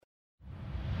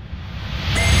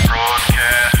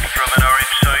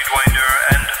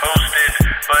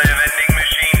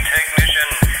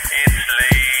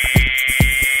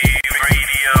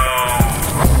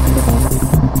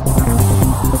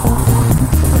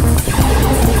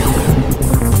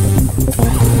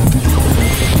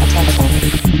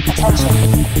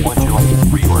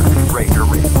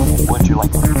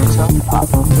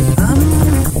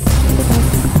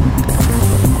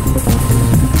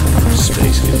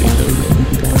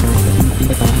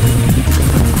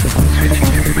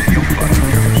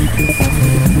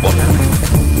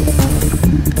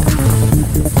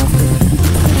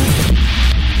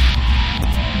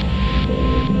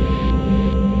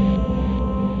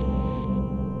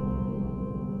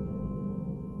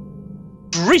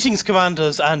Greetings,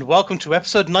 Commanders, and welcome to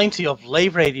episode 90 of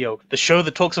Lave Radio, the show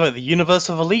that talks about the universe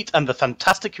of Elite and the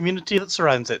fantastic community that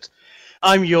surrounds it.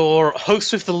 I'm your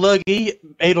host with the lurgy,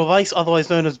 Edelweiss, otherwise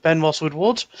known as Ben Moss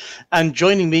Woodward, and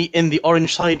joining me in the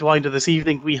Orange Sidewinder this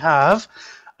evening we have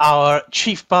our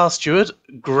Chief Bar Steward,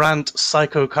 Grant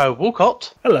Psycho Cow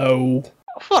Walcott. Hello.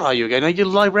 What are you again? Are you a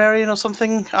librarian or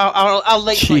something? Our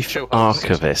late Chief show host.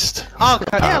 Archivist.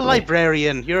 Yeah,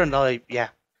 librarian.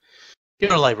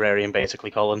 You're a librarian,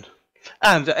 basically, Colin.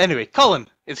 And anyway, Colin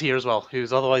is here as well,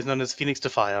 who's otherwise known as Phoenix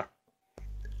Defier.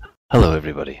 Hello,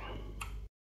 everybody.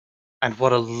 And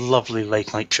what a lovely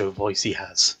late-night show voice he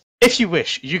has. If you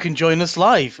wish, you can join us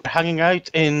live. We're hanging out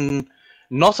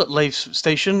not at Lave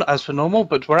Station, as per normal,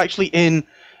 but we're actually in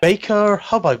Baker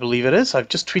Hub, I believe it is. I've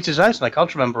just tweeted it out and I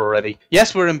can't remember already.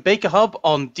 Yes, we're in Baker Hub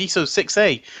on DSO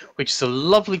 6A, which is a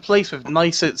lovely place with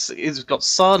nice, it's got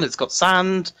sun, it's got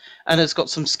sand, and it's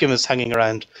got some skimmers hanging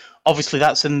around. Obviously,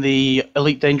 that's in the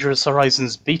Elite Dangerous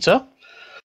Horizons beta,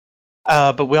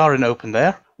 but we are in open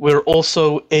there. We're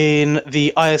also in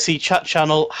the ISE chat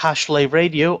channel #Lave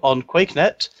Radio on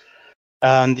QuakeNet,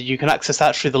 and you can access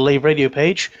that through the Lave Radio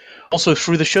page. Also,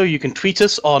 through the show, you can tweet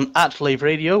us on @Lave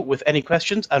Radio with any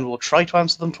questions, and we'll try to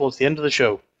answer them towards the end of the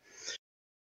show.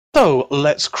 So,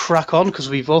 let's crack on, because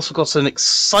we've also got an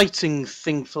exciting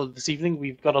thing for this evening.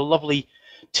 We've got a lovely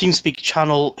TeamSpeak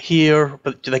channel here,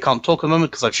 but they can't talk at the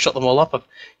moment because I've shut them all up.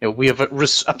 We have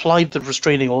applied the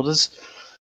restraining orders.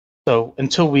 So,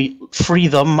 until we free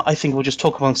them, I think we'll just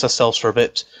talk amongst ourselves for a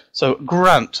bit. So,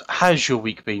 Grant, how's your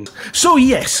week been? So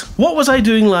yes, what was I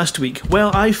doing last week? Well,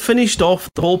 I finished off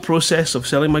the whole process of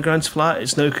selling my grant's flat.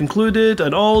 It's now concluded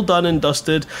and all done and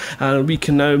dusted, and we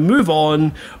can now move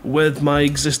on with my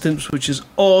existence, which is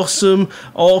awesome.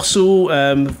 Also,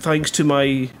 thanks to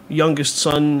my youngest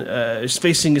son, is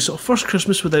facing his sort of first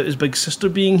Christmas without his big sister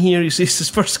being here. He says his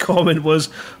first comment was,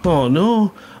 "Oh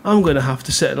no, I'm going to have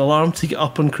to set an alarm to get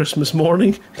up on Christmas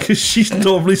morning," because she's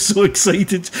normally so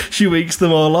excited she wakes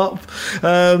them all up.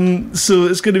 So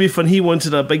it's going to be fun. He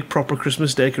wanted a big proper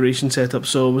Christmas decoration set up,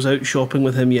 so I was out shopping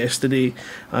with him yesterday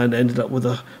and ended up with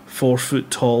a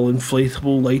 4-foot tall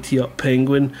inflatable lighty up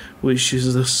penguin, which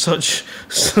is such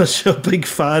a big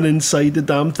fan inside the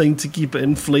damn thing to keep it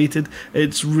inflated.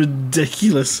 It's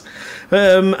ridiculous.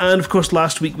 And of course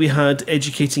last week we had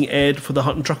Educating Ed for the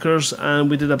Hutton Truckers,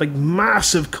 and we did a big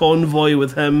massive convoy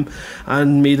with him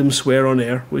and made him swear on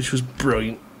air, which was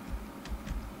brilliant.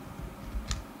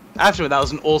 Actually, that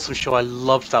was an awesome show. I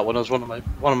loved that one. It was one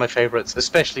of my favourites,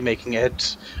 especially making Ed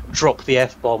drop the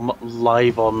F-bomb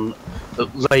live on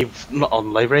not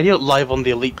on Lave Radio, live on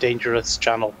the Elite Dangerous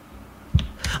channel.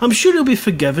 I'm sure he'll be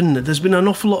forgiven. There's been an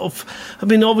awful lot of... I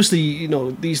mean, obviously,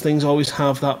 these things always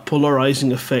have that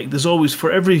polarising effect. There's always,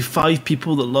 for every 5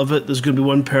 people that love it, there's going to be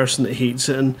one person that hates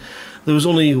it. And there was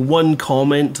only one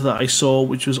comment that I saw,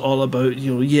 which was all about,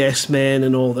 yes men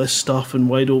and all this stuff, and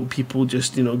why don't people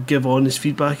just, give honest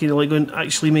feedback? And you're like going,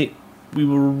 actually, mate, we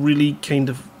were really kind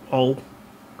of all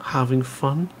having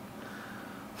fun.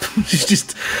 It's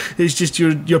just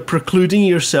you're precluding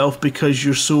yourself because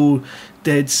you're so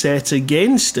dead set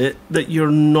against it that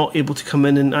you're not able to come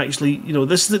in and actually,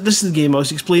 this is the game I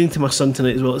was explaining to my son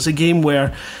tonight as well. It's a game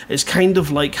where it's kind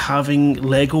of like having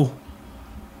Lego,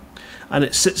 and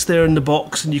it sits there in the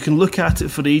box and you can look at it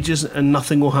for ages and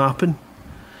nothing will happen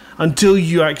until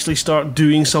you actually start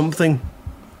doing something.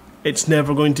 It's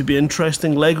never going to be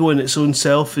interesting. Lego in its own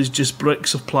self is just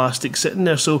bricks of plastic sitting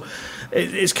there. So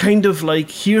it's kind of like,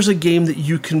 here's a game that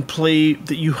you can play,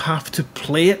 that you have to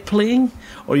play at playing,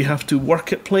 or you have to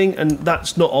work at playing, and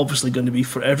that's not obviously going to be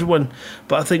for everyone.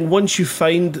 But I think once you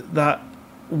find that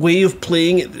way of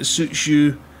playing it that suits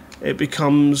you, it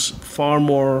becomes far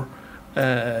more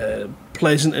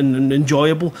pleasant and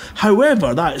enjoyable.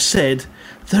 However, that said,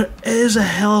 there is a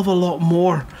hell of a lot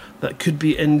more that could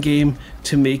be in-game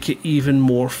to make it even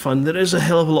more fun. There is a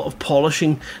hell of a lot of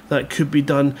polishing that could be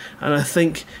done, and I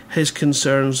think his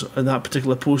concerns in that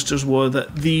particular posters were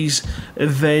that these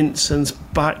events and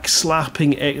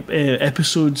backslapping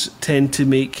episodes tend to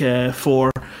make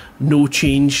for no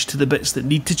change to the bits that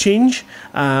need to change.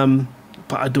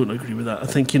 But I don't agree with that. I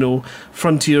think,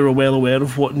 Frontier are well aware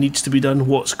of what needs to be done,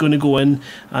 what's going to go in,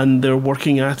 and they're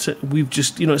working at it. We've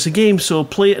just, it's a game, so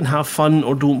play it and have fun,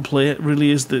 or don't play it,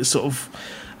 really is the sort of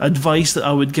advice that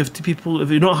I would give to people. If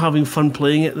you're not having fun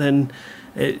playing it, then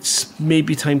it's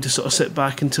maybe time to sort of sit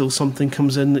back until something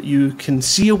comes in that you can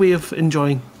see a way of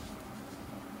enjoying.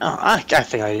 I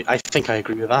think I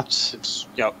agree with that. It's,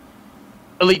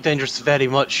 Elite Dangerous is very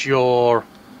much your...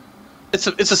 It's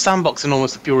a sandbox in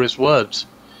almost the purest words.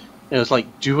 It's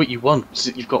like, do what you want.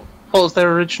 You've got... What was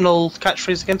their original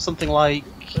catchphrase again? Something like...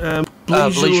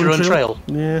 Blaze Your Own Trail.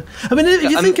 Yeah, I mean, if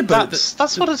you think about it,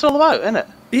 that's what it's all about, isn't it?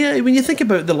 Yeah, when you think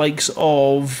about the likes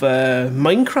of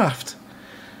Minecraft,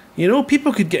 you know,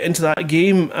 people could get into that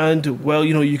game and, well,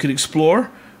 you know, you could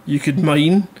explore, you could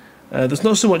mine. There's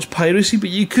not so much piracy, but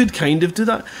you could kind of do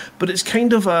that. But it's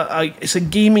kind of it's a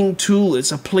gaming tool,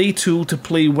 it's a play tool to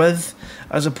play with,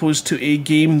 as opposed to a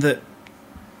game that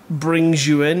brings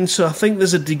you in. So I think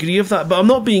there's a degree of that, but I'm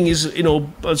not being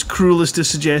as cruel as to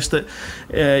suggest that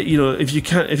if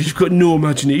you've got no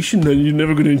imagination, then you're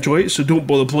never going to enjoy it, so don't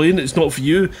bother playing it. It's not for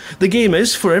you. The game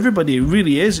is for everybody, it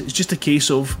really is. It's just a case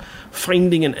of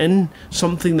finding an in,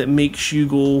 something that makes you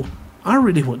go, I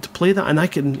really want to play that. And I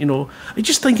can, I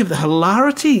just think of the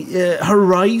hilarity.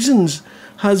 Horizons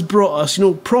has brought us,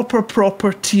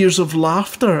 proper tears of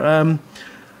laughter.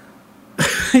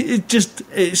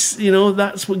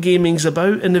 That's what gaming's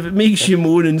about. And if it makes you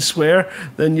moan and swear,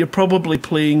 then you're probably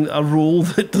playing a role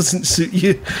that doesn't suit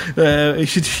you. You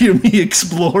should hear me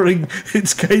exploring.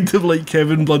 It's kind of like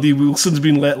Kevin Bloody Wilson's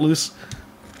been let loose.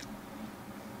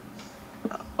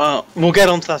 We'll get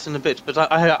onto that in a bit, but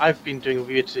I've been doing a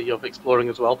weird of exploring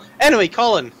as well. Anyway,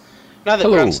 Colin, now that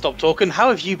Grant stopped talking, how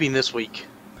have you been this week?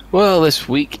 Well, this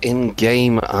week in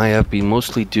game, I have been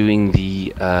mostly doing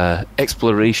the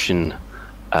exploration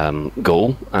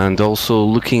goal, and also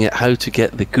looking at how to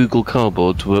get the Google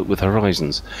Cardboard to work with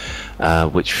Horizons,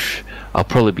 which I'll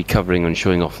probably be covering and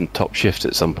showing off in Top Shift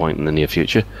at some point in the near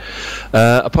future.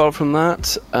 Apart from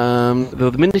that,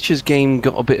 the miniatures game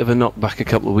got a bit of a knockback a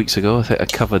couple of weeks ago. I think I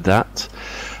covered that.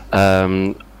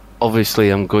 Obviously,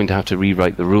 I'm going to have to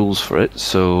rewrite the rules for it,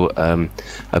 so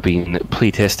I've been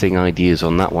playtesting ideas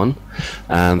on that one.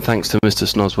 And thanks to Mr.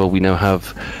 Snoswell, we now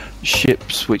have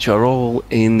ships which are all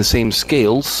in the same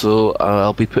scale, so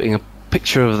I'll be putting a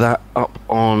picture of that up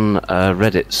on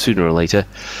Reddit sooner or later,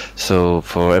 so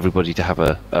for everybody to have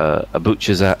a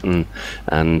butcher's at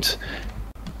and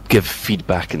give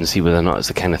feedback and see whether or not it's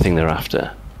the kind of thing they're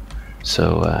after.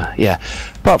 So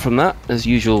apart from that, as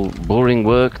usual, boring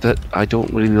work that I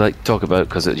don't really like to talk about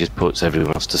because it just puts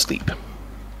everyone else to sleep.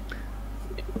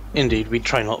 Indeed, I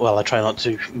try not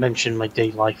to mention my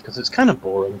day life because it's kind of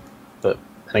boring, but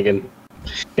then again,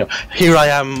 here I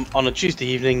am on a Tuesday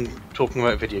evening talking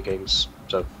about video games,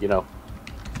 so,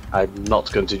 I'm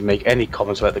not going to make any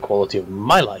comments about the quality of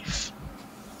my life.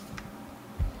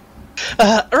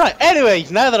 Right, anyway,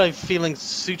 now that I'm feeling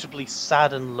suitably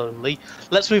sad and lonely,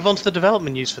 let's move on to the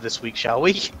development news for this week, shall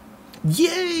we?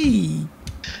 Yay!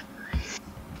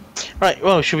 Right,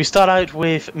 well, should we start out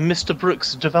with Mr.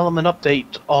 Brooks' development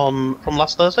update from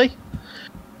last Thursday?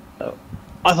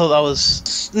 I thought that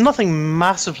was nothing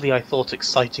massively,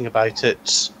 exciting about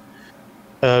it.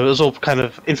 It was all kind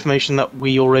of information that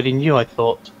we already knew, I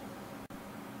thought.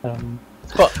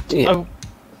 But yeah.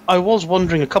 I was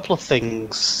wondering a couple of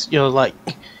things.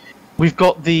 We've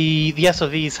got the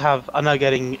SRVs are now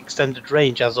getting extended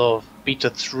range as of Beta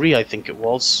 3, I think it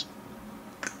was.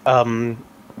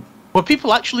 Were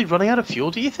people actually running out of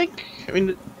fuel, do you think? I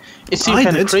mean, it seemed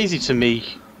kind of crazy to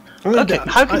me. Okay,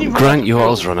 how can you Grant, you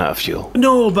always run out of fuel.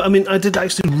 No, but I mean, I did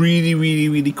actually really, really,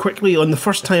 really quickly. On the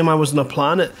first time I was on a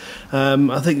planet,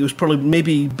 I think it was probably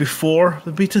maybe before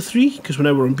the Beta 3, because when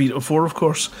I were on Beta 4, of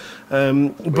course.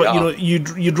 But,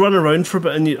 you'd run around for a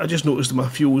bit, and I just noticed that my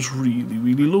fuel was really,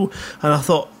 really low. And I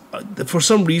thought, for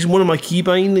some reason, one of my key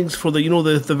bindings for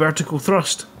the vertical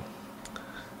thrust,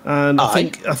 and I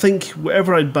think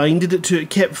whatever I'd binded it to,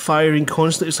 it kept firing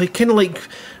constantly. It's kind of like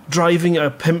driving a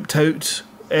pimped out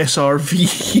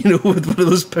SRV, with one of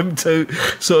those pimped out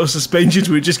sort of suspensions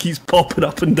where it just keeps popping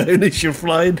up and down as you're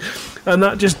flying, and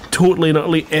that just totally and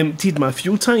utterly emptied my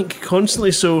fuel tank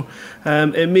constantly. So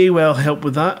it may well help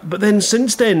with that. But then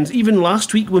since then, even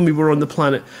last week when we were on the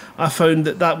planet, I found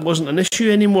that wasn't an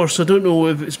issue anymore. So I don't know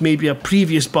if it's maybe a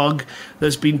previous bug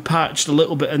that's been patched a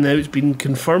little bit and now it's been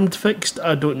confirmed fixed.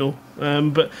 I don't know.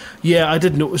 But yeah, I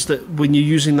did notice that when you're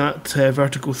using that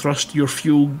vertical thrust, your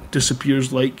fuel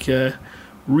disappears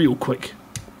real quick.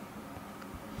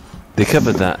 They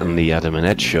covered that in the Adam and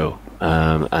Ed show,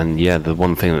 and yeah, the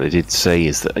one thing that they did say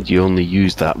is that you only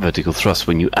use that vertical thrust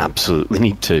when you absolutely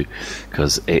need to,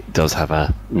 because it does have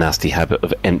a nasty habit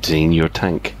of emptying your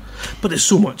tank. But it's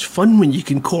so much fun when you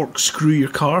can corkscrew your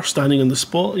car standing on the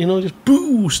spot, just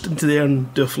boost into the air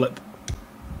and do a flip.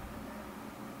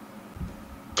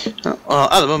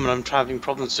 At the moment I'm having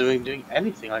problems doing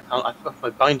anything. I've got my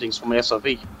bindings for my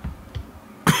SRV.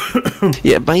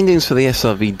 Yeah, bindings for the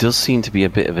SRV does seem to be a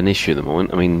bit of an issue at the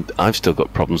moment. I mean, I've still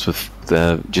got problems with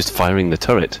just firing the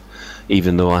turret,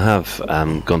 even though I have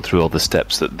gone through all the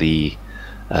steps that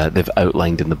they've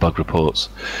outlined in the bug reports.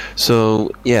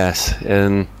 So yes,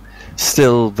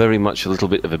 still very much a little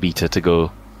bit of a beta to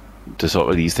go to sort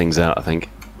of these things out, I think.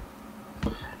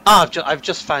 I've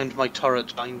just found my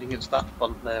turret binding. It's that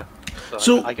fun there.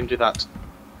 So I can do that.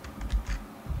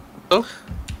 So?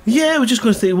 Yeah, I was just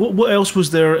going to say, what else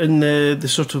was there in the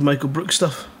sort of Michael Brooks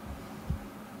stuff?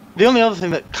 The only other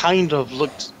thing that kind of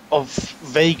looked of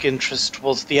vague interest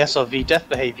was the SRV death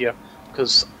behaviour,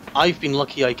 because I've been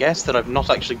lucky, I guess, that I've not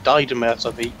actually died in my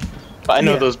SRV. But I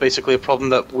know there was basically a problem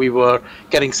that we were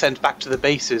getting sent back to the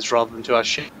bases rather than to our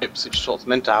ships, which is what's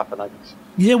meant to happen, I guess.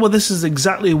 Yeah, well, this is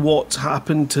exactly what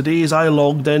happened today. As I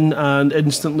logged in and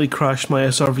instantly crashed my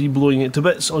SRV, blowing it to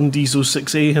bits on Diesel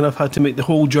 6A, and I've had to make the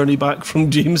whole journey back from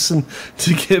Jameson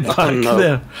to get back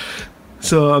there.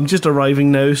 So I'm just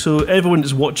arriving now. So everyone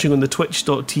that's watching on the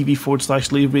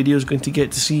twitch.tv/Lave Radio is going to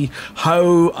get to see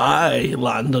how I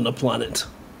land on a planet.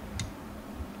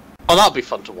 Oh, that'll be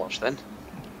fun to watch then.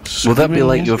 Will that be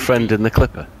like your friend in the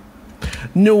Clipper?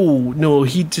 No,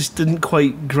 he just didn't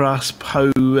quite grasp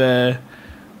how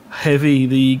heavy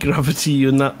the gravity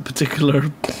on that particular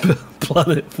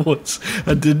planet was.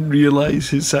 I didn't realise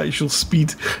his actual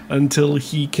speed until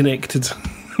he connected.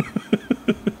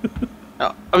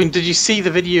 I mean, did you see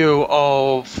the video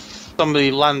of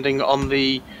somebody landing on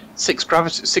the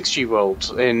 6G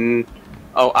world in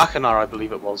Akanar, I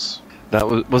believe it was?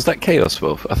 That was that Chaos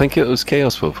Wolf? I think it was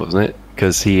Chaos Wolf, wasn't it?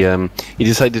 Because he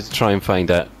decided to try and find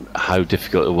out how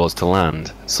difficult it was to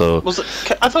land. So was it?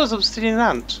 I thought it was Obsidian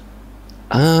Ant.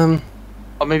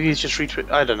 Or maybe he's just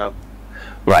retweeted. I don't know.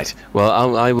 Right.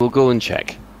 Well, I will go and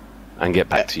check and get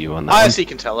back to you on that. IRC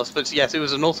can tell us, but yes, it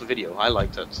was an awesome video. I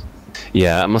liked it.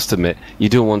 Yeah, I must admit, you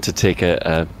don't want to take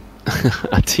a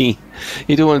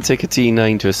you don't want to take a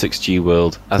T9 to a 6G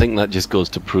world. I think that just goes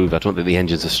to prove I don't think the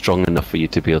engines are strong enough for you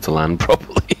to be able to land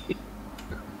properly.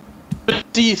 But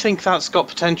do you think that's got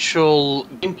potential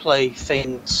gameplay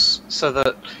things so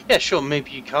that, yeah, sure, maybe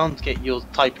you can't get your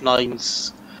Type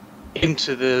 9s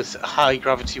into the high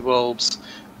gravity worlds,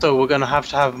 so we're going to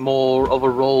have more of a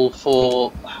role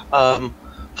for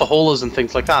haulers and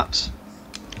things like that?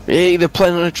 Hey, the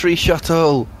planetary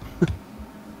shuttle!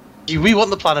 We want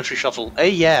the planetary shuttle.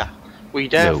 Yeah. We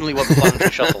definitely want the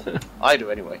planetary shuttle. I do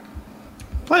anyway.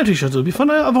 Planetary shuttle would be fun.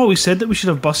 I've always said that we should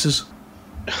have buses.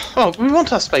 Oh, we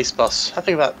want our space bus. I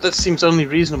think that seems only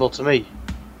reasonable to me.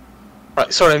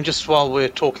 Right, sorry, while we're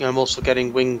talking, I'm also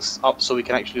getting wings up so we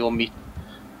can actually all meet.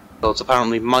 So it's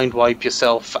apparently mind wipe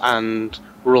yourself, and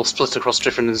we're all split across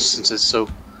different instances, so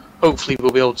hopefully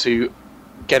we'll be able to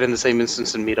get in the same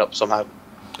instance and meet up somehow.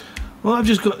 Well, I've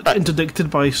just got interdicted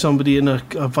by somebody in a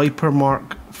Viper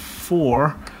Mark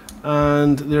IV,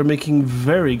 and they're making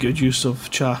very good use of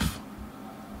chaff.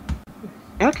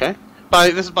 Okay.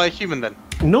 This is by a human then?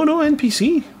 No,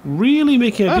 NPC. Really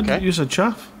making a good use of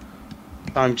chaff.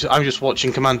 I'm just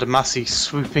watching Commander Massey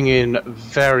swooping in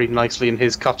very nicely in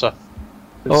his cutter.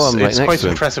 It's quite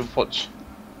impressive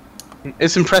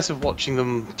It's impressive watching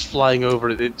them flying over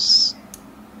it. It's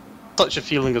such a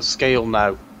feeling of scale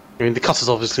now. I mean, the cutter's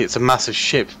obviously, it's a massive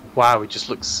ship. Wow, it just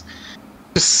looks...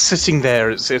 Just sitting there,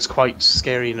 it's quite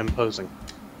scary and imposing.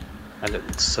 And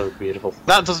it's so beautiful.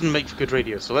 That doesn't make for good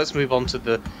radio, so let's move on to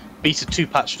the Beta 2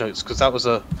 patch notes, because that was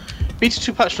a... Beta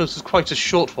 2 patch notes was quite a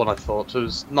short one, I thought. There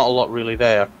was not a lot really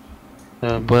there.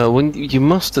 Well, you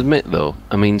must admit, though,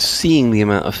 I mean, seeing the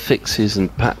amount of fixes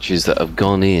and patches that have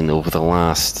gone in over the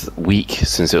last week,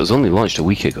 since it was only launched a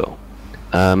week ago,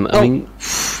 I mean,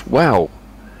 wow.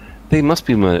 They must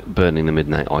be burning the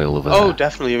midnight oil over there. Oh,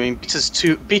 definitely. I mean,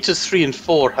 Betas 3 and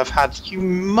 4 have had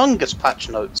humongous patch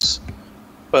notes.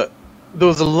 But there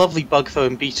was a lovely bug, though,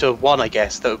 in Beta 1, I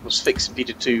guess, that was fixed in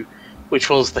Beta 2, which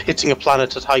was the hitting a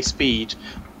planet at high speed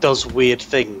does weird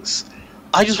things.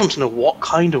 I just want to know what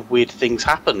kind of weird things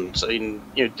happened. I mean,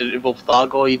 did it involve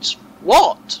Thargoids?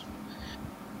 What?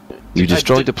 You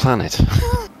destroyed the planet.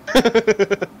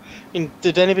 I mean,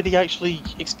 did anybody actually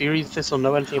experience this or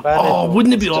know anything about it? Oh,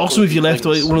 wouldn't it be awesome if you left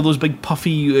like one of those big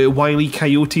puffy Wile E.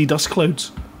 Coyote dust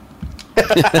clouds?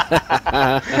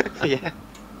 Yeah.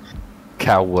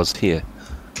 Cow was here.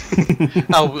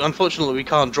 Unfortunately, we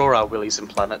can't draw our willies in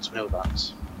planets. We know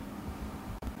that.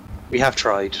 We have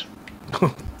tried.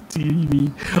 Dear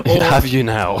me. Have you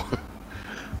now?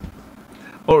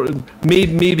 Or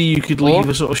maybe you could leave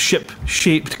a sort of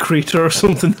ship-shaped crater or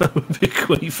something. That would be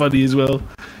quite funny as well.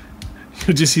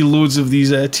 You'll just see loads of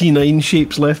these T9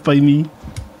 shapes left by me.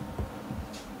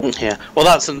 Yeah, well,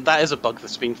 that is a bug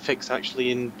that's been fixed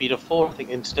actually in Beta 4. I think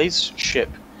in today's ship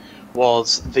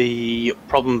was the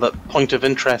problem that point of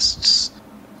interests.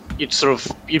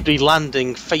 You'd be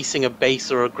landing facing a base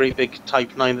or a great big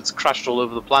Type 9 that's crashed all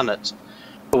over the planet.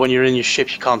 But when you're in your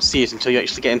ship, you can't see it until you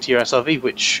actually get into your SRV,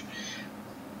 which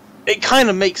it kind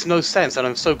of makes no sense, and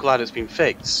I'm so glad it's been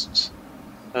fixed.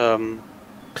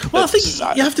 Well, I think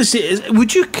you have to say,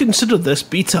 would you consider this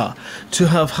beta to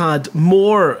have had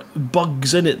more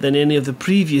bugs in it than any of the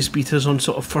previous betas on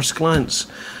sort of first glance?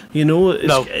 You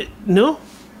know, no?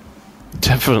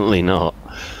 Definitely not.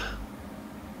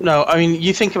 No, I mean,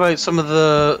 you think about some of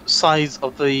the size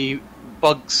of the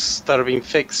bugs that are being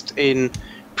fixed in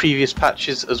previous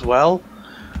patches as well.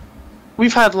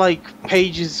 We've had like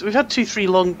pages, we've had 2-3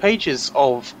 long pages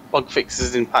of bug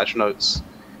fixes in patch notes.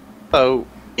 So,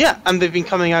 yeah, and they've been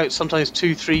coming out sometimes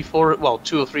 2, 3, 4, well,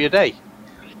 2 or 3 a day.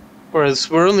 Whereas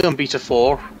we're only on beta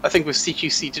 4. I think with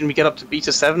CQC, didn't we get up to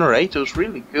beta 7 or 8? It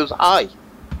was high.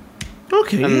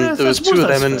 Okay, and yeah, there was 2 of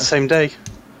them in the same day.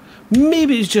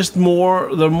 Maybe it's just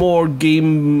they're more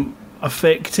game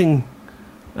affecting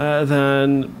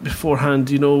than beforehand,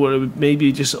 you know, where it would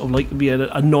maybe just sort of like be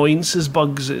annoyances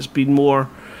bugs. It's been more,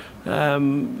 you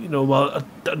know, well,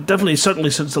 definitely,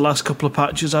 certainly since the last couple of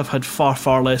patches, I've had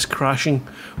far less crashing,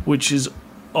 which is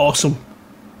awesome.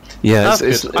 Yeah,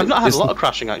 I've not had a lot of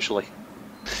crashing, actually.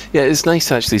 Yeah, it's nice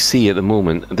to actually see at the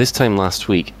moment. This time last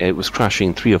week, it was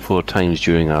crashing 3 or 4 times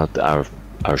during our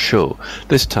show.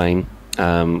 This time,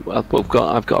 I've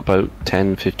got about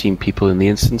 10, 15 people in the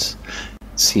instance.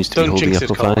 It seems to be holding up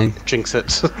fine. Jinx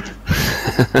it.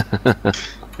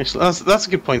 Actually, that's a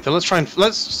good point. Though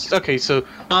okay. So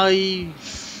I'm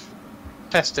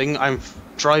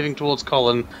driving towards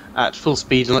Colin at full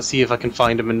speed, and let's see if I can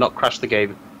find him and not crash the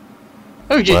game.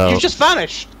 Oh, you just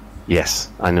vanished. Yes,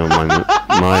 I know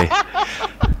my.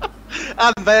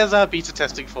 And there's our beta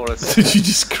testing for us. Did you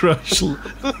just crash?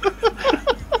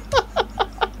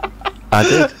 I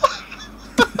did.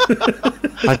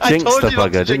 I jinxed the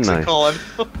bugger, didn't I? Colin.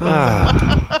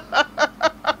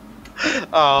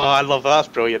 Oh, I love that. That's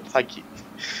brilliant. Thank you.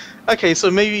 Okay, so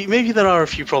maybe there are a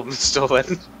few problems still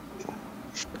then.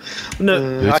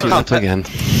 No, I can't again.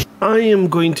 I am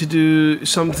going to do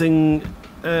something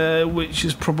which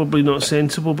is probably not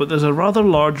sensible, but there's a rather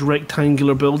large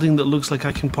rectangular building that looks like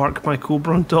I can park my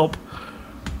Cobra on top.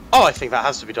 Oh, I think that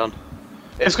has to be done.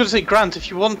 I was going to say, Grant, if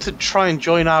you want to try and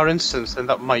join our instance, then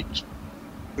that might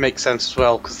make sense as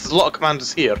well, because there's a lot of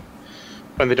commanders here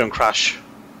when they don't crash.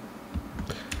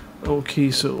 Okay,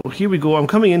 so here we go. I'm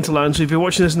coming into land, so if you're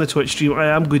watching this in the Twitch stream, I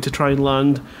am going to try and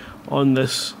land on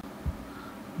this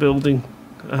building.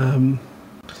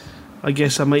 I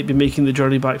guess I might be making the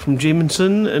journey back from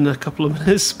Jamieson in a couple of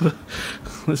minutes, but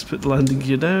let's put the landing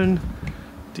gear down.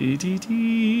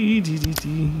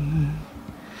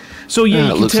 So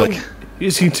yeah,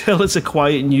 you can tell it's a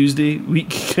quiet Newsday week,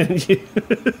 can you?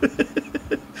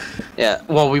 Yeah,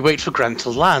 well, we wait for Grant to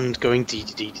land, going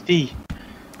dee.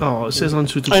 Oh, it says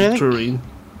unsuitable terrain.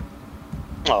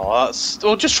 Oh,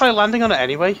 well, just try landing on it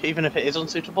anyway, even if it is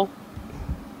unsuitable.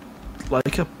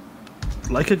 Like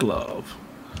a glove.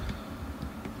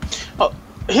 Oh,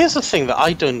 here's the thing that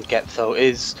I don't get though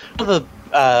is one of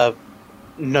the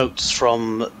notes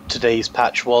from today's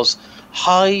patch was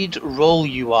hide role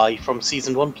UI from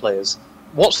Season 1 players.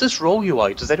 What's this role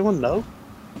UI? Does anyone know?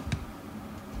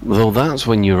 Well, that's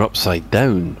when you're upside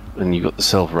down and you got the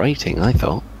self-writing, I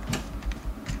thought.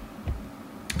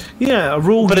 Yeah, a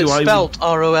role UI. But it's spelled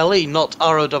ROLE, not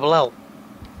ROLL.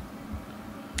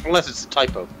 Unless it's a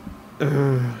typo.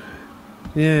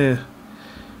 Yeah.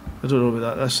 I don't know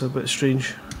about that. That's a bit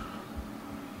strange.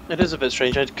 It is a bit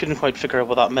strange. I couldn't quite figure out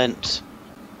what that meant.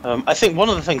 I think one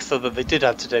of the things, though, that they did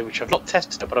add today, which I've not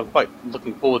tested, but I'm quite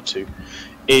looking forward to,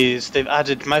 is they've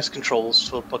added mouse controls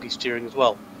for buggy steering as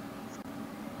well.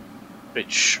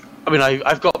 Which, I mean,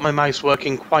 I've got my mouse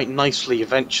working quite nicely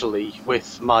eventually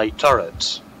with my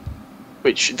turret,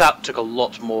 which that took a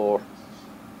lot more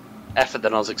effort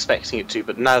than I was expecting it to,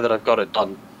 but now that I've got it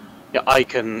done, yeah, I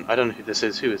don't know who this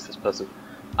is. Who is this person?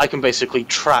 I can basically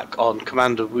track on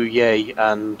Commander Wu Ye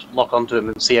and lock onto him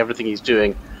and see everything he's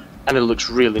doing, and it looks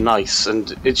really nice,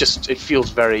 and it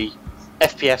feels very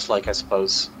FPS-like, I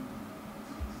suppose.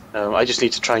 I just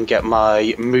need to try and get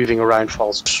my moving around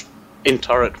whilst in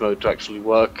turret mode to actually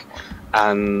work,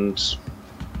 and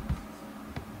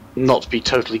not be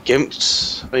totally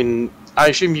gimped. I mean, I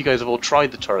assume you guys have all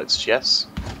tried the turrets, yes?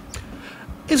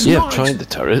 Yeah, I've tried the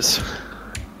turrets.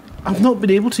 I've not been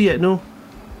able to yet, no.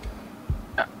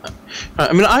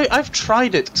 I mean, I've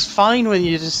tried it. It's fine when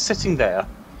you're just sitting there,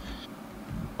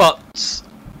 but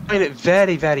I find it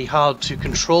very, very hard to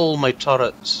control my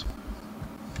turret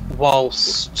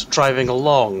whilst driving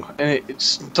along, and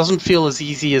it doesn't feel as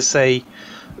easy as, say,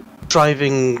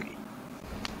 driving.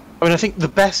 I mean, I think the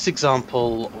best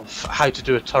example of how to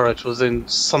do a turret was in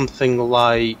something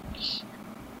like,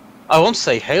 I won't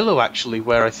say Halo actually,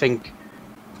 where I think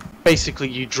basically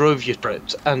you drove your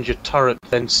turret and your turret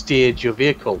then steered your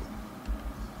vehicle.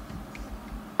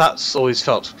 That's always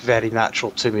felt very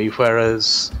natural to me,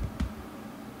 whereas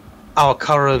our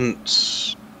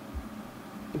current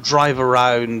drive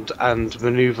around and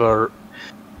maneuver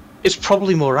is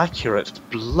probably more accurate. It's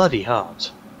bloody hard.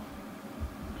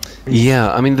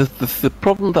 Yeah, I mean, the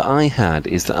problem that I had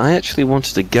is that I actually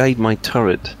wanted to guide my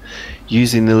turret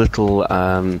using the little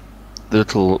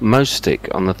mouse stick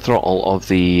on the throttle of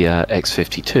the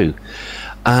X52,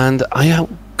 and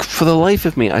for the life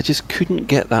of me, I just couldn't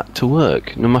get that to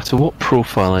work, no matter what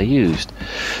profile I used.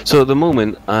 So at the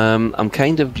moment, I'm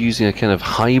kind of using a kind of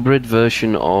hybrid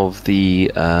version of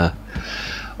the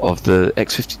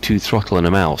X52 throttle and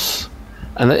a mouse.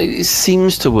 And it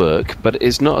seems to work, but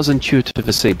it's not as intuitive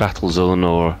as, say, Battlezone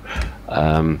or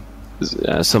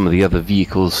some of the other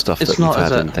vehicle stuff that we've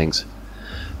had and things.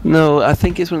 No, I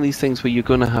think it's one of these things where you're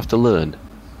going to have to learn.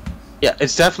 Yeah,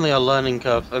 it's definitely a learning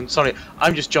curve. And sorry,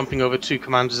 I'm just jumping over 2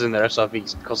 commanders in their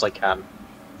SRVs because I can.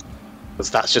 Because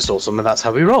that's just awesome, and that's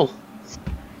how we roll.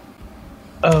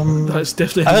 That's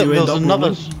definitely how you end up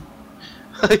rolling.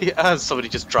 Yeah, somebody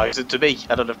just drives it to me.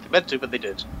 I don't know if they meant to, but they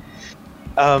did.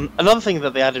 Another thing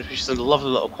that they added, which is a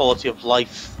lovely little quality of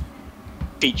life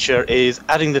feature, is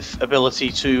adding the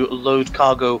ability to load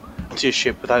cargo into your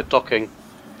ship without docking.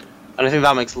 And I think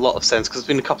that makes a lot of sense, because there's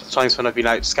been a couple of times when I've been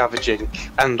out scavenging,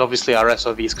 and obviously our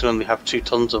SRVs can only have 2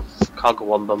 tons of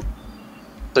cargo on them.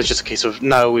 So it's just a case of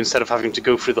now, instead of having to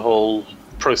go through the whole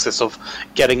process of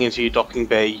getting into your docking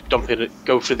bay, dumping it,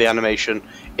 go through the animation,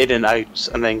 in and out,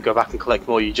 and then go back and collect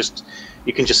more, you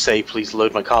can just say, please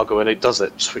load my cargo, and it does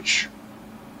it, which...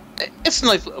 It's a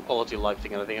nice little quality of life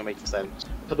thing, and I think it makes sense.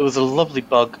 But there was a lovely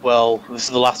bug, well, this is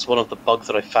the last one of the bugs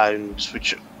that I found,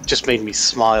 which just made me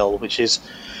smile, which is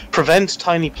prevent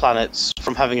tiny planets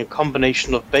from having a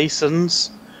combination of basins,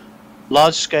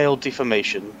 large-scale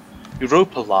deformation,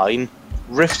 Europa line,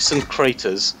 rifts and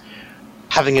craters,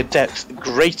 having a depth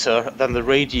greater than the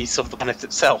radius of the planet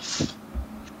itself.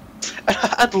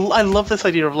 I love this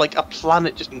idea of, like, a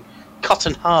planet just being cut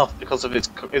in half because of its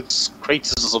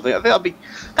craters or something. I think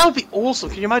that would be awesome.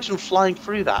 Can you imagine flying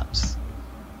through that?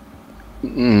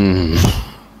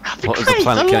 What if the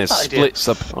planet kind of splits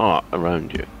apart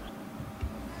around you?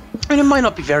 I mean, it might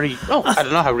not be very... I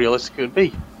don't know how realistic it would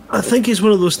be. I think it's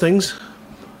one of those things...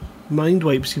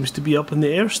 Mindwipe seems to be up in the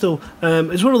air still.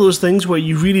 It's one of those things where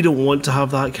you really don't want to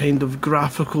have that kind of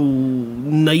graphical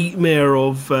nightmare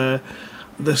of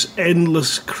this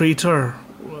endless crater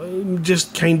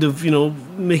just kind of,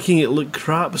 making it look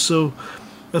crap. So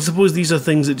I suppose these are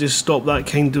things that just stop that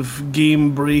kind of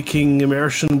game breaking,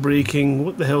 immersion breaking.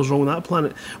 What the hell's wrong with that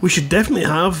planet? We should definitely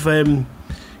have,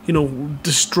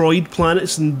 destroyed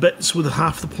planets and bits with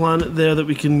half the planet there that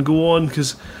we can go on,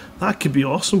 because that could be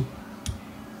awesome.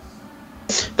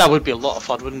 That would be a lot of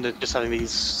fun, wouldn't it? Just having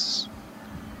these...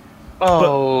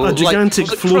 But a gigantic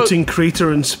floating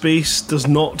crater in space does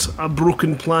not a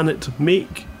broken planet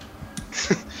make.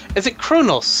 Is it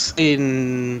Kronos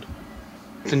in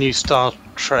the new Star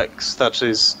Treks that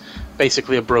is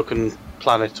basically a broken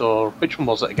planet, or which one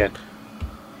was it again?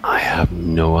 I have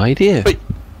no idea. But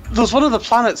there's one of the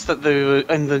planets that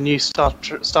in the new Star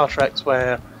Treks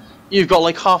where you've got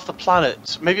like half the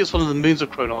planet. Maybe it's one of the moons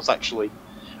of Kronos actually,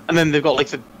 and then they've got like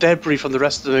the debris from the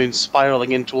rest of the moon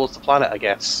spiraling in towards the planet, I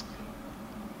guess.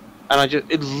 And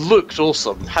it looked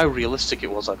awesome. How realistic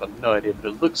it was, I've got no idea, but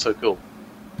it looked so cool.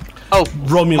 Oh,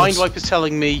 Romulus. Mindwipe is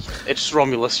telling me it's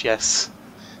Romulus, yes.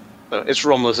 So it's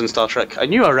Romulus in Star Trek. I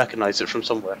knew I recognised it from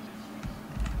somewhere.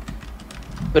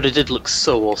 But it did look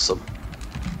so awesome.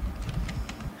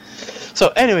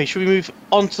 So anyway, should we move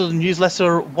on to the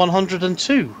newsletter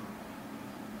 102?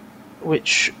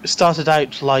 Which started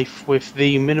out life with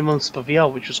the minimum spec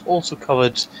VR, which was also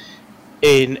covered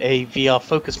in a VR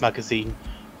Focus magazine.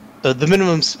 So the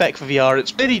minimum spec for VR,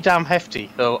 it's pretty damn hefty,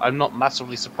 though I'm not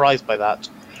massively surprised by that.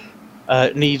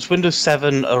 Needs Windows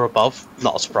 7 or above,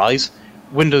 not a surprise.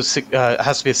 Windows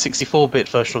has to be a 64-bit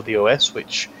version of the OS,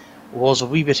 which was a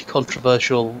wee bit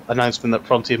controversial announcement that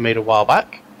Frontier made a while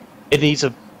back. It needs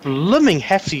a blooming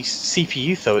hefty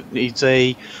CPU, though. It needs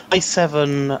a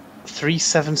i7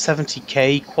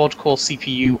 3770K quad-core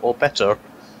CPU or better,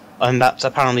 and that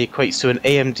apparently equates to an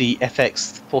AMD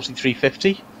FX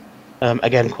 4350,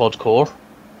 again quad-core.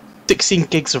 16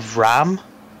 gigs of RAM,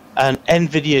 an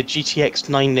NVIDIA GTX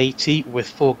 980 with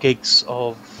 4 gigs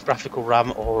of graphical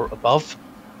RAM or above.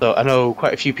 So I know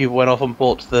quite a few people went off and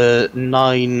bought the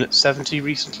 970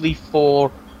 recently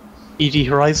for ED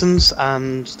Horizons,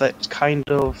 and that kind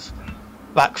of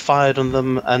backfired on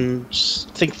them, and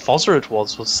I think Fozzer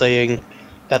was saying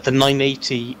that the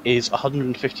 980 is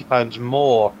 £150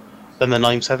 more than the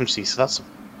 970. So that's a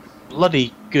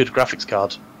bloody good graphics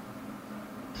card.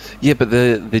 Yeah, but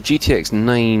the GTX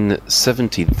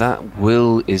 970, that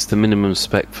is the minimum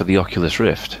spec for the Oculus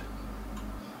Rift.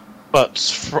 But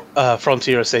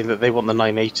Frontier are saying that they want the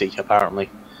 980, apparently.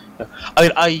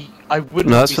 I wouldn't.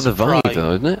 No, that's be for the Vive, surprised.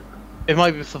 though, isn't it? It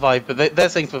might be for the Vive, but they're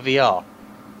saying for VR.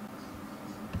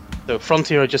 So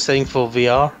Frontier are just saying for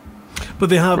VR. But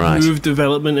they have moved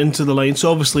development into the line.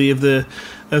 So obviously, if the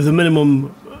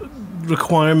minimum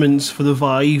requirements for the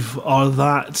Vive are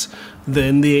that,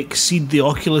 then they exceed the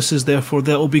Oculuses. Therefore,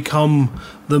 that will become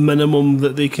the minimum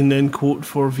that they can then quote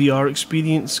for VR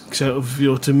experience, sort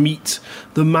of, to meet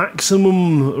the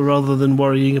maximum rather than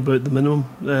worrying about the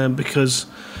minimum, because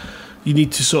you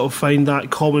need to sort of find that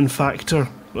common factor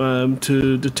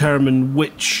to determine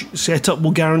which setup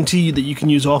will guarantee that you can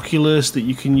use Oculus, that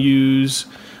you can use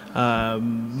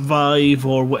Vive,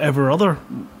 or whatever other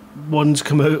ones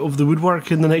come out of the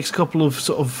woodwork in the next couple of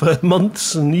sort of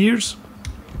months and years.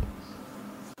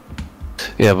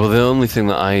 Yeah, well, the only thing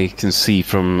that I can see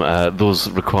from those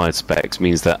required specs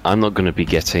means that I'm not going to be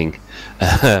getting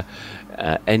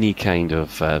any kind of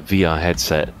VR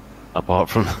headset apart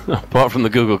from the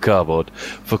Google Cardboard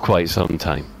for quite some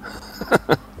time.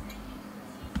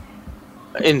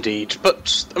 Indeed,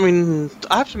 but I mean,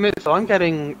 I have to admit, though, I'm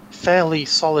getting fairly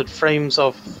solid frames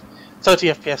of 30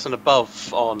 FPS and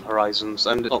above on Horizons,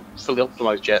 and it's not fully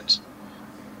optimized yet.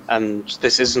 And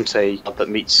this isn't a that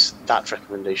meets that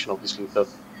recommendation, obviously, but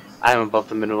I am above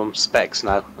the minimum specs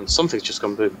now, and something's just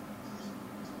gone boom.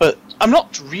 But I'm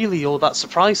not really all that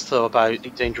surprised, though, about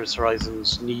Elite Dangerous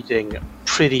Horizons needing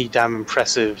pretty damn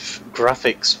impressive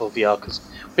graphics for VR, because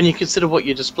when you consider what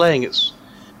you're displaying, it's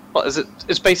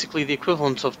basically the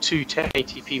equivalent of two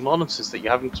 1080p monitors that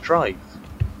you're having to drive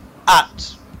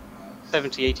at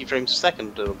 70-80 frames a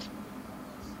second.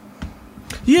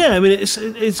 Yeah, I mean,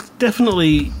 it's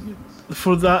definitely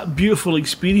for that beautiful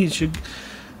experience. You've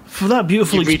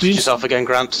reached yourself again,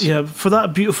 Grant. Yeah, for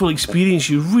that beautiful experience,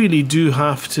 you really do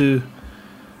have to,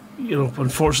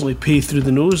 unfortunately, pay through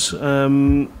the nose.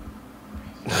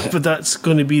 But that's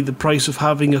going to be the price of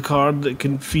having a card that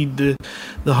can feed the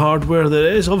hardware that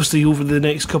it is. Obviously, over the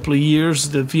next couple of years,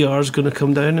 the VR is going to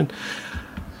come down. And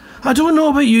I don't know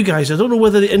about you guys. I don't know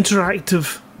whether the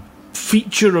interactive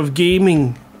feature of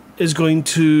gaming is going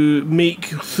to make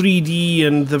 3D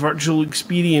and the virtual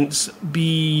experience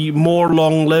be more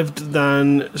long-lived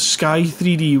than Sky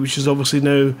 3D, which has obviously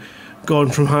now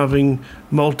gone from having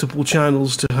multiple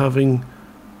channels to having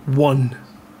one.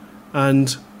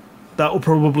 And that will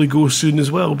probably go soon as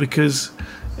well, because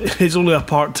it's only a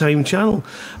part-time channel.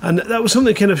 And that was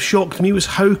something that kind of shocked me, was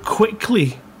how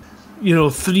quickly,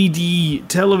 3D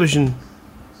television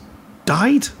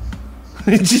died.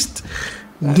 It just,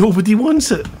 nobody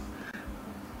wants it.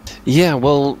 Yeah,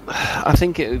 well, I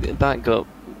think that got...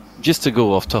 Just to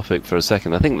go off topic for a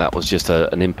second, I think that was just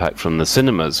an impact from the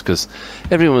cinemas, because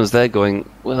everyone was there going,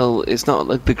 well, it's not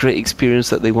like the great experience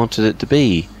that they wanted it to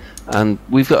be. And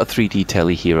we've got a 3D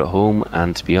telly here at home,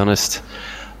 and to be honest,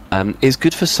 it's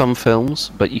good for some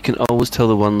films, but you can always tell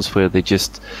the ones where they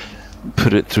just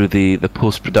put it through the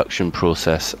post-production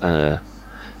process, and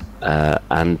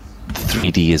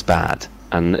 3D is bad.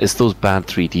 And it's those bad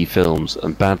 3D films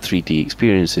and bad 3D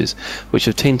experiences which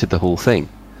have tainted the whole thing.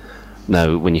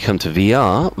 Now, when you come to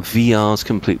VR, VR is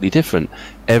completely different.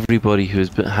 Everybody who has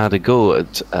had a go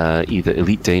at either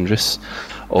Elite Dangerous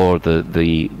or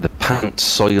the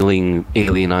pants-soiling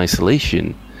Alien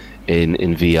Isolation in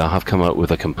VR have come out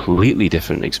with a completely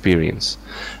different experience.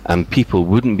 And people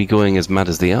wouldn't be going as mad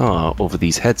as they are over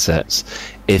these headsets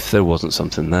if there wasn't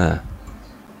something there.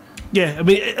 Yeah, I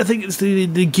mean, I think it's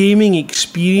the gaming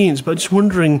experience, but I'm just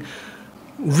wondering,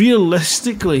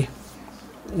 realistically,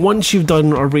 once you've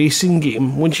done a racing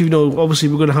game, once obviously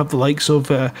we're going to have the likes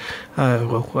of, a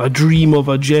dream of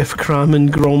a Jeff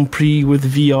Crammond Grand Prix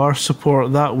with VR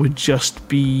support. That would just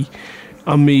be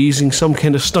amazing. Some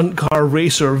kind of stunt car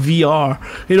racer VR.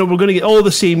 We're going to get all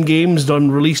the same games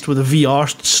done, released with a VR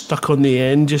stuck on the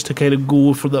end, just to kind of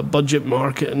go for that budget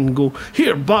market and go,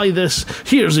 here, buy this,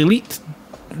 here's Elite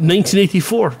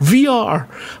 1984 VR,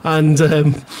 and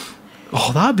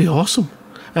that'd be awesome.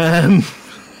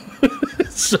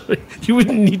 Sorry, you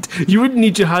wouldn't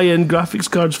need your high-end graphics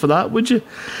cards for that, would you?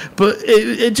 But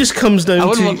it just comes down to... I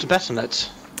wouldn't want to bet on it.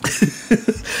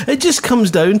 It just comes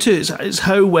down to it's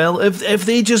how well, if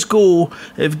they just go,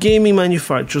 if gaming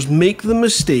manufacturers make the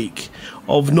mistake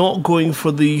of not going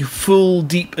for the full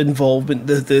deep involvement,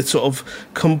 the sort of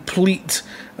complete,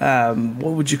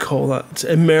 what would you call that,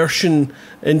 immersion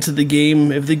into the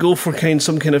game. If they go for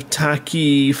some kind of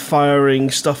tacky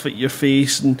firing stuff at your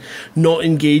face and not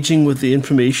engaging with the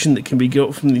information that can be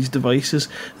got from these devices,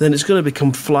 then it's going to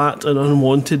become flat and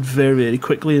unwanted very, very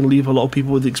quickly and leave a lot of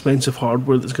people with expensive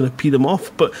hardware that's going to pee them off.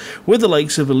 But with the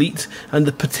likes of Elite and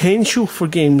the potential for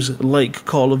games like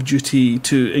Call of Duty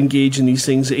to engage in these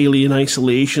things, Alien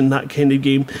Isolation, that kind of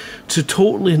game, to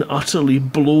totally and utterly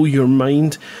blow your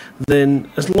mind, then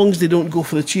as long as they don't go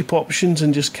for the cheap options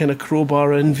and just kind of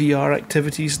crowbar in VR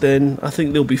activities, then I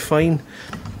think they'll be fine.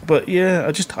 But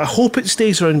yeah, I hope it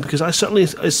stays around, because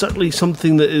it's certainly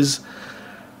something that is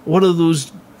one of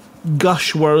those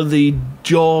gush-worthy,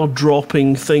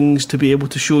 jaw-dropping things to be able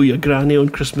to show your granny on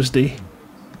Christmas Day.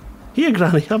 Here,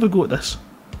 granny, have a go at this.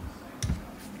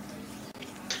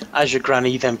 As your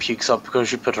granny then pukes up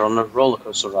because you put her on a roller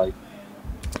coaster ride.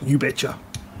 You betcha.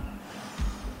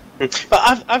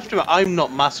 But I'm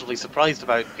not massively surprised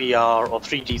about VR or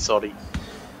 3D,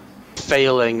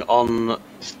 failing on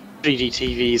 3D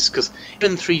TVs, because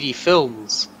even 3D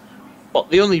films,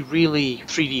 the only really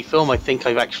 3D film I think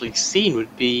I've actually seen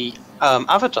would be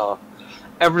Avatar.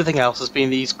 Everything else has been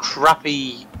these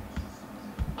crappy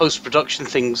post-production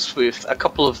things with a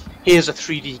couple of, here's a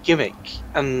 3D gimmick,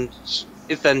 and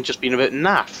it's then just been a bit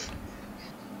naff.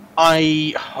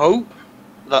 I hope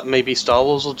that maybe Star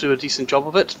Wars will do a decent job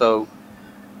of it, though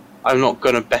I'm not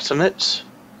going to bet on it.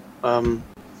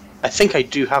 I think I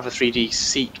do have a 3D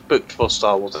seat booked for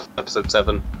Star Wars Episode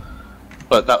 7,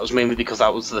 but that was mainly because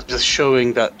that was the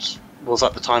showing that was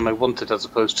at the time I wanted, as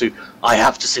opposed to, I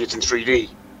have to see it in 3D.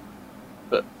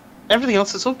 But everything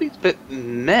else is a bit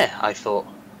meh, I thought.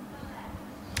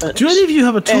 Do any of you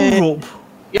have a tow rope?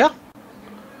 Yeah.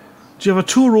 Do you have a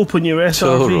tow rope on your SRV?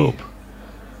 Tow rope.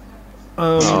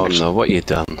 Oh no, what you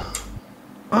done?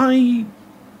 I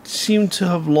seem to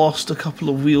have lost a couple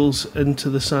of wheels into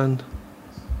the sand.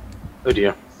 Oh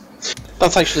dear.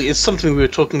 That's actually, it's something we were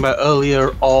talking about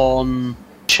earlier on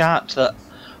chat, that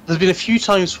there's been a few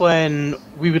times when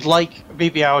we would like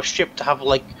maybe our ship to have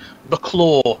like the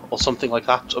claw or something like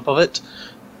that above it.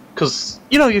 Because,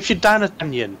 if you're down a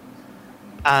canyon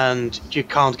and you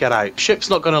can't get out, ship's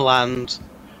not going to land,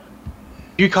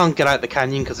 you can't get out the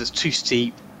canyon because it's too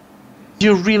steep,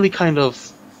 you're really kind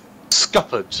of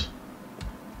scuppered.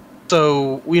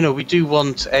 So, we do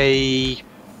want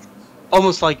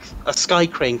almost like a sky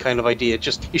crane kind of idea,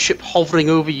 just your ship hovering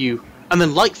over you, and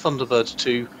then like Thunderbird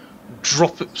to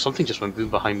drop it. Something just went boom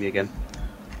behind me again.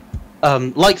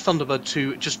 Like Thunderbird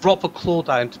to just drop a claw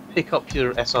down to pick up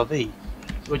your SRV.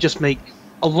 It would just make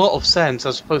a lot of sense,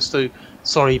 as opposed to,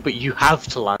 sorry, but you have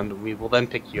to land and we will then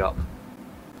pick you up.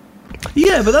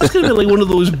 Yeah, but that's going to be like one of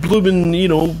those blooming,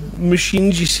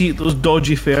 machines you see at those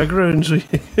dodgy fairgrounds.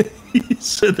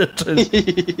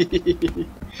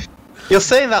 You're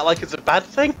saying that like it's a bad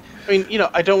thing? I mean,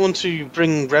 I don't want to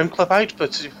bring RemClub out,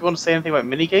 but if you want to say anything about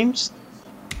minigames...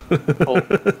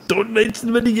 Don't mention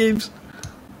minigames.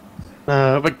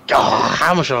 But God,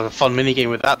 how much of a fun minigame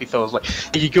would that be, though? It's like,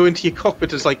 you go into your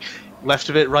cockpit, it's like, left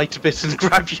a bit, right a bit, and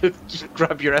grab your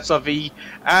SRV,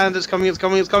 and it's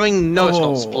coming. No, it's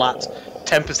not. Splat.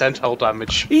 10% hull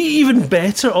damage. Even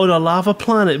better on a lava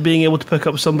planet, being able to pick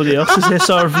up somebody else's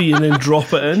SRV and then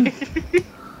drop it in.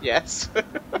 Yes.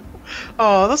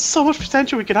 Oh, there's so much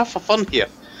potential we could have for fun here.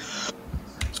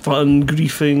 It's fun,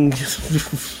 griefing.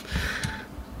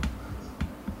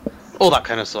 All that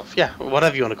kind of stuff, yeah,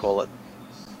 whatever you want to call it.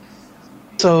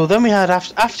 So then we had,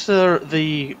 after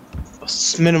the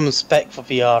minimum spec for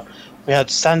VR, we had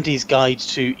Sandy's Guide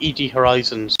to ED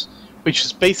Horizons, which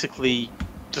is basically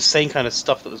the same kind of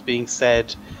stuff that was being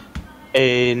said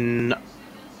in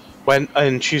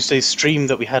Tuesday's stream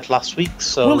that we had last week.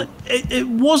 So well, it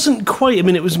wasn't quite. I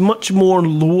mean, it was much more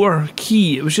lower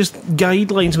key. It was just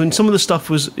guidelines. I mean, some of the stuff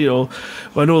was,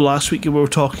 I know last week we were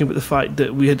talking about the fact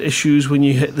that we had issues when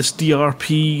you hit this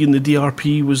DRP and the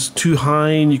DRP was too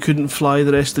high and you couldn't fly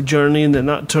the rest of the journey, and then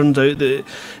that turned out that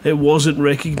it wasn't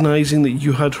recognising that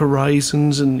you had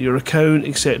Horizons and your account,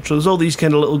 etc. There's all these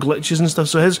kind of little glitches and stuff.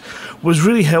 So his was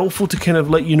really helpful to kind of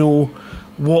let you know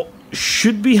what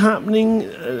should be happening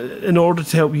in order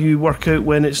to help you work out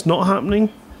when it's not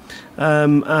happening.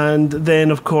 And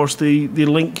then, of course, the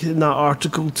link in that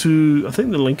article to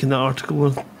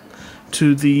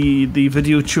the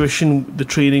video tuition, the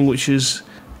training, which is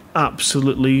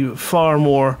absolutely far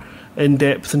more in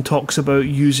depth and talks about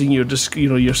using your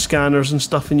your scanners and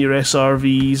stuff in your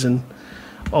SRVs and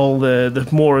all the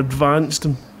more advanced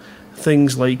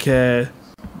things like what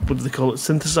do they call it,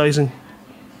 synthesizing.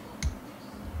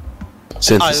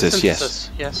 Synthesis, yes.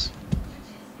 Yes.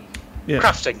 Yeah.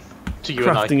 Crafting, to you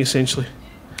Crafting, and essentially.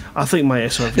 I think my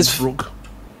SRV is broke.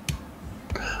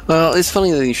 Well, it's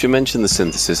funny that you should mention the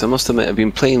synthesis. I must admit, I've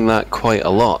been playing that quite a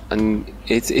lot, and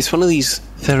it's one of these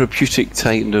therapeutic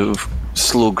kind of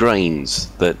slow grinds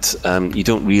that you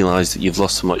don't realise that you've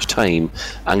lost so much time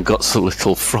and got so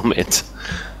little from it.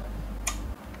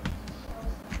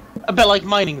 A bit like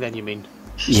mining, then, you mean?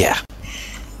 Yeah.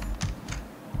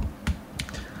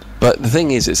 But the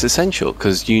thing is, it's essential,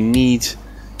 because you need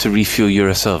to refuel your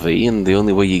SRV, and the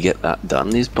only way you get that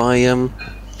done is by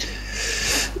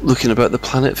looking about the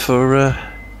planet for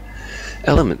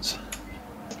elements.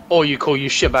 Or you call your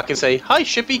ship back and say, "Hi,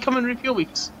 shippy, come and refuel me."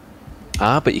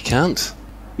 But you can't.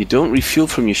 You don't refuel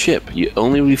from your ship. You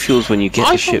only refuels when you get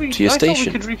the ship to your station. I thought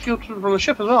we could refuel from the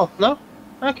ship as well. No?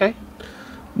 Okay.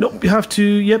 Nope, you have to.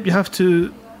 Yep, you have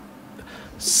to.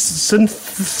 It's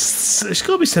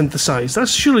got to be synthesized.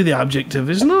 That's surely the adjective,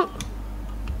 isn't it?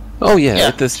 Oh yeah,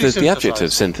 Yeah, there's to the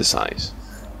adjective synthesize.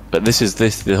 But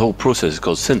the whole process is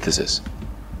called synthesis.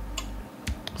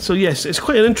 So yes, it's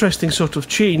quite an interesting sort of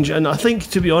change, and I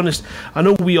think, to be honest, I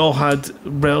know we all had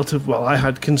I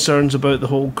had concerns about the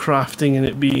whole crafting and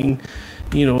it being,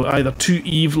 either too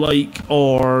Eve-like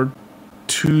or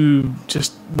too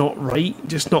just not right,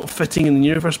 just not fitting in the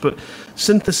universe, but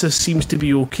synthesis seems to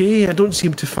be okay. I don't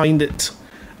seem to find it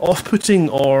off-putting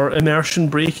or immersion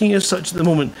breaking as such at the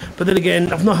moment. But then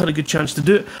again, I've not had a good chance to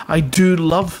do it. I do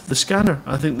love the scanner.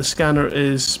 I think the scanner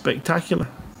is spectacular.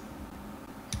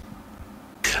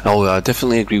 Oh, I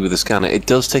definitely agree with the scanner. It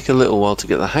does take a little while to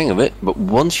get the hang of it, but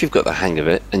once you've got the hang of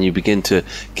it and you begin to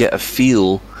get a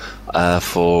feel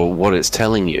for what it's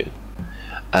telling you,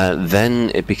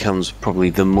 then it becomes probably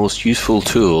the most useful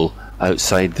tool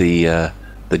outside the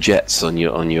jets on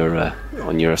your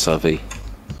SRV.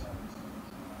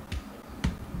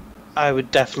 I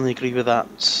would definitely agree with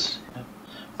that.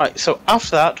 Right, so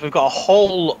after that, we've got a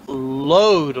whole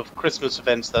load of Christmas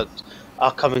events that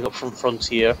are coming up from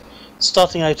Frontier.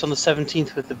 Starting out on the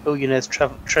 17th with the Billionaire's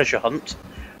Treasure Hunt,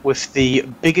 with the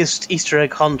biggest Easter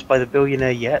egg hunt by the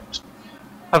billionaire yet.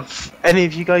 Have any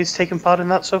of you guys taken part in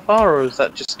that so far, or is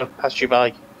that just going to pass you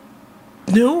by?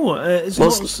 No,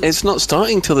 it's not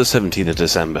starting till the 17th of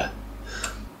December.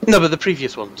 No, but the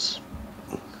previous ones.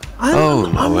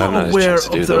 I'm not aware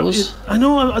of those. I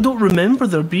know I don't remember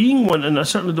there being one, and I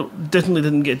certainly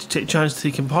didn't get to take a chance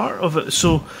to take part of it.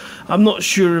 So I'm not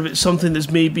sure if it's something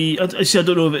that's maybe. I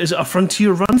don't know if is it a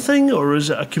Frontier run thing or is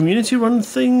it a community run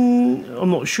thing. I'm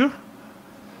not sure.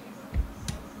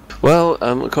 Well,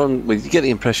 you get the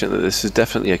impression that this is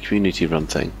definitely a community run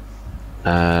thing.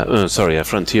 A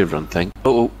Frontier run thing.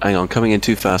 Oh, hang on, coming in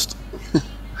too fast.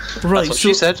 Right, that's what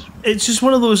she said. It's just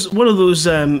one of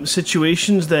those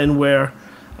situations then where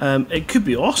it could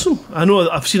be awesome. I know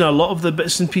I've seen a lot of the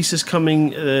bits and pieces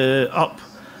coming up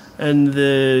in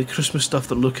the Christmas stuff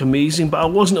that look amazing, but I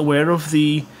wasn't aware of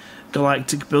the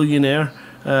Galactic Billionaire.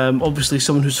 Obviously,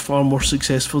 someone who's far more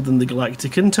successful than the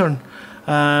Galactic Intern.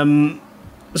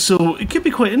 So it could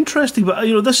be quite interesting, but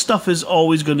this stuff is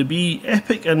always going to be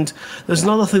epic, and there's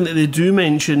another thing that they do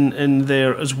mention in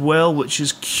there as well, which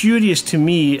is curious to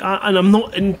me, and I'm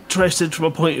not interested from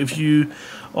a point of view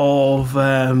of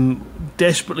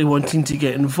desperately wanting to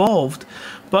get involved,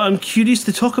 but I'm curious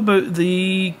to talk about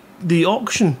the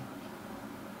auction,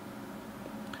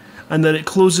 and that it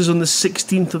closes on the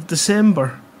 16th of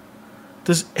December.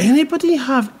 Does anybody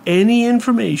have any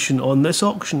information on this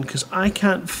auction? Because I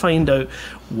can't find out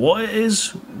what it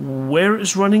is, where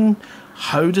it's running,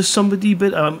 how does somebody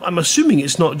bid. I'm assuming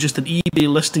it's not just an eBay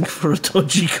listing for a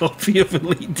dodgy copy of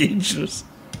Elite Dangerous.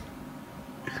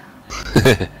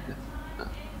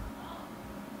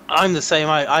 I'm the same.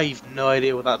 I've no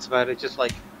idea what that's about. It's just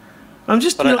like... I'm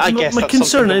just. But I guess my that's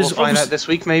concern something is we'll find out this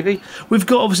week, maybe. We've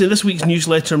got obviously this week's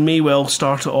newsletter may well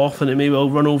start it off, and it may well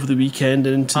run over the weekend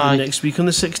and into the next week on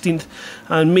the 16th,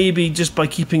 and maybe just by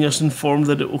keeping us informed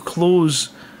that it will close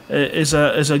is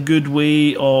a good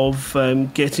way of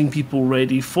getting people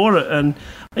ready for it. And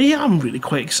yeah, I'm really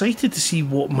quite excited to see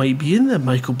what might be in there.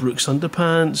 Michael Brooks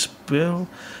underpants,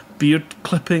 beard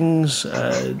clippings,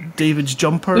 David's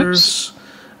jumpers. Oops.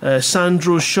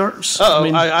 Sandro's shirts.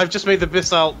 I've just made the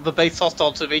base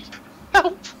hostile to me.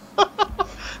 Help!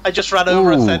 I just ran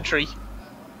over a sentry.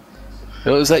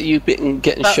 Oh, was that you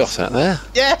getting shot at there?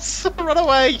 Yes! Run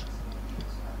away!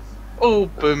 Oh,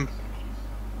 boom.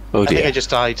 Oh dear. I think I just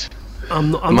died.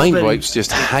 Mindwipe's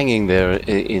just hanging there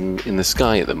in the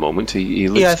sky at the moment. He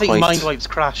looks I think Mindwipe's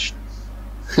crashed.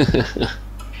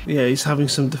 Yeah, he's having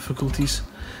some difficulties.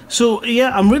 So,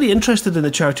 yeah, I'm really interested in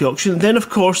the charity auction. And then, of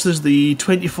course, there's the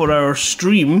 24-hour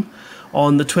stream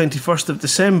on the 21st of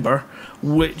December,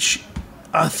 which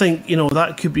I think,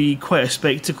 that could be quite a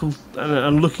spectacle, and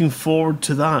I'm looking forward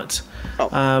to that.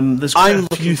 There's quite I'm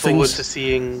a few looking forward things to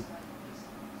seeing.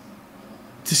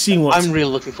 To seeing what? I'm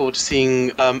really looking forward to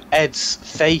seeing Ed's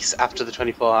face after the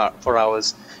 24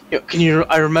 hours.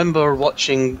 I remember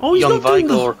watching Young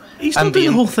Vigor. He's not doing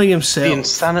the whole thing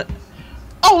himself.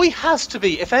 Oh, he has to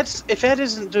be. If Ed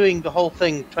isn't doing the whole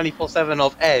thing 24/7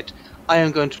 of Ed, I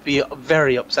am going to be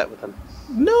very upset with him.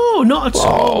 No, not at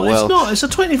all. Well, it's not. It's a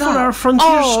 24-hour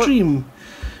Frontier stream.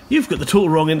 You've got the total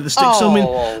wrong end of the stick. So, I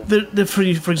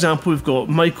mean, for example, we've got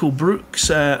Michael Brooks,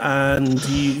 and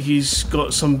he's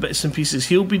got some bits and pieces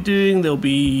he'll be doing. There'll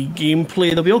be gameplay.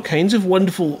 There'll be all kinds of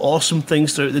wonderful, awesome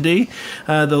things throughout the day.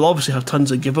 They'll obviously have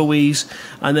tons of giveaways,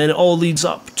 and then it all leads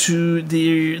up to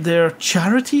their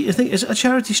charity. I think, is it a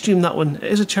charity stream, that one?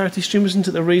 It is a charity stream, isn't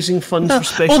it? They're raising funds for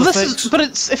special effects. But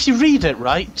if you read it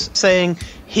right, saying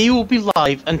he will be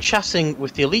live and chatting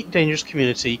with the Elite Dangerous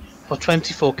community for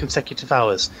 24 consecutive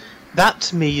hours. That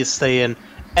to me is saying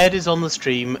Ed is on the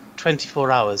stream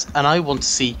 24 hours, and I want to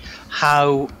see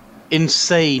how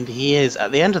insane he is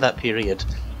at the end of that period.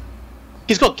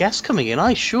 He's got guests coming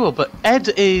in, sure, but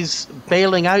Ed is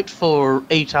bailing out for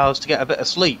 8 hours to get a bit of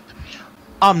sleep.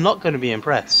 I'm not going to be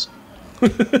impressed.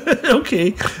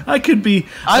 Okay, I could be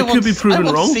proven wrong.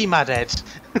 I want to see Mad Ed.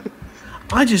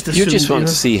 I just assumed, you just want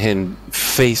to see him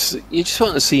face. You just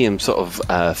want to see him sort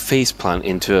of face plant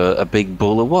into a big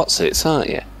bowl of what's-its, aren't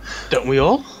you? Don't we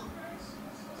all?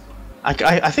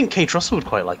 I think Kate Russell would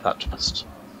quite like that, just.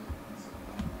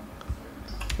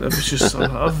 A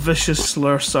vicious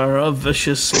slur, sir. A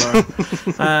vicious slur.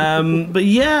 But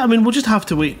yeah, I mean, we'll just have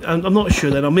to wait. I'm not sure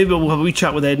then. Or maybe we'll have a wee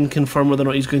chat with Ed and confirm whether or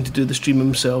not he's going to do the stream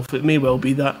himself. It may well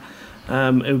be that.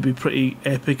 It would be pretty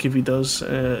epic if he does.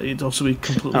 It'd also be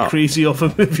completely crazy of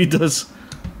him if he does.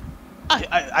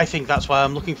 I think that's why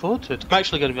I'm looking forward to it.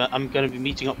 I'm going to be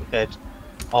meeting up with Ed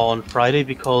on Friday,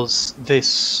 because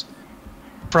this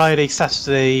Friday,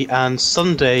 Saturday, and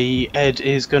Sunday, Ed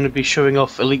is going to be showing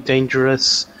off Elite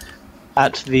Dangerous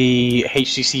at the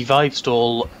HTC Vive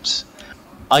stall at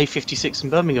I-56 in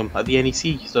Birmingham at the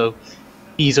NEC. So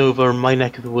he's over my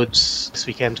neck of the woods this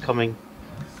weekend coming.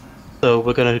 So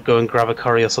we're going to go and grab a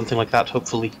curry or something like that,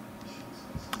 hopefully.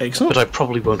 Excellent. But I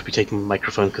probably won't be taking my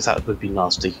microphone, because that would be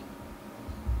nasty.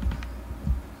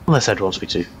 Unless Ed wants me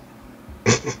to.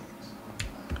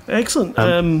 Excellent.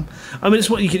 I mean, it's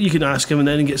what you can ask him and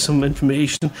then get some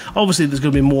information. Obviously, there's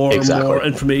going to be more and more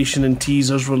information and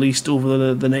teasers released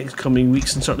over the next coming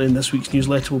weeks, and certainly in this week's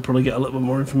newsletter, we'll probably get a little bit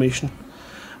more information.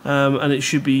 And it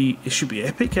should be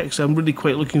epic. Actually, I'm really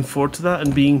quite looking forward to that,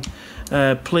 and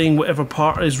playing whatever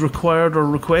part is required or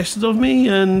requested of me.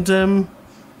 And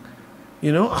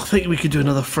I think we could do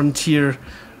another Frontier,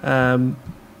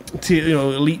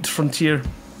 Elite Frontier.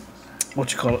 What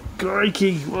do you call it?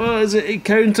 Crikey, what is it?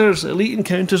 Elite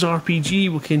Encounters RPG.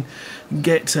 We can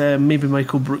get maybe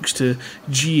Michael Brooks to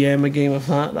GM a game of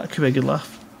that. That could be a good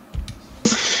laugh.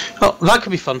 Well, that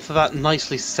could be fun. For that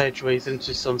nicely segues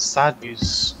into some sad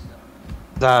news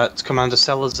that Commander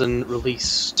Selazin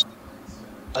released.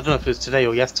 I don't know if it was today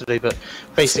or yesterday, but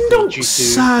basically it's not due to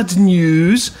sad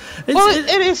news.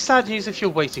 It is sad news if you're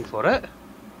waiting for it.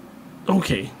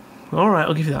 Okay, all right,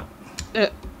 I'll give you that.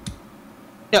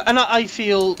 Yeah, and I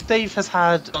feel Dave has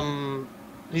had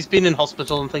he's been in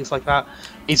hospital and things like that.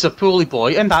 He's a poorly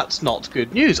boy, and that's not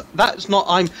good news. That's not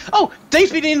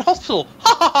Dave's been in hospital.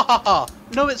 Ha ha ha ha ha.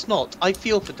 No, it's not. I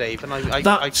feel for Dave, and that's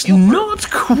I feel not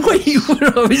quite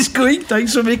where I was going.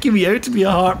 Thanks for making me out to be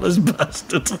a heartless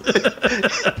bastard.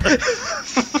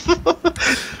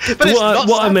 But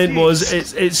what I meant was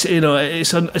it's an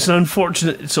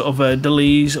unfortunate sort of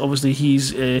delays. Obviously,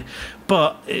 he's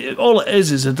but all it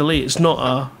is a delay. It's not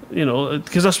a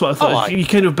because that's what I thought. You're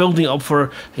kind of building it up for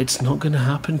it's not going to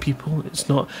happen, people. It's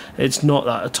not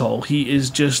that at all. He is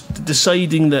just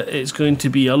deciding that it's going to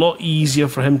be a lot easier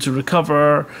for him to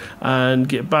recover and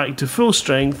get back to full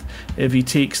strength if he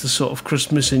takes the sort of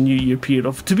Christmas and New Year period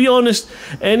off. To be honest,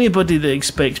 anybody that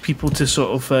expects people to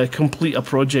sort of complete a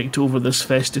project over this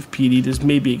festive period is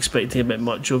maybe expecting a bit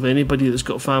much of anybody that's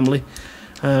got family.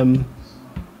 But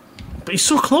he's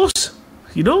so close,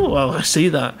 Well, I say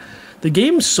that. The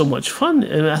game's so much fun,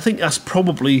 and I think that's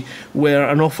probably where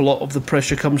an awful lot of the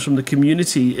pressure comes from the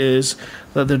community, is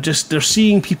that they're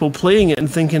seeing people playing it and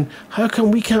thinking, how come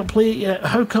we can't play it yet?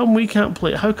 How come we can't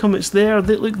play it? How come it's there?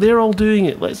 They're all doing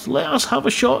it. Let us have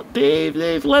a shot, Dave,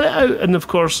 let it out. And of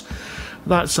course,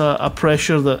 that's a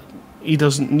pressure that he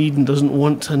doesn't need and doesn't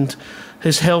want, and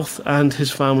his health and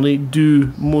his family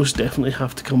do most definitely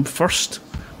have to come first.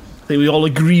 I think we all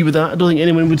agree with that. I don't think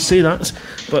anyone would say that.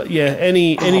 But yeah,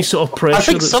 any sort of pressure. I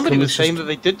think that's somebody come was is saying just- that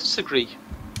they did disagree.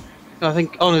 I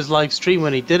think on his live stream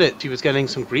when he did it, he was getting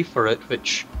some grief for it,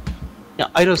 which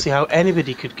I don't see how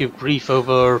anybody could give grief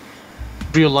over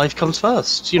real life comes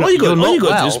first. All you got you're to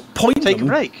not do is point take them. a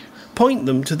break. Point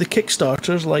them to the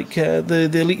Kickstarters, like the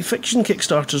Elite Fiction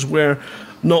Kickstarters, where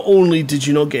not only did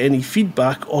you not get any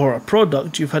feedback or a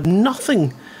product, you've had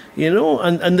nothing,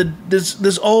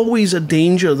 there's always a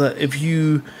danger that if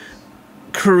you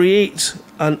create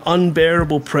an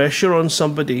unbearable pressure on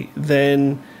somebody,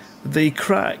 then they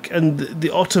crack, and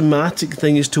the automatic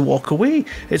thing is to walk away.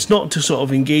 It's not to sort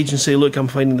of engage and say, look, I'm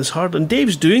finding this hard. And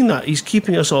Dave's doing that. He's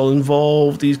keeping us all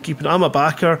involved. I'm a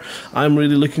backer. I'm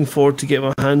really looking forward to getting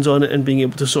my hands on it and being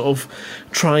able to sort of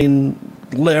try and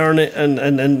learn it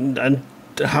and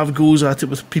have goes at it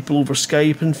with people over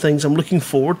Skype and things. I'm looking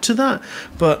forward to that.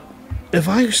 But if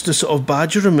I used to sort of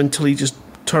badger him until he just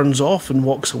turns off and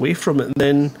walks away from it,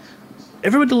 then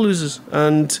everybody loses.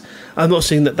 And I'm not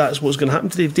saying that that's what's going to happen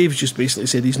to Dave. Dave's just basically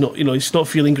said he's not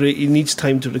feeling great. He needs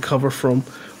time to recover from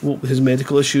his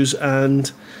medical issues,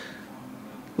 and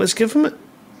let's give him it.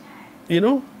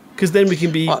 Because then we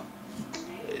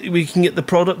can get the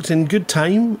product in good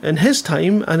time, in his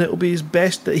time, and it'll be his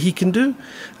best that he can do.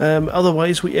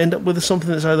 Otherwise, we end up with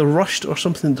something that's either rushed or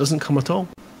something that doesn't come at all.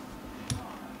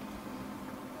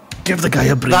 Give the guy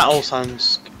a break. That all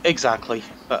sounds exactly.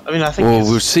 But, I mean, I think. Well,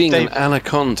 we're seeing an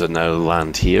anaconda now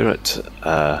land here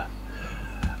at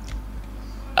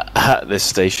this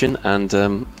station,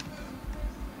 and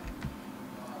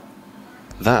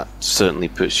that certainly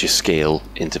puts your scale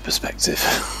into perspective.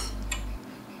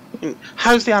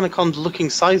 How's the anaconda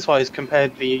looking size-wise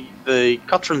compared to the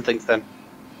Cutran things then?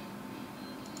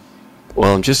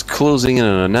 Well, I'm just closing in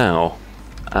on it now.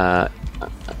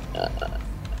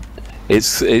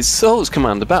 It's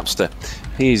Commander Baxter.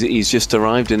 He's just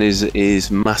arrived in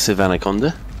his massive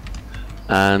anaconda,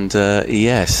 and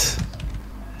yes,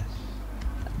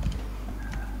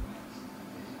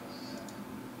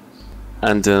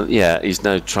 and he's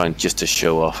now trying just to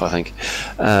show off, I think,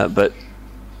 but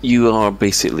you are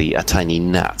basically a tiny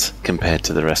gnat compared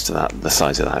to the rest of the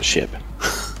size of that ship.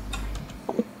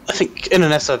 I think in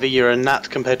an SRV you're a gnat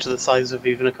compared to the size of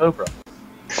even a cobra.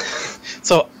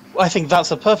 So I think that's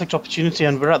a perfect opportunity,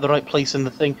 and we're at the right place in the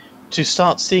thing to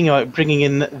start seeing about bringing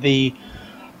in the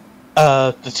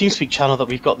TeamSpeak channel that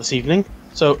we've got this evening.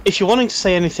 So if you're wanting to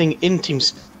say anything in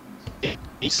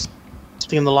TeamSpeak,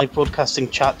 in the live broadcasting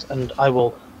chat, and I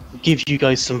will give you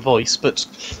guys some voice. But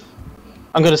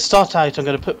I'm going to start out. I'm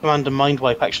going to put Commander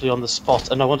Mindwipe actually on the spot,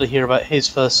 and I want to hear about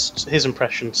his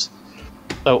impressions.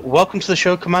 So welcome to the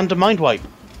show, Commander Mindwipe.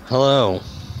 Hello.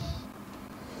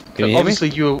 Can you hear obviously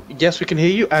me? Yes, we can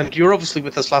hear you, and you're obviously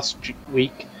with us last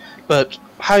week. But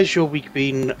how's your week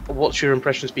been? What's your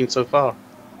impressions been so far?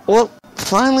 Well,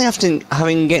 finally, after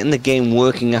getting the game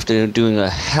working, after doing a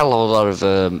hell of a lot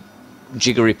of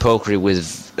jiggery pokery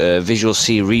with Visual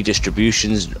C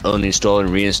redistributions, uninstalling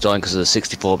and reinstalling because of the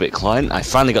 64-bit client, I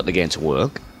finally got the game to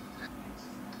work.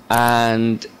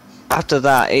 And after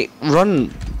that, it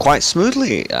run quite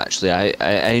smoothly. Actually,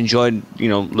 I enjoyed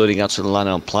loading out to the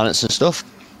landing on planets and stuff.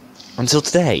 Until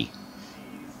today.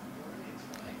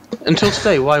 Until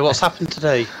today? Why? What's happened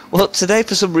today? Well, today,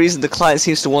 for some reason, the client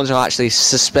seems to want to actually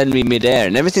suspend me mid-air,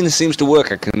 and everything seems to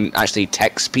work. I can actually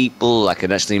text people, I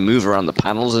can actually move around the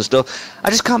panels and stuff. I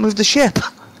just can't move the ship.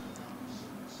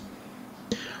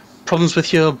 Problems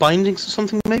with your bindings or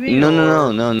something, maybe?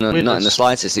 No, not in the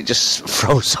slightest. It just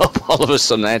froze up all of a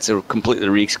sudden. I had to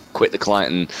completely quit the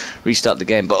client and restart the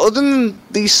game. But other than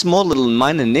these small little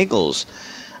minor niggles,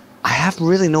 I have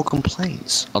really no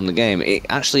complaints on the game. It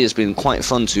actually has been quite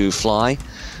fun to fly,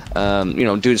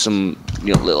 doing some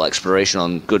little exploration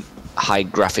on good high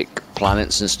graphic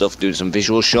planets and stuff, doing some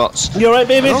visual shots. You alright,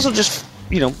 baby? And also just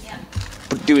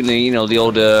doing the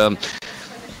old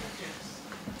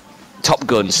Top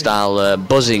Gun style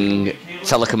buzzing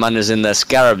fellow commanders in their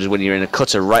scarabs when you're in a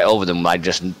cutter right over them by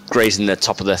just grazing the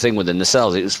top of their thing within the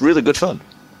cells. It was really good fun.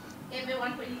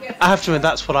 I have to admit,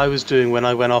 that's what I was doing when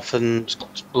I went off and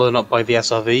got blown up by the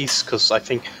SRVs, because I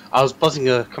think I was buzzing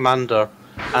a commander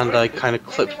and I kind of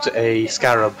clipped a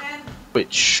scarab,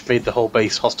 which made the whole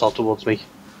base hostile towards me.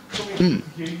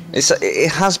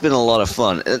 It has been a lot of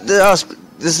fun.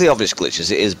 There's the obvious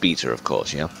glitches. It is beta, of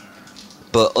course,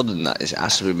 But other than that, it's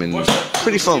actually been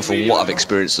pretty fun from what I've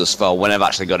experienced thus far when I've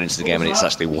actually got into the game and it's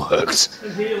actually worked.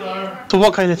 So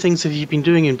what kind of things have you been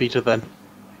doing in beta then?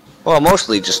 Well,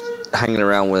 mostly just hanging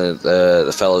around with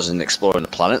the fellows and exploring the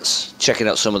planets, checking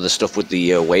out some of the stuff with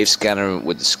the wave scanner,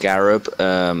 with the Scarab.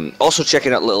 Also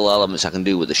checking out little elements I can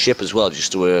do with the ship as well,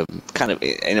 just to kind of,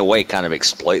 in a way, kind of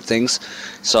exploit things.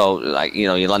 So, like, you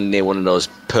know, you land near one of those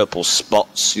purple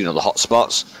spots, you know, the hot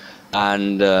spots,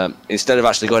 and instead of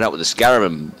actually going out with the Scarab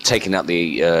and taking out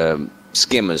the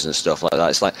skimmers and stuff like that,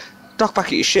 it's like, dock back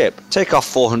at your ship, take off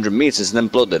 400 meters, and then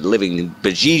blow the living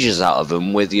bejesus out of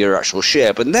them with your actual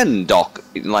ship, and then dock,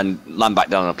 land back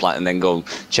down on the planet, and then go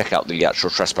check out the actual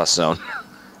trespass zone.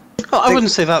 Well, I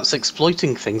wouldn't say that's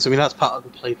exploiting things. I mean, that's part of the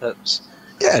play that's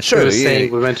true.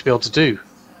 Saying we're meant to be able to do.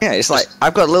 Yeah, it's like,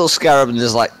 I've got a little Scarab, and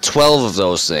there's like 12 of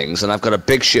those things, and I've got a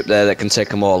big ship there that can take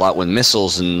them all out with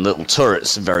missiles and little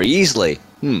turrets very easily.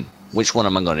 Which one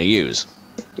am I going to use?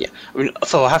 Yeah, I mean,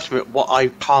 so I have to admit, what I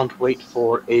can't wait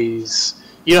for is,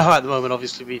 you know how at the moment,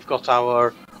 obviously, we've got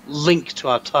our link to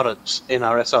our turrets in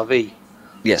our SRV.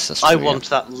 Yes, that's true. I want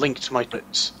that link to my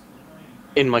turrets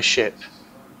in my ship.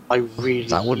 I really.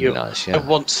 That would be nice. Yeah. I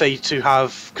want, say, to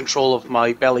have control of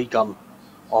my belly gun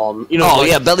on. You know. Oh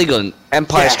yeah, belly gun.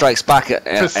 Empire Strikes Back at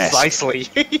precisely.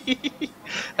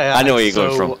 I know where you're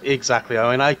going from. Exactly.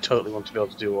 I mean, I totally want to be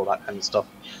able to do all that kind of stuff.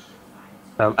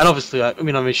 And obviously, I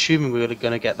mean, I'm assuming we're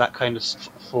going to get that kind of stuff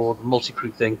for the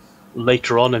multi-crew thing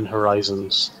later on in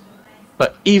Horizons.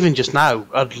 But even just now,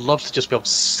 I'd love to just be able to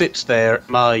sit there in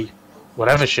my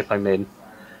whatever ship I'm in,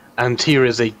 and here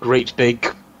is a great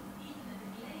big.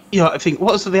 You know, I think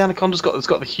what is it the Anaconda's got? It's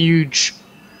got the huge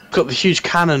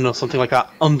cannon or something like that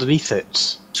underneath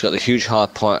it. It's got the huge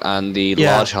hard point and the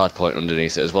large hard point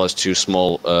underneath it, as well as two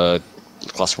small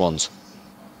class 1s.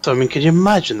 So I mean, can you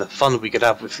imagine the fun we could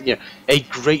have with, you know, a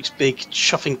great big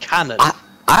chuffing cannon?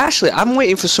 I'm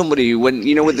waiting for somebody when,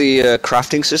 you know, with the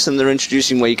crafting system they're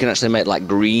introducing, where you can actually make like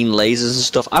green lasers and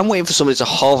stuff. I'm waiting for somebody to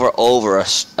hover over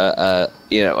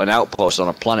an outpost on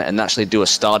a planet and actually do a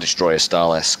Star Destroyer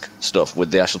style-esque stuff with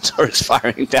the actual turrets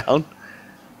firing down.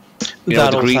 You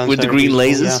know, with the green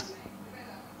lasers.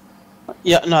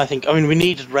 Yeah, no, I mean, we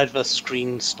needed Red vs.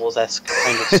 Green Stores-esque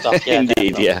kind of stuff. Yeah,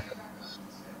 indeed, yeah.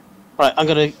 Right, I'm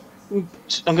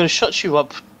gonna shut you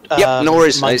up. Yep, no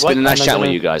worries. It's been a nice chat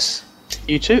with you guys.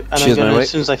 You too. And Cheers, as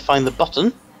soon as I find the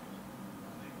button,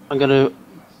 I'm gonna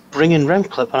bring in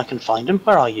Remclip, and I can find him.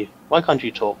 Where are you? Why can't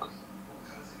you talk?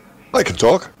 I can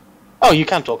talk. Oh, you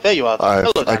can talk. There you are.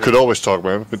 Hello, I could always talk,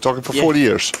 man. I've been talking for 40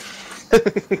 years.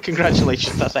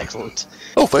 Congratulations, that's excellent.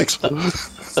 Oh, thanks.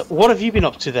 So what have you been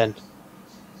up to then?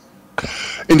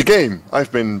 In the game,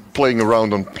 I've been playing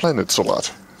around on planets a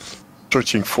lot.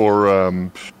 Searching for,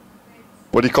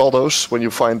 what do you call those? When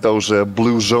you find those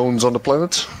blue zones on the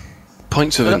planet?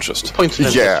 Points of interest. Points of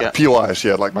interest, Yeah, POIs,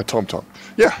 yeah, like my TomTom.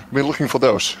 Yeah, I've been looking for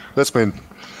those. That's been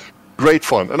great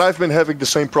fun. And I've been having the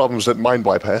same problems that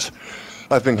Mindwipe has.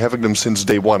 I've been having them since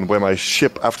day one, where my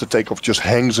ship, after takeoff, just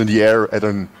hangs in the air at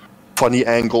a funny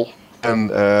angle,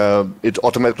 and it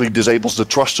automatically disables the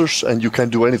thrusters, and you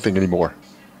can't do anything anymore.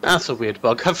 That's a weird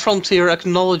bug. Have Frontier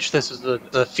acknowledged this as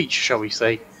a feature, shall we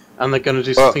say? And they're going to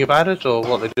do something about it, or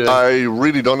what they're doing? I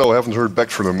really don't know. I haven't heard back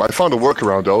from them. I found a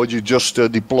workaround, though. You just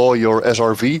deploy your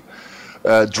SRV,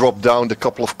 drop down the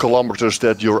couple of kilometers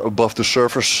that you're above the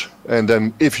surface, and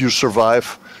then if you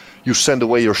survive, you send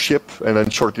away your ship, and then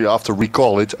shortly after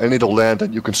recall it, and it'll land,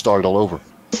 and you can start all over.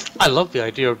 I love the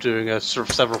idea of doing a sort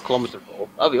of several kilometer roll.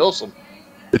 That'd be awesome.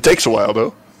 It takes a while,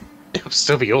 though. It would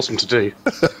still be awesome to do.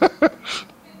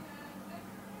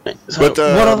 So, But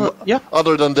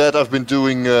other than that, I've been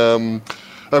doing.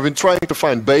 I've been trying to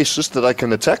find bases that I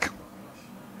can attack,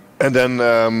 and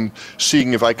then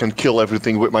seeing if I can kill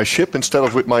everything with my ship instead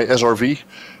of with my SRV.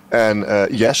 And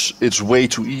yes, it's way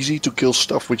too easy to kill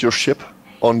stuff with your ship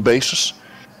on bases.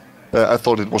 I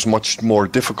thought it was much more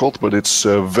difficult, but it's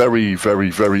very,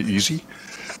 very, very easy.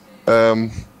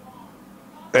 And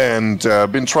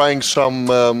been trying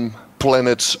some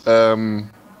planet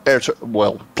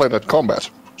planet combat,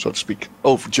 so to speak,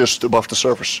 over just above the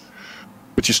surface,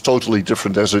 which is totally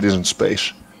different as it is in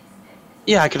space.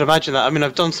 Yeah, I could imagine that. I mean,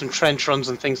 I've done some trench runs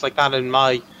and things like that in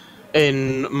my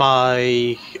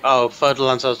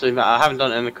Furtherlands. I was doing that. I haven't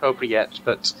done it in the Cobra yet,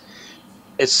 but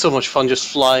it's so much fun just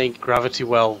flying gravity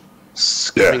well,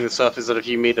 skimming the surface at a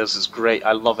few meters is great.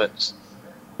 I love it.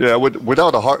 Yeah,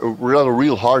 without a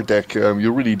real hard deck,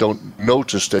 you really don't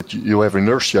notice that you have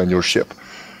inertia on your ship.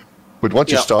 But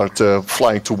once you start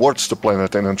flying towards the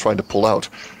planet and then trying to pull out,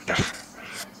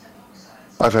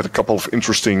 I've had a couple of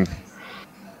interesting,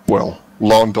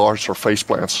 lawn darts or face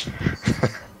plants.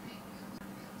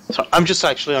 So I'm just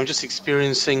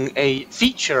experiencing a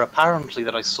feature apparently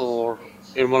that I saw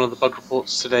in one of the bug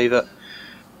reports today, that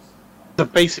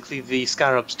basically the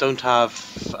Scarabs don't have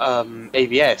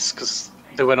ABS because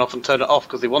they went off and turned it off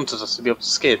because they wanted us to be able to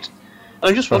skid. And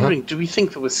I'm just wondering, do we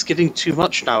think that we're skidding too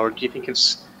much now, or do you think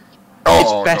it's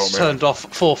best turned off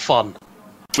for fun?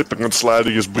 Flipping and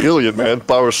sliding is brilliant, man.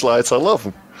 Power slides, I love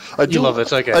them. You love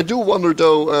it, okay. I do wonder,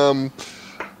 though,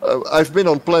 I've been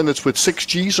on planets with 6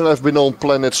 Gs and I've been on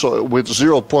planets with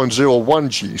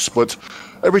 0.01 Gs, but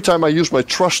every time I use my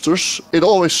thrusters, it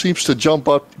always seems to jump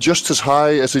up just as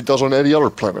high as it does on any other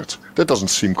planet. That doesn't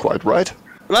seem quite right.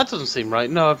 That doesn't seem right.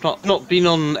 No, I've not been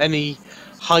on any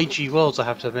high G worlds, I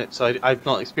have to admit, so I've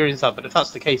not experienced that, but if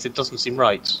that's the case, it doesn't seem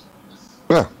right.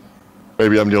 Yeah.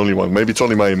 Maybe I'm the only one. Maybe it's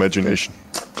only my imagination.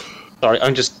 Sorry,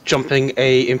 I'm just jumping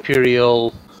a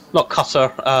Imperial... Not cutter,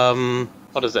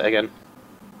 what is it again?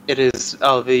 It is,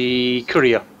 the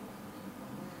Courier.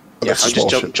 Yeah, I'm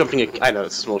just jumping I know,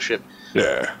 it's a small ship.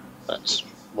 Yeah. But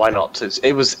why not?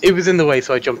 It was in the way,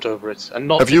 so I jumped over it. And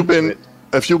not Have you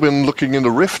been looking in the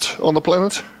rift on the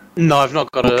planet? No, I've not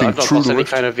got any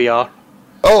kind of VR.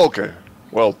 Oh, okay.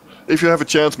 Well, if you have a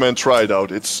chance, man, try it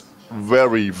out. It's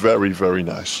very, very, very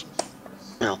nice.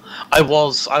 Well, I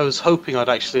was hoping I'd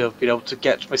actually have been able to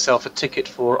get myself a ticket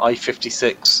for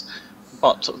I-56,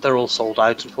 but they're all sold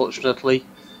out, unfortunately.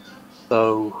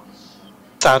 So,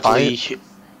 sadly,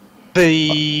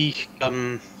 the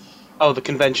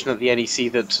convention at the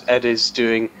NEC that Ed is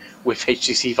doing with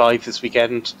HTC Vive this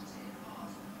weekend.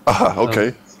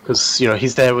 Okay. Because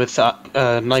he's there with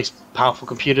nice, powerful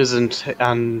computers and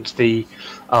the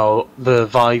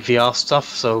Vive VR stuff.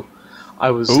 So I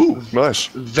was nice.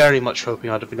 very much hoping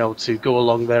I'd have been able to go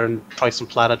along there and try some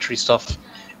planetary stuff,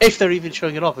 if they're even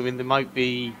showing it off. I mean, they might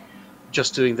be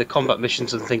just doing the combat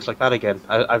missions and things like that again.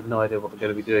 I have no idea what they're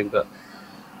going to be doing, but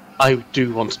I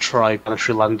do want to try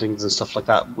planetary landings and stuff like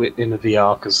that in a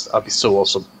VR because that'd be so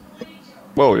awesome.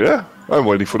 Well, yeah, I'm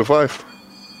waiting for the Vive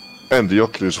and the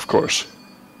Oculus, of course.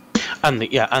 And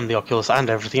the Oculus and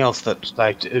everything else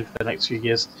that in the next few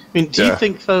years. I mean, do you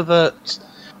think though that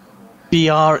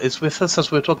VR is with us,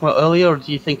 as we were talking about earlier, or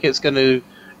do you think it's going to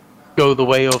go the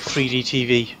way of 3D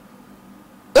TV?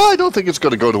 I don't think it's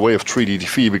going to go the way of 3D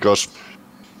TV because,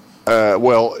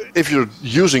 if you're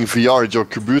using VR at your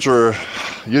computer,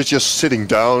 you're just sitting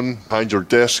down behind your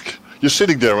desk. You're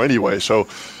sitting there anyway, so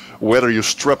whether you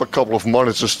strap a couple of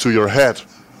monitors to your head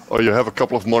or you have a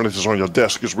couple of monitors on your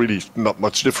desk is really not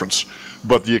much difference.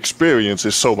 But the experience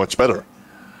is so much better.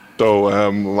 So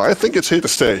I think it's here to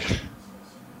stay.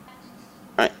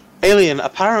 Right.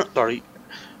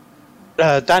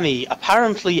 Danny,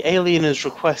 apparently Alien is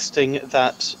requesting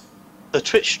that the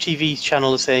Twitch TV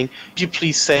channel is saying, could you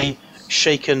please say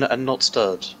shaken and not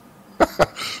stirred?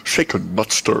 Shaken,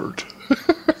 not stirred.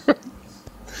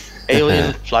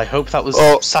 Alien, I hope that was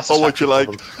satisfactory.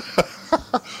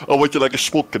 Or would you like a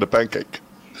smoke and a pancake?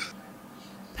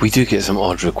 We do get some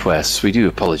odd requests. We do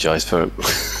apologise for it.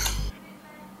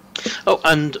 Oh,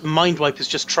 and Mindwipe has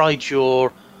just tried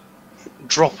your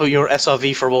drop of your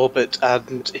SRV from orbit,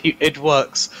 and it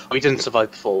works. We didn't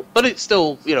survive the fall, but it's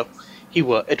still,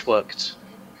 it worked.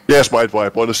 Yes,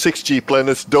 Mindwipe. On a 6G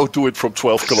planet, don't do it from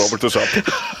 12 kilometers up.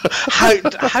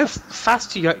 How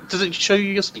fast does it show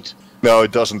you your speed? No,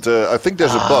 it doesn't. I think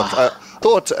there's a bug. I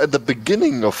thought at the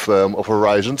beginning of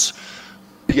Horizons,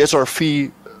 the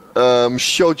SRV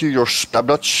showed you your... I'm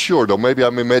not sure, though. Maybe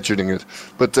I'm imagining it.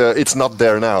 But it's not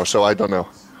there now, so I don't know.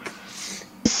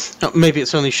 Maybe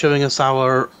it's only showing us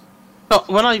our... Oh,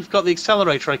 when I've got the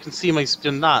accelerator, I can see my speed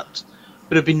in that.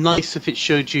 But it'd be nice if it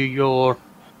showed you your...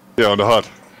 Yeah, on the HUD.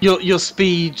 Your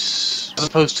speed, as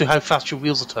opposed to how fast your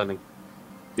wheels are turning.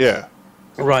 Yeah.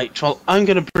 Right, well, I'm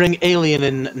going to bring Alien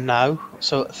in now.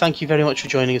 So thank you very much for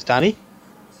joining us, Danny.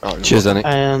 Cheers, Danny.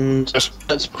 And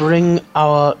let's bring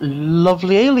our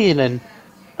lovely Alien in.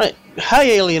 Right. Hi,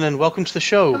 Alien, and welcome to the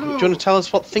show. Hello. Do you want to tell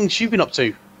us what things you've been up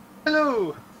to?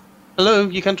 Hello. Hello,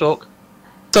 you can talk.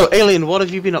 So, Alien, what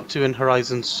have you been up to in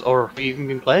Horizons, or have you even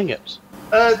been playing it?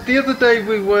 The other day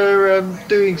we were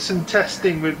doing some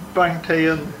testing with Bang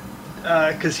Tae-yun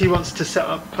because he wants to set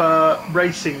up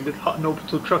racing with Hutton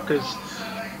Orbital Truckers.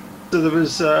 So there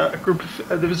was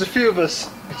there was a few of us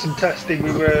did some testing.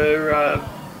 We were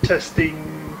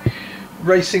testing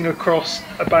racing across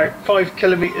about 5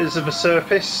 kilometers of a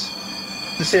surface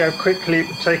to see how quickly it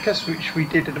would take us, which we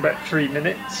did in about 3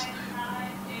 minutes.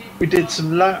 We did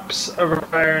some laps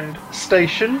around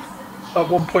station. At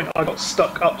one point I got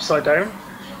stuck upside down.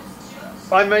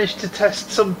 I managed to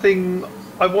test something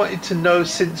I wanted to know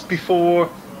since before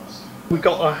we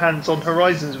got our hands on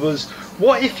Horizons was,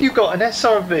 what if you got an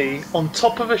SRV on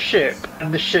top of a ship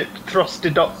and the ship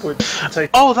thrusted upwards?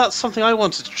 Oh, that's something I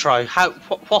wanted to try.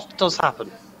 What does happen?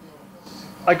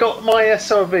 I got my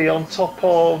SRV on top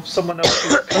of someone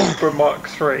else's Cobra Mark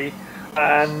III,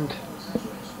 and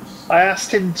I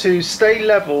asked him to stay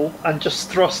level and just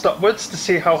thrust upwards to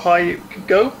see how high it could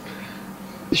go.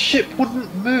 The ship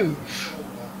wouldn't move.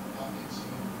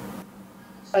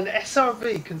 An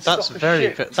SRV can stop a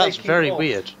ship. That's very off.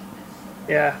 weird.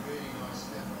 Yeah.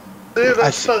 Yeah,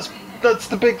 that's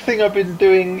the big thing I've been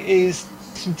doing is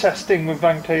some testing with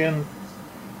Vankean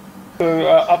for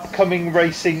upcoming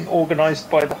racing organised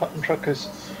by the Hutton Truckers.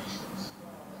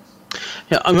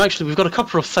 Yeah, we've got a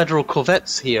couple of Federal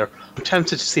Corvettes here. I'm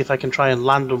tempted to see if I can try and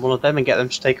land on one of them and get them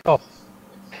to take off.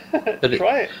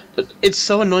 Try it. But it's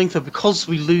so annoying though, because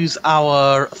we lose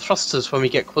our thrusters when we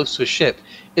get close to a ship.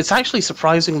 It's actually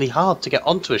surprisingly hard to get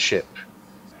onto a ship.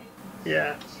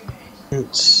 Yeah.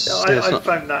 I I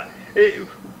found that.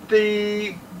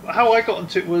 How I got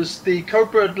onto it was the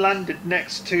Cobra had landed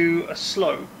next to a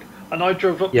slope, and I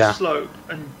drove up the slope,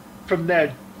 and from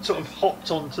there sort of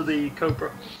hopped onto the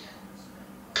Cobra.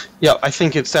 Yeah, I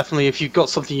think it's definitely, if you've got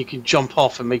something you can jump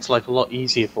off, it makes life a lot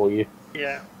easier for you.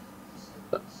 Yeah.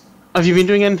 Have you been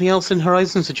doing anything else in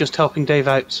Horizons, or just helping Dave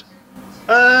out?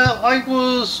 I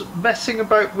was messing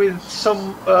about with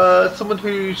someone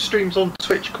who streams on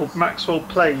Twitch called Maxwell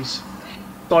Plays.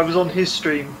 So I was on his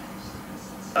stream.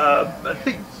 I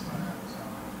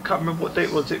can't remember what day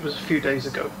it was. It was a few days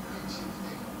ago.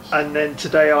 And then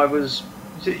today I was.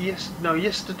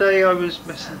 Yesterday I was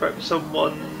messing about with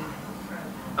someone.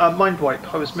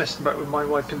 Mindwipe. I was messing about with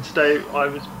Mindwipe, and today I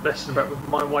was messing about with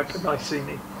Mindwipe and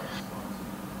Iceni.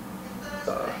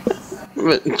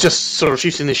 Just sort of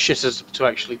shooting the shit as to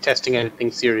actually testing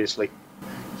anything seriously.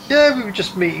 Yeah, we were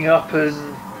just meeting up and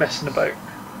messing about.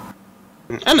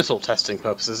 And it's all testing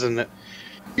purposes, isn't it?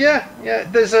 Yeah.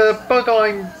 There's a bug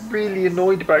I'm really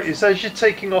annoyed about. Is as you're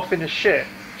taking off in a ship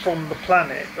from the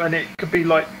planet, and it could be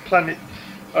like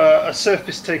a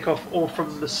surface takeoff or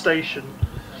from the station.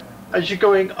 As you're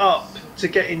going up to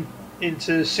get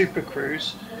into Super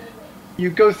Cruise, you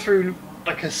go through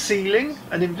like a ceiling,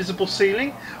 an invisible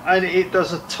ceiling, and it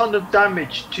does a ton of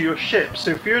damage to your ship.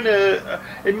 So if you're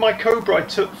in my Cobra, I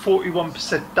took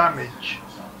 41% damage.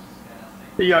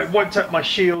 Yeah, it wiped out my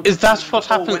shield. Is that what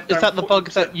happened? Is that the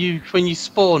bug that when you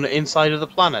spawn inside of the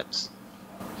planets?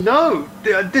 No,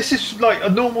 this is like a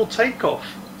normal takeoff.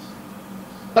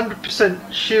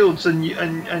 100% shields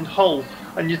and hull,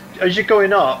 and as you're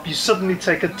going up, you suddenly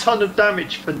take a ton of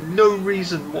damage for no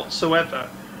reason whatsoever.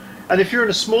 And if you're in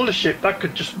a smaller ship, that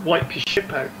could just wipe your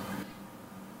ship out.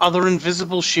 Are there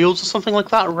invisible shields or something like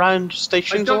that around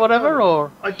stations or whatever? Know.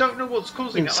 Or I don't know what's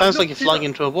causing it. Sounds like you're flying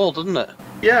into a wall, doesn't it?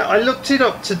 Yeah, I looked it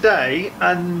up today,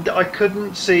 and I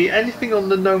couldn't see anything on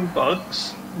the known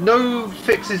bugs, no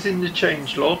fixes in the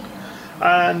changelog,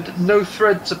 and no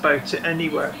threads about it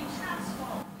anywhere.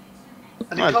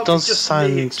 And it can't be just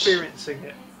me experiencing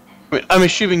it. I'm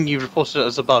assuming you reported it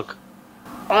as a bug.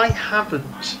 I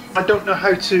haven't. I don't know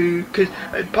how to. Cause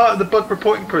part of the bug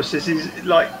reporting process is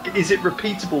like, is it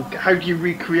repeatable? How do you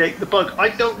recreate the bug? I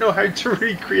don't know how to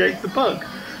recreate the bug.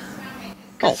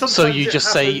 Oh, so you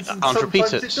just say and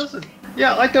repeat it. It doesn't.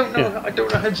 Yeah, I don't know. Yeah. I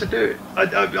don't know how to do it. I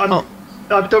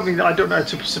don't mean that I don't know how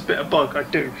to submit a bug. I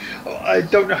do. I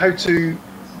don't know how to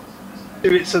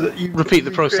do it so that you repeat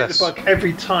the process the bug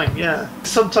every time. Yeah.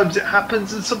 Sometimes it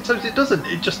happens and sometimes it doesn't.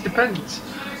 It just depends.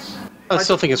 I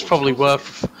still think it's probably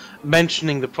worth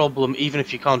mentioning the problem, even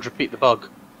if you can't repeat the bug.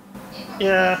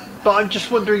 Yeah, but I'm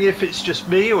just wondering if it's just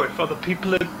me or if other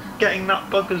people are getting that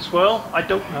bug as well. I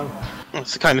don't know.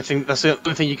 That's the kind of thing. That's the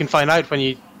only thing you can find out when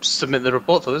you submit the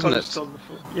report, though, isn't it?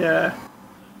 Yeah.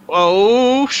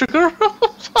 Oh, sugar!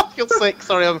 I feel sick.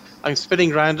 Sorry, I'm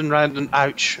spinning round and round, and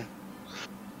ouch.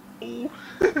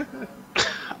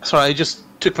 Sorry, I just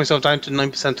took myself down to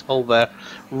 9% hull there,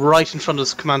 right in front of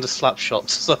this Commander Slapshot,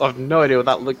 so I have no idea what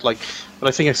that looked like, but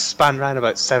I think I span around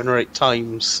about 7 or 8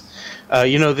 times.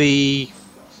 You know the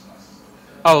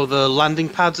landing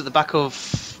pads at the back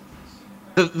of...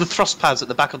 The thrust pads at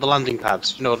the back of the landing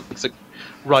pads, you know, it's like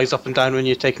rise up and down when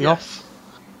you're taking off?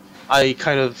 I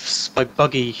kind of my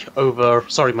SRV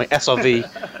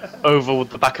over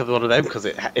with the back of one of them, because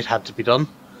it had to be done.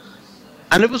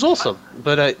 And it was awesome,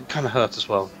 but it kind of hurt as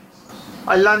well.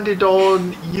 I landed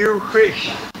on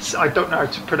Urich. I don't know how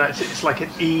to pronounce it. It's like an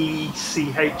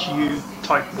ECHU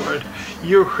type word.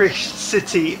 Urich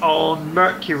City on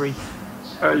Mercury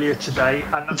earlier today.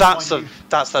 And that's a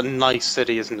nice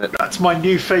city, isn't it? That's my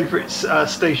new favourite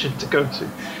station to go to.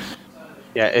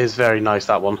 Yeah, it is very nice,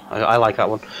 that one. I like that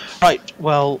one. Right,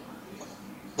 well,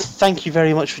 thank you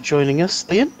very much for joining us,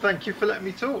 Ian. Thank you for letting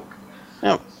me talk.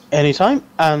 Yeah, anytime.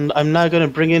 And I'm now going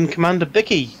to bring in Commander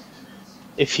Bicky,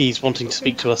 if he's wanting to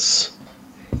speak to us.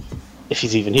 if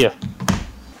he's even here.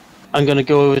 I'm going to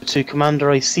go over to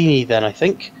Commander Iceni then, I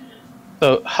think.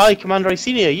 So, hi, Commander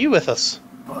Iceni, are you with us?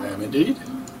 I am indeed.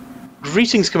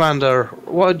 Greetings, Commander.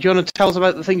 What do you want to tell us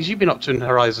about the things you've been up to in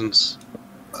Horizons?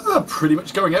 Pretty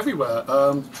much going everywhere.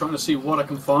 Trying to see what I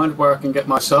can find, where I can get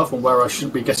myself, and where I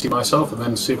should be getting myself, and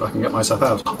then see if I can get myself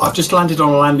out. I've just landed on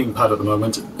a landing pad at the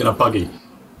moment in a buggy.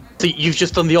 So you've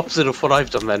just done the opposite of what I've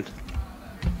done then?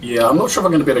 Yeah, I'm not sure if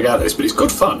I'm going to be able to get out of this, but it's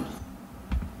good fun.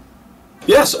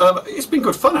 Yes, it's been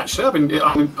good fun actually.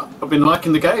 I've been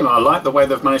liking the game. I like the way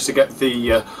they've managed to get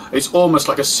the. It's almost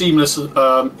like a seamless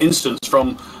instance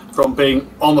from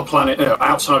being on the planet,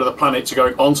 outside of the planet, to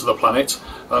going onto the planet.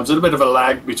 There's a little bit of a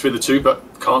lag between the two, but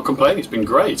can't complain. It's been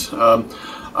great.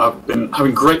 I've been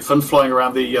having great fun flying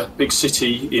around the big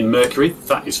city in Mercury.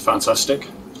 That is fantastic.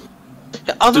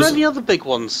 Are there any other big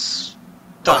ones?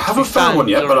 I haven't found one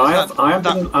yet, but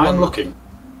I am looking.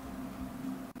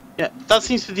 Yeah, that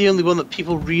seems to be the only one that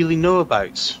people really know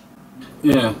about.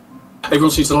 Yeah. Everyone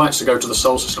seems to like to go to the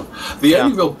Sol system. The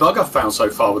only real bug I've found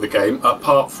so far with the game,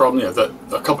 apart from a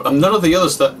couple, and none of the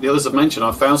others that the others have mentioned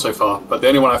I've found so far, but the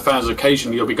only one I've found is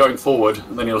occasionally you'll be going forward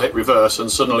and then you'll hit reverse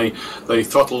and suddenly the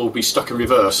throttle will be stuck in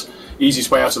reverse. Easiest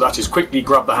way out of that is quickly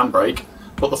grab the handbrake,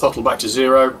 put the throttle back to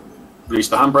 0, release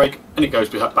the handbrake, and it goes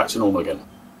back to normal again.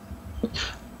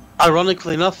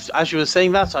 Ironically enough, as you were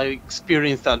saying that, I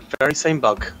experienced that very same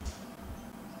bug.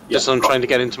 Just as I'm trying to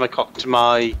get into my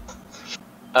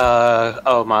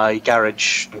my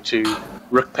garage to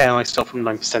repair my stuff from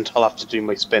 9%, I'll have to do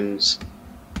my spins.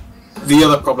 The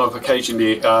other problem I've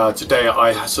occasionally, today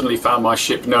I suddenly found my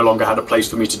ship no longer had a place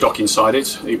for me to dock inside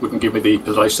it. It wouldn't give me the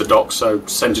place to dock, so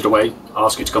send it away,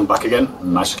 ask it to come back again,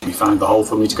 and magically found the hole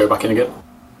for me to go back in again.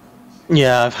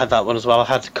 Yeah, I've had that one as well. I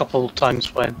had a couple of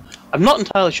times when I'm not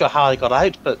entirely sure how I got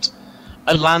out, but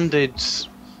I landed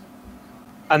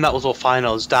and that was all fine.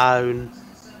 I was down,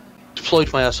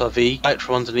 deployed my SRV out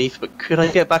from underneath, but could I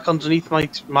get back underneath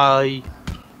my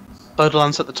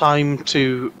Borderlands at the time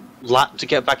to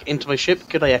get back into my ship?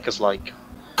 Could I like?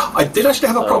 I did actually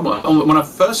have a problem. When I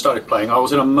first started playing, I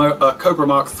was in a Cobra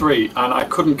Mark III, and I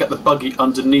couldn't get the buggy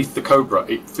underneath the Cobra.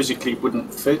 It physically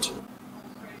wouldn't fit.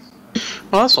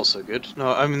 Well, that's not so good.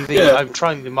 No, I mean, I'm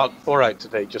trying the Mark IV out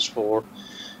today just for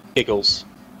giggles.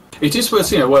 It is worth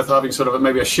having sort of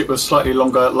maybe a ship with slightly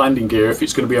longer landing gear if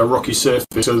it's going to be a rocky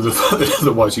surface. So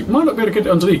otherwise, you might not be able to get it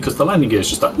underneath because the landing gear is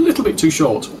just that little bit too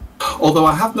short. Although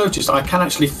I have noticed I can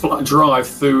actually drive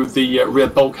through the rear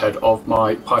bulkhead of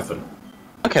my Python.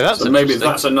 Okay, that's so maybe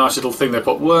that's a nice little thing they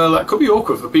put. Well, that could be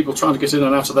awkward for people trying to get in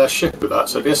and out of their ship with that.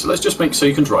 So yes, let's just make so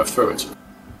you can drive through it.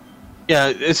 Yeah,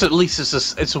 it's at least it's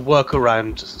a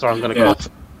workaround. So I'm going to go.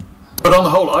 But on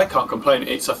the whole, I can't complain.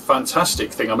 It's a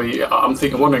fantastic thing. I mean, I'm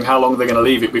wondering how long they're going to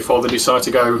leave it before they decide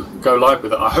to go live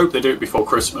with it. I hope they do it before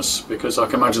Christmas, because I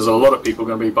can imagine there's a lot of people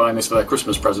going to be buying this for their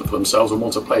Christmas present for themselves and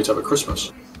want to play it over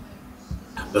Christmas.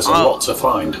 There's a lot to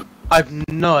find. I've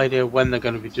no idea when they're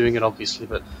going to be doing it, obviously,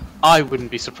 but I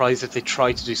wouldn't be surprised if they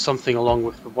try to do something along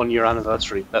with the 1-year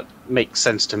anniversary. That makes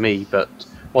sense to me, but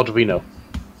what do we know?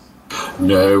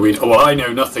 No, I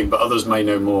know nothing, but others may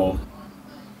know more.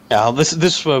 Yeah, this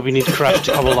is where we need Crash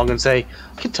to come along and say,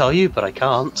 I can tell you, but I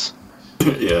can't.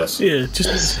 Yes. Yeah,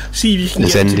 just see if you can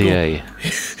get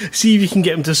NDA. See if you can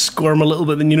get him to squirm a little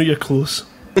bit, then you know you're close.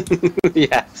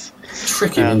 Yes.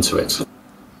 Trick him into it.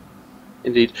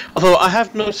 Indeed. Although I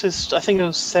have noticed, I think it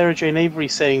was Sarah Jane Avery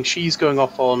saying she's going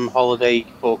off on holiday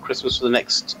for Christmas for the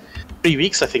next 3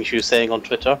 weeks, I think she was saying on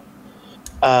Twitter.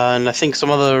 And I think some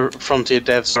other Frontier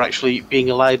devs are actually being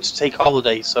allowed to take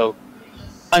holiday, so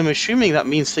I'm assuming that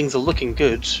means things are looking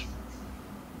good.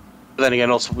 But then again,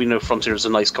 also we know Frontier is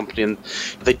a nice company, and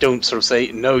they don't sort of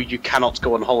say, no, you cannot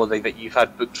go on holiday that you've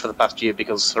had booked for the past year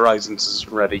because Horizons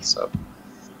isn't ready, so...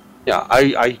 Yeah,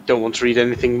 I don't want to read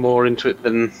anything more into it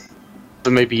than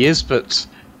maybe is, but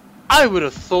I would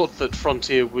have thought that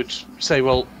Frontier would say,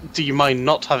 well, do you mind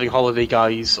not having holiday,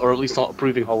 guys, or at least not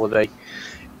approving holiday,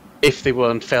 if they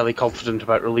weren't fairly confident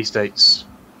about release dates.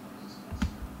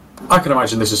 I can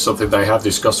imagine this is something they have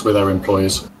discussed with their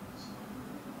employers.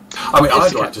 I mean,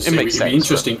 I'd like to see it. It'd be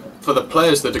interesting for the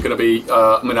players that are going to be.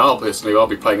 I'll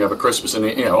be playing over Christmas and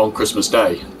on Christmas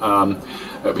Day.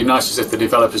 It'd be nice as if the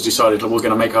developers decided, we're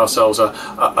going to make ourselves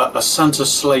a Santa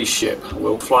sleigh ship.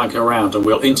 We'll fly around and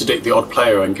we'll interdict the odd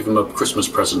player and give them a Christmas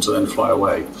present and then fly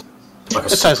away. It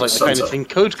sounds like the kind of thing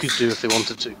Code could do if they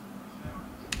wanted to.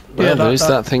 Yeah, there is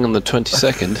that thing on the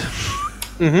 22nd.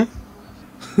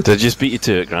 Did I just beat you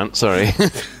to it, Grant? Sorry.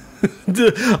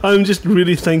 I'm just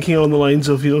really thinking on the lines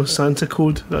of, Santa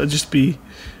code. That'd just be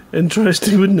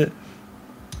interesting, wouldn't it?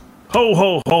 Ho,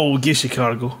 ho, ho, get your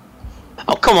cargo.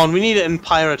 Oh, come on, we need it in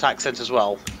pirate accent as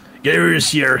well.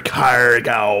 Here's your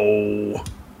cargo.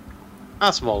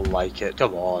 That's more like it,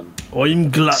 come on. I'm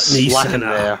Gluttony Slack in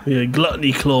Santa. Yeah,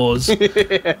 Gluttony Claus.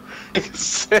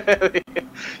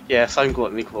 Yes, I'm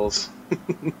Gluttony Claus.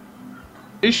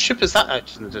 Whose ship is that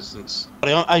out in the distance?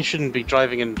 I shouldn't be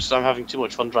driving in because I'm having too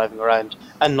much fun driving around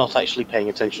and not actually paying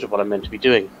attention to what I'm meant to be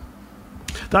doing.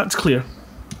 That's clear.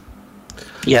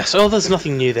 Yes, there's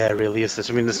nothing new there really, is there?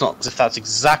 I mean, it's not as if that's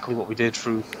exactly what we did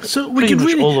through So we pretty could much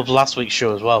really, all of last week's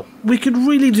show as well. we could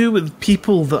really do with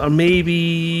people that are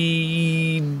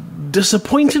maybe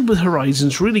disappointed with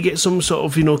Horizons, really get some sort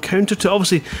of, counter to.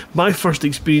 Obviously, my first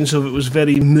experience of it was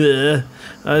very meh,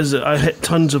 as I hit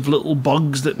tons of little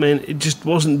bugs that meant it just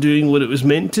wasn't doing what it was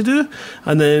meant to do.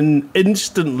 And then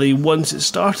instantly, once it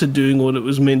started doing what it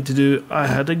was meant to do, I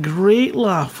had a great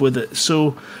laugh with it.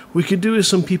 So we could do with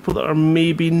some people that are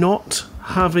maybe not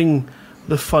having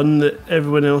the fun that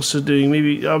everyone else is doing.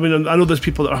 Maybe, I know there's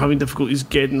people that are having difficulties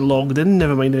getting logged in,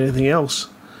 never mind anything else.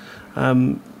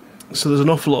 So there's an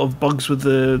awful lot of bugs with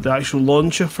the actual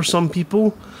launcher for some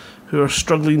people who are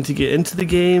struggling to get into the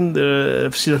game.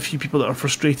 I've seen a few people that are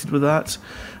frustrated with that.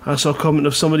 I saw a comment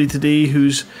of somebody today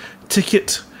whose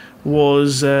ticket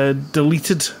was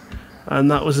deleted,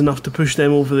 and that was enough to push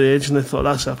them over the edge, and they thought,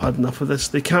 I've had enough of this.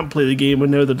 They can't play the game,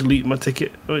 and now they're deleting my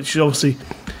ticket, which is obviously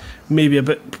maybe a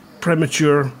bit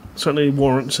premature. Certainly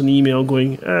warrants an email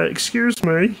going, excuse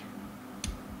me.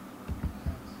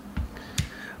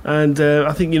 And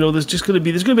I think there's going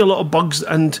to be a lot of bugs,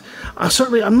 and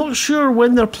I'm not sure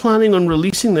when they're planning on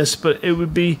releasing this, but it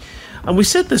would be, and we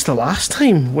said this the last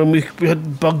time when we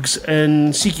had bugs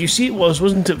in CQC.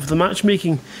 Wasn't it, for the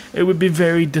matchmaking? It would be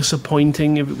very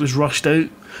disappointing if it was rushed out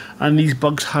and these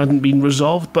bugs hadn't been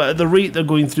resolved. But at the rate they're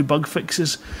going through bug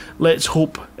fixes, let's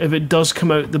hope if it does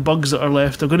come out, the bugs that are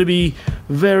left are going to be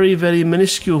very, very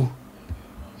minuscule.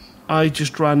 I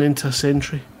just ran into a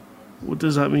sentry. What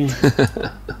does that mean?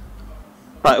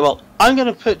 Right, well, I'm going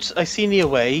to put Iceni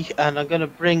away, and I'm going to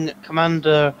bring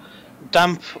Commander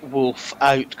Damp Wolf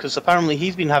out, because apparently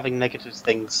he's been having negative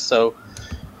things. So,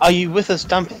 are you with us,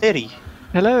 Damp Theory?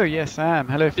 Hello, yes I am.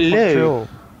 Hello from Montreal.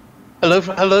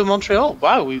 Hello, Montreal.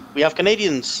 Wow, we have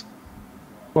Canadians.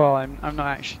 Well, I'm not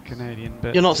actually Canadian,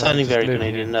 but... You're not sounding very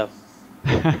Canadian, no.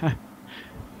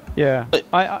 Yeah. But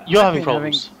I've you're having been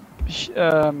problems.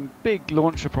 Big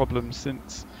launcher problems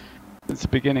since the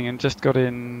beginning, and just got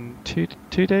in two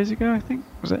days ago, I think,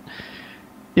 was it?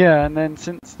 Yeah, and then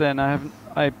since then I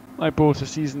bought a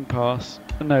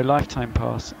lifetime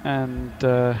pass, and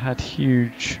had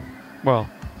huge,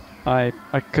 I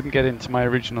couldn't get into my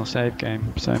original save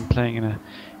game, so I'm playing in a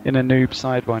noob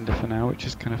Sidewinder for now, which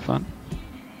is kind of fun.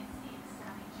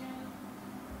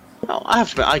 Well, I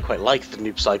have to admit, I quite like the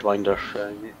Noob Sidewinder.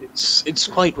 It's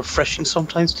quite refreshing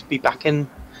sometimes to be back in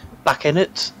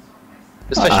it,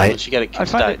 especially once you get it kitted out. I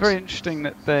find it very interesting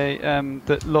that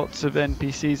that lots of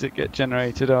NPCs that get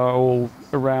generated are all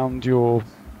around your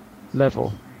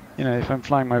level. If I'm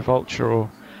flying my Vulture or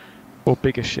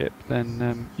bigger ship,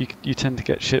 then you tend to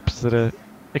get ships that are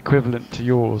equivalent to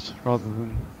yours rather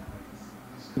than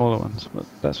smaller ones. But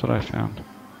that's what I found.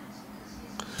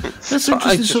 That's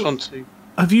interesting.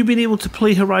 Have you been able to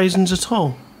play Horizons at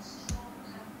all?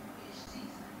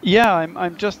 Yeah,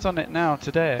 I'm just on it now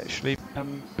today actually,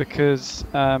 because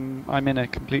I'm in a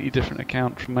completely different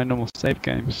account from my normal save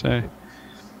game. So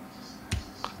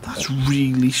that's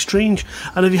really strange.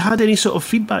 And have you had any sort of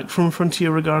feedback from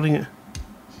Frontier regarding it?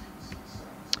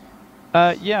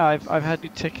 Yeah, I've had new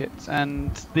tickets,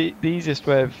 and the easiest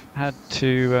way I've had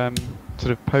to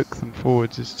sort of poke them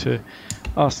forwards is to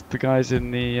ask the guys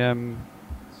in the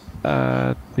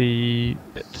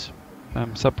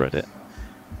subreddit.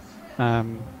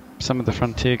 Some of the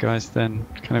Frontier guys then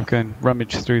kind of go and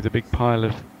rummage through the big pile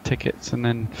of tickets and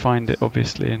then find it,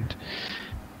 obviously, and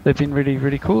they've been really,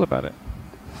 really cool about it.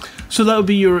 So that would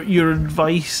be your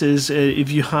advice, is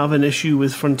if you have an issue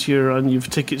with Frontier and you've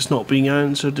tickets not being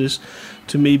answered, is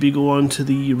to maybe go on to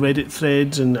the Reddit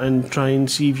threads and try and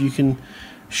see if you can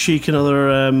shake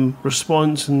another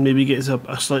response and maybe get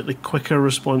a slightly quicker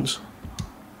response.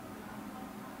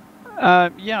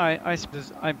 Yeah, I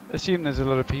suppose I assume there's a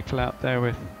lot of people out there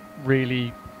with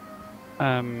really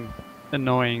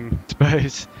annoying, I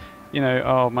suppose,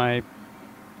 my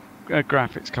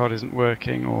graphics card isn't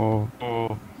working, or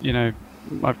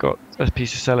I've got a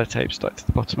piece of sellotape stuck to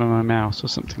the bottom of my mouse or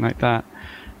something like that.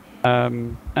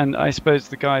 And I suppose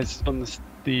the guys on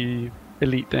the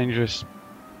Elite Dangerous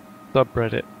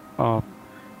subreddit are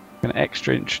kind of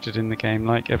extra interested in the game,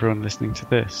 like everyone listening to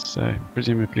this. So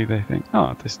presumably they think,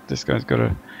 this guy's got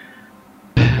a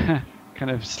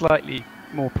kind of slightly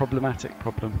more problematic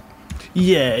problem.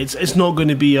 Yeah, it's not going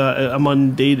to be a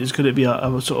mundane. It's going to be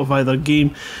a sort of either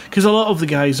game, because a lot of the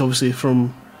guys, obviously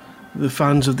from the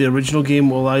fans of the original game,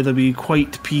 will either be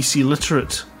quite PC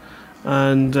literate,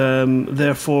 and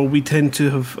therefore we tend to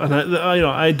have. And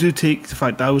I do take the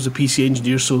fact that I was a PC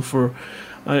engineer, so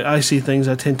I say things,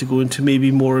 I tend to go into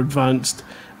maybe more advanced.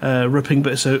 Ripping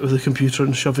bits out of the computer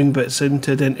and shoving bits in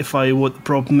to identify what the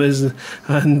problem is,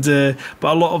 and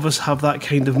but a lot of us have that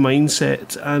kind of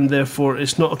mindset, and therefore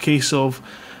it's not a case of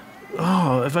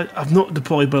if I've not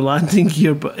deployed my landing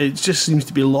gear, but it just seems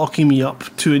to be locking me up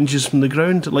 2 inches from the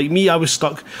ground. Like me, I was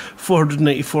stuck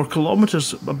 494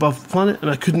 kilometres above the planet, and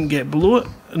I couldn't get below it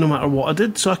no matter what I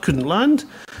did, so I couldn't land.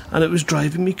 And it was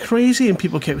driving me crazy, and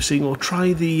people kept saying, "Oh,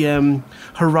 try the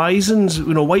Horizons,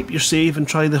 wipe your save and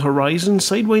try the Horizon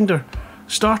Sidewinder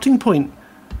starting point."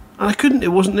 And I couldn't;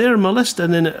 it wasn't there on my list.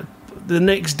 And then the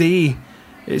next day,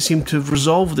 it seemed to have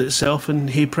resolved itself, and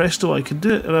hey presto, I could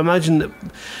do it. And I imagine that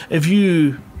if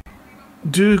you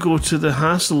do go to the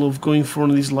hassle of going for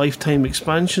one of these lifetime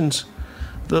expansions,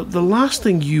 the last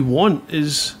thing you want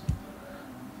is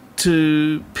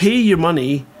to pay your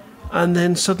money and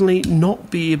then suddenly not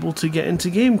be able to get into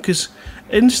game, because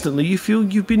instantly you feel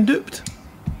you've been duped.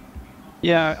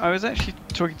 Yeah, I was actually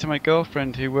talking to my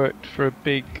girlfriend who worked for a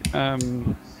big, a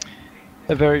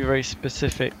very, very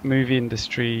specific movie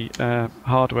industry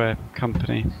hardware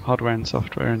company, hardware and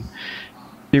software, and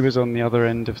she was on the other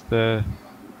end of the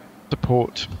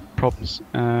support problems.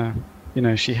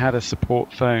 She had a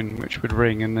support phone which would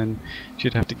ring, and then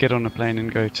she'd have to get on a plane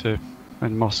and go to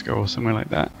Moscow or somewhere like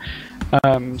that.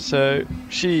 So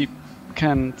she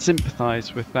can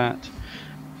sympathise with that.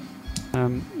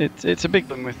 It's a big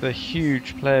one with a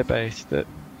huge player base that,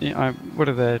 what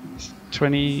are there,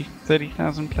 20,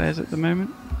 30,000 players at the moment?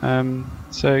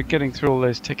 So getting through all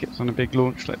those tickets on a big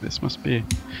launch like this must be a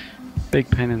big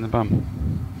pain in the bum.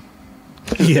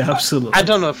 Yeah, absolutely. I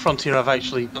don't know if Frontier have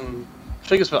actually done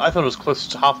figures, but I thought it was close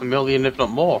to 500,000, if not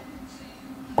more.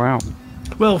 Wow.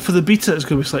 Well, for the beta, it's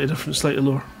going to be slightly different, slightly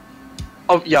lower.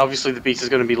 Oh, yeah, obviously the beta is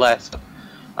going to be less.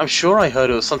 I'm sure I heard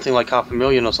it was something like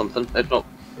 500,000 or something,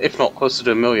 if not closer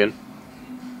to 1 million.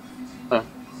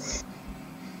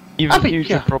 Even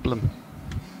huger problem.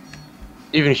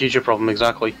 Even huger problem,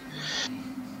 exactly.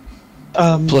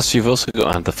 Plus, you've also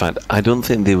got to add the fact, I don't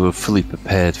think they were fully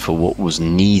prepared for what was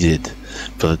needed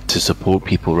to support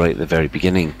people right at the very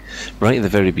beginning. Right at the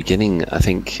very beginning, I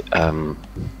think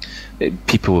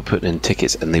people were putting in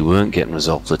tickets and they weren't getting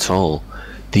resolved at all.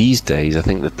 These days, I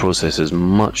think the process is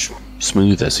much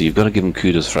smoother, so you've got to give them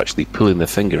kudos for actually pulling their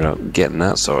finger out and getting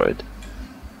that sorted.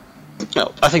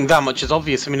 Well, I think that much is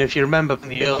obvious. I mean, if you remember from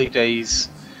the early days,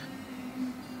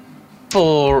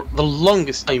 for the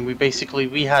longest time,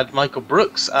 we had Michael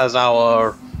Brooks as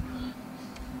our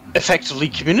effectively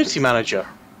community manager,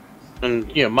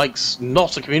 and Mike's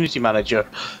not a community manager.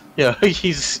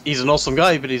 He's an awesome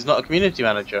guy, but he's not a community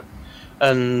manager.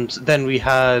 And then we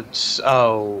had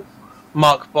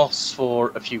Mark Boss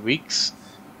for a few weeks,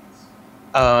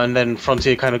 and then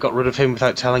Frontier kind of got rid of him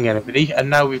without telling anybody. And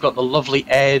now we've got the lovely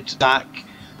Ed, Dak,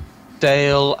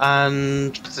 Dale,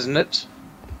 and isn't it?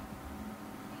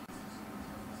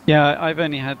 Yeah, I've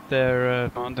only had their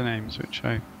commander names, which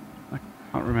I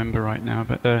can't remember right now,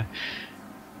 but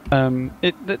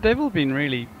they've all been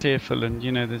really tearful, and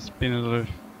there's been a lot of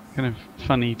kind of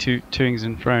funny toings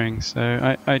and froings. So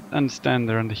I understand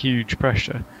they're under huge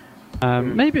pressure.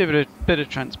 Maybe a bit of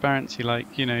transparency, like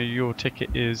your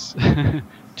ticket is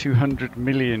 200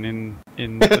 million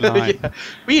in the line. Yeah,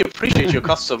 we appreciate your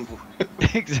custom.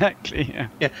 Exactly. Yeah.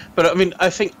 Yeah, but I mean,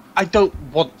 I don't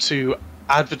want to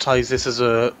advertise this as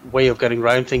a way of getting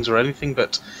around things or anything,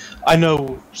 but I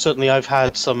know certainly I've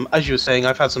had some, as you were saying,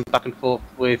 I've had some back and forth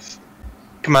with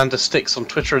Commander Styx on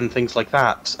Twitter and things like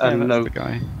that. And that's the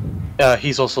guy.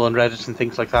 He's also on Reddit and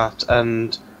things like that.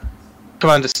 And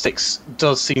Commander Styx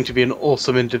does seem to be an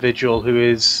awesome individual who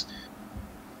is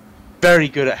very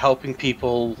good at helping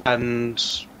people and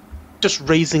just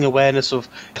raising awareness of,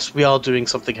 yes, we are doing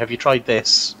something, have you tried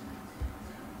this?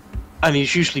 And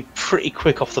he's usually pretty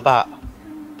quick off the bat.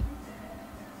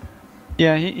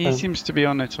 Yeah, he seems to be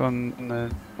on it on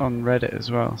Reddit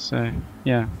as well. So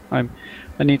yeah, I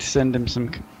need to send him some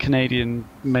Canadian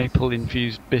maple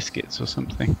infused biscuits or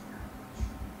something.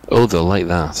 Oh, they'll like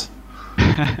that.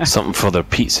 Something for their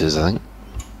pizzas, I think.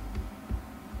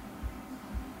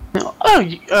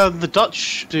 The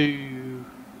Dutch do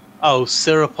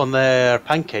syrup on their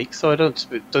pancakes, so I don't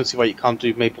see why you can't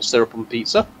do maple syrup on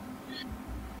pizza.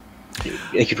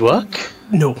 It could work.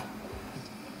 No,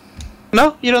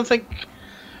 you don't think?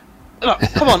 No,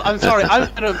 come on, I'm sorry.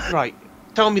 Right,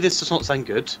 tell me this does not sound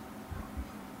good.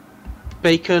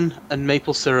 bacon and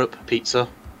maple syrup pizza.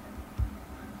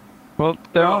 Well,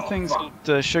 there are things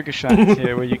called sugar shacks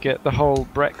here where you get the whole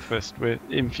breakfast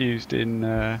infused in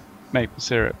maple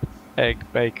syrup, egg,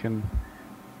 bacon,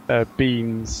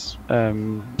 beans,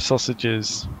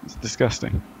 sausages. It's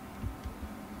disgusting.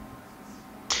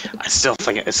 I still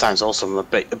think it sounds awesome. The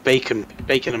bacon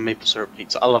and maple syrup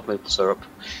pizza. I love maple syrup.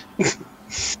 I think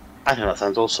that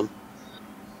sounds awesome.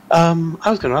 I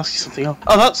was going to ask you something else.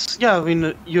 Oh, I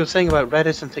mean, you were saying about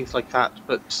Reddit and things like that,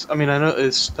 but I mean, I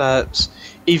noticed that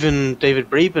even David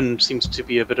Braben seems to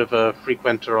be a bit of a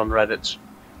frequenter on Reddit.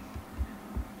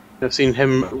 I've seen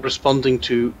him responding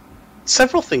to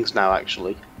several things now,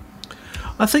 actually.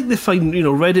 I think they find,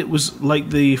 Reddit was like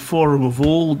the forum of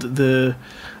old.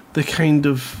 The kind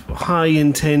of high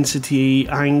intensity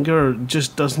anger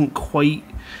just doesn't quite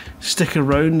stick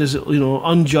around as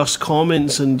unjust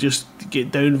comments and just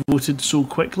get downvoted so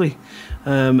quickly.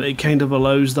 It kind of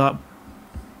allows the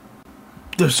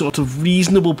sort of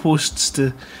reasonable posts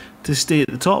to stay at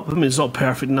the top. I mean, it's not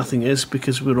perfect, nothing is,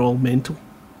 because we're all mental.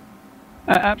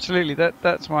 Absolutely,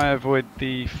 that's why I avoid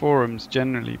the forums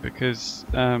generally, because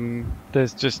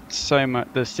there's just so much.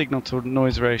 The signal to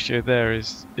noise ratio there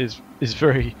is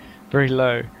very, very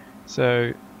low.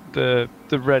 So the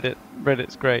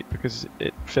Reddit's great because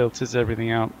it filters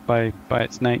everything out by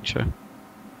its nature.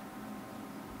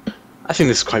 I think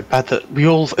this is quite bad that we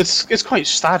all. It's quite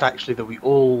sad actually that we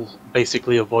all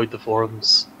basically avoid the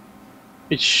forums.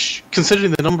 It's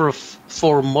considering the number of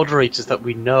forum moderators that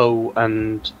we know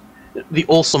and the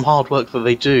awesome hard work that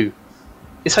they do.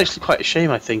 It's actually quite a shame,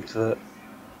 I think, that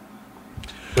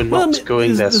we're not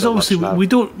going there so much now. We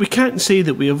can't say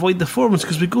that we avoid the forums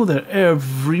because we go there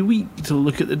every week to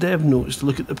look at the dev notes, to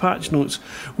look at the patch notes.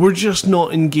 We're just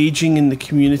not engaging in the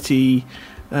community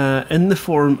in the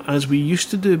forum as we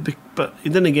used to do. But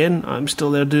then again, I'm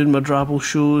still there doing my Drabble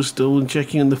shows, still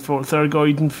checking on the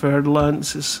Thergoid and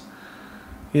Ferdlances.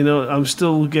 I'm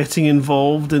still getting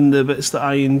involved in the bits that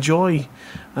I enjoy.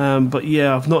 But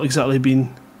yeah, I've not exactly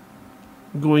been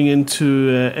going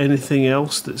into anything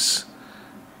else that's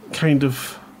kind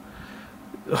of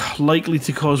likely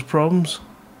to cause problems.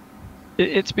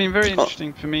 It's been very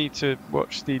interesting for me to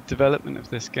watch the development of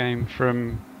this game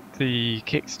from the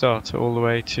Kickstarter all the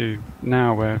way to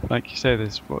now, where, like you say,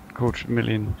 there's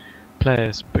 250,000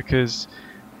 players, because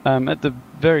at the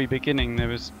very beginning there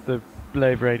was the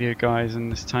Lave Radio guys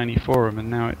and this tiny forum, and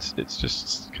now it's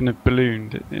just kind of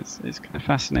ballooned. It's kind of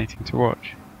fascinating to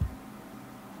watch.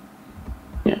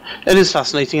 Yeah, it is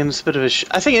fascinating, and it's a bit of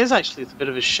I think it is actually a bit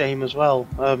of a shame as well.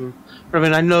 I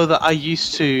mean, I know that I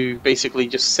used to basically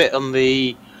just sit on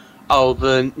the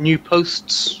new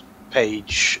posts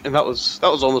page, and that was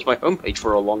almost my homepage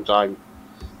for a long time,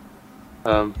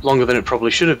 longer than it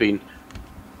probably should have been.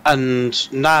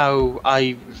 And now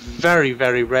I very,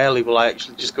 very rarely will I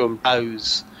actually just go and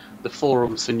browse the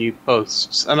forums for new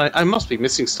posts, and I must be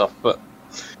missing stuff, but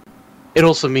it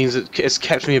also means it's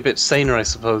kept me a bit saner, I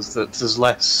suppose, that there's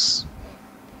less,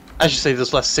 as you say,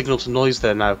 there's less signal to noise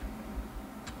there now.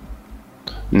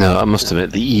 No, I must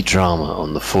admit, the e-drama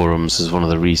on the forums is one of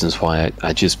the reasons why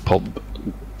I just pop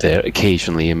there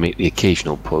occasionally and make the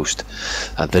occasional post.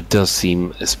 There does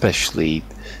seem, especially,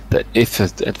 that if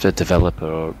a developer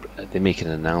or they make an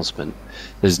announcement,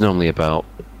 there's normally about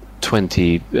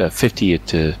 50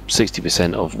 to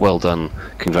 60% of well done,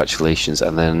 congratulations,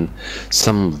 and then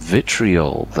some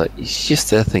vitriol that is just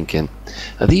there thinking,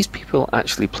 are these people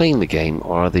actually playing the game,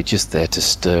 or are they just there to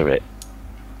stir it?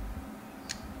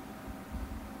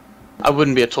 I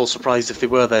wouldn't be at all surprised if they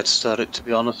were there to stir it, to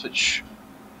be honest, which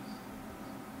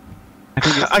I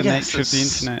think it's the nature of the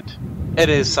internet. It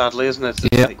is, sadly, isn't it?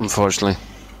 Yeah, unfortunately.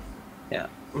 Yeah,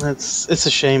 it's a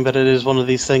shame, but it is one of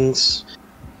these things.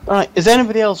 Alright, is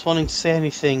anybody else wanting to say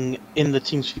anything in the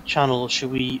TeamSpeak channel, or should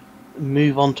we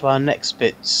move on to our next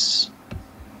bits?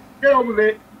 Get on with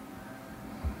it!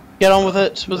 Get on with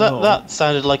it? That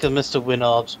sounded like a Mr.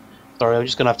 Winard. Sorry, I'm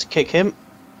just going to have to kick him.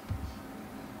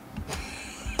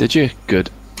 Did you?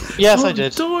 Good. Yes, I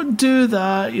did. Don't do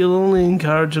that, you'll only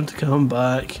encourage him to come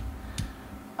back.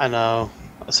 I know.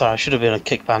 Sorry, I should have been a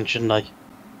kick ban, shouldn't I?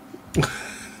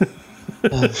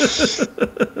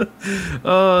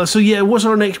 So yeah, what's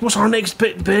our next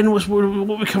bit, Ben? What are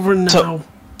we covering now? So,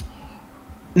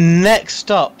 next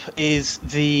up is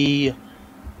the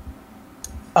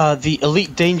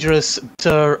Elite Dangerous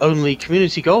only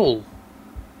community goal,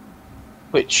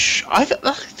 which I think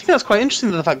that's quite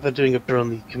interesting. The fact they're doing a beer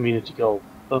only community goal,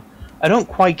 but I don't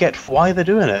quite get why they're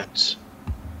doing it.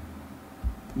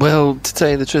 Well, to tell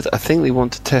you the truth, I think they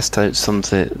want to test out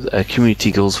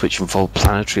community goals which involve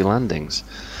planetary landings.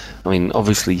 I mean,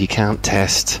 obviously you can't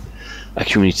test a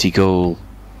community goal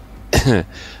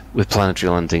with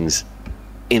planetary landings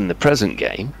in the present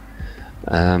game,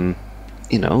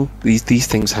 these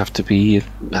things have to be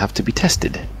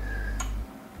tested.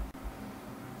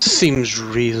 Seems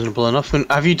reasonable enough.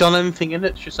 Have you done anything in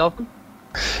it yourself?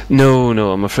 No,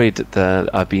 I'm afraid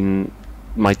that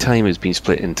my time has been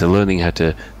split into learning how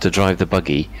to drive the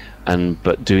buggy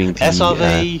but doing the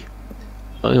SRV.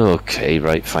 Okay,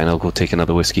 right, fine. I'll go take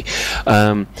another whiskey.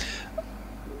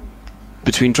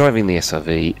 Between driving the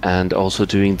SRV and also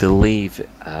doing the Lave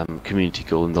community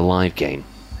goal in the live game,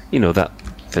 that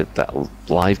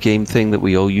live game thing that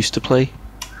we all used to play.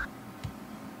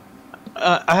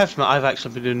 I have to admit, I've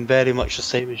actually been doing very much the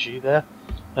same as you there.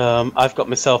 I've got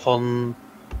myself on,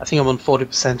 I think I'm on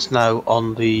 40% now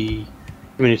on the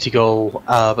community goal,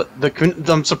 but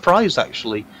I'm surprised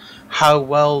actually how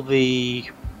well the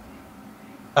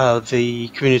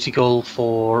community goal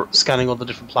for scanning all the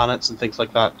different planets and things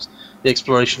like that, the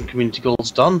exploration community goal's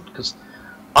done, because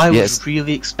I was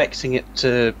really expecting it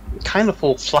to kind of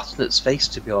fall flat on its face,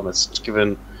 to be honest,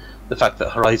 given the fact that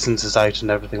Horizons is out and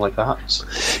everything like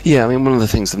that. Yeah, I mean, one of the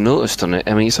things I've noticed on it,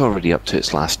 I mean, it's already up to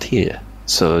its last tier,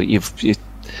 so it's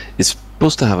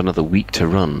supposed to have another week to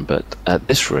run, but at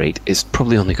this rate, it's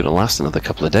probably only going to last another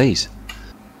couple of days.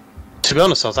 To be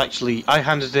honest, I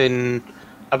handed in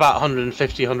about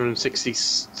 150, 160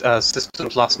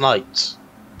 systems last night,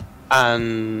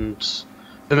 and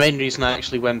the main reason I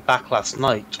actually went back last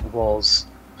night was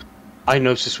I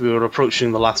noticed we were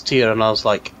approaching the last tier, and I was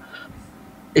like,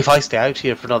 if I stay out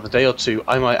here for another day or two,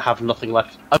 I might have nothing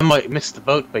left. I might miss the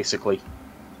boat, basically.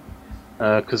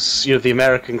 Because, the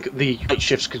night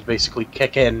shifts could basically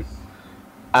kick in,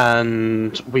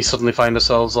 and we suddenly find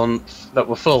ourselves that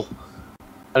we're full.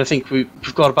 And I think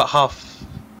we've got about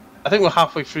we're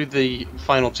halfway through the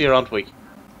final tier, aren't we?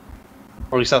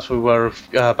 Or at least that's where we were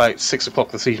about 6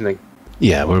 o'clock this evening.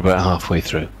 Yeah, we're about halfway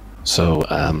through. So,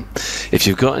 if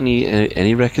you've got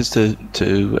any records to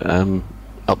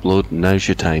upload, now's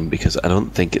your time, because I don't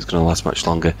think it's going to last much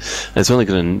longer. It's only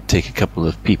going to take a couple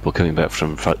of people coming back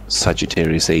from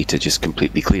Sagittarius A to just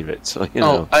completely clear it. So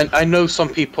I know some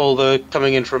people that are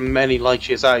coming in from many light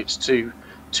years out to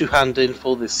hand in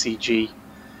for this CG,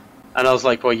 and I was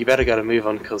like, well, you better get a move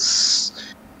on,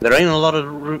 because there ain't a lot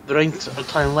of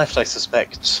time left, I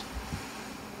suspect.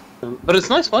 But it's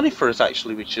nice money for it,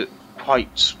 actually, which is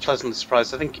quite pleasantly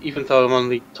surprised. I think even though I'm on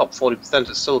the top 40%,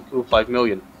 it's still a cool 5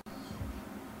 million.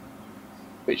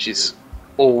 Which is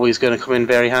always going to come in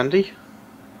very handy.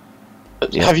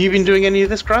 But have you been doing any of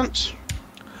this, Grant?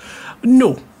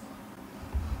 No.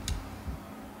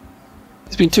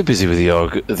 He's been too busy with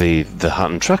the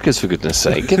Hutton Truckers, for goodness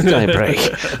sake. Give the guy a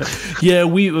break. Yeah,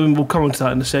 we'll come on to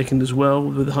that in a second as well,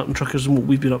 with the Hutton Truckers and what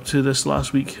we've been up to this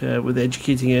last week with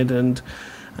Educating Ed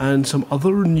and some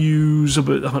other news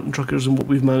about the Hutton Truckers and what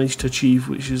we've managed to achieve,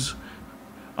 which is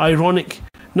ironic.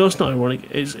 No, it's not ironic.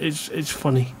 It's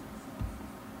funny.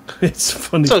 It's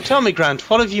funny. So tell me, Grant,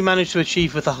 what have you managed to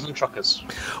achieve with the Hutton Truckers?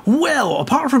 Well,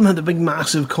 apart from the big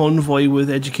massive convoy with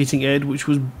Educating Ed, which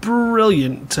was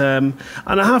brilliant, and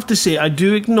I have to say, I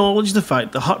do acknowledge the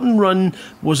fact that Hutton Run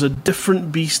was a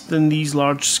different beast than these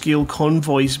large-scale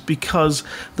convoys, because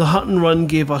the Hutton Run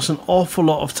gave us an awful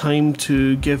lot of time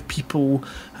to give people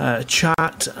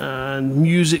chat and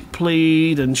music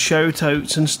played and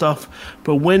shout-outs and stuff,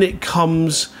 but when it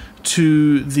comes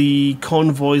to the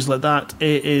convoys like that,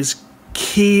 it is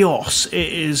chaos.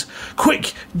 It is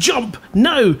quick, jump,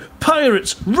 now,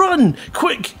 pirates, run,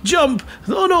 quick, jump,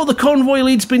 oh no, the convoy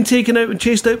lead's been taken out and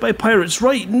chased out by pirates,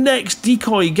 right, next,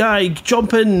 decoy guy,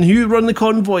 jump in, you run the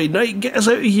convoy, right, get us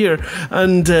out of here,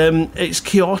 and it's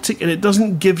chaotic, and it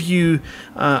doesn't give you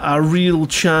a real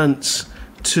chance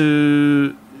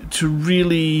to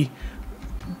really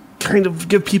kind of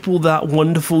give people that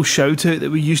wonderful shout out that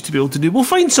we used to be able to do. We'll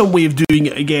find some way of doing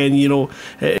it again,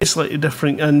 it's slightly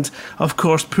different. And of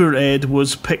course, poor Ed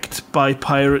was picked by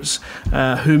pirates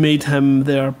who made him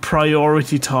their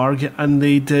priority target, and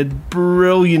they did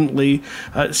brilliantly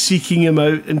at seeking him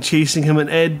out and chasing him, and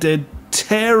Ed did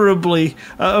terribly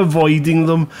at avoiding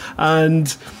them,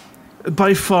 and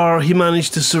by far he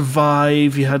managed to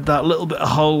survive. He had that little bit of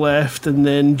hull left and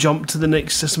then jumped to the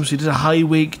next system, so he did a high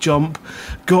wake jump,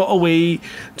 got away,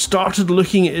 started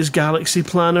looking at his galaxy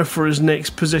planner for his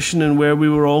next position and where we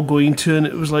were all going to, and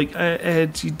it was like,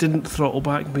 Ed, you didn't throttle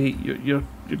back, mate, you're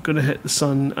going to hit the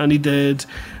sun, and he did,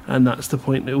 and that's the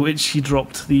point at which he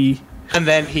dropped the... And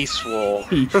then he swore.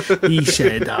 He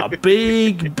said a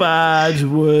big bad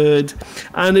word.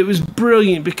 And it was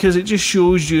brilliant because it just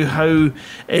shows you how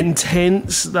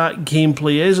intense that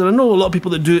gameplay is. And I know a lot of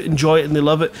people that do it enjoy it and they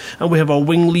love it. And we have our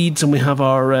wing leads and we have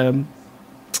our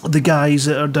the guys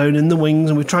that are down in the wings,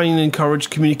 and we try and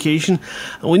encourage communication,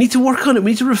 and we need to work on it.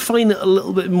 We need to refine it a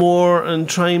little bit more and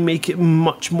try and make it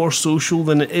much more social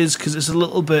than it is, because it's a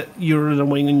little bit, you're in a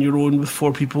wing on your own with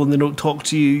 4 people and they don't talk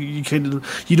to you.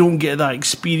 You don't get that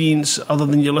experience other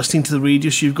than you're listening to the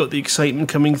radio, so you've got the excitement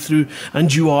coming through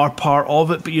and you are part of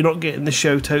it, but you're not getting the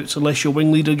shout outs unless your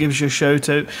wing leader gives you a shout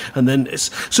out. And then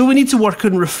so we need to work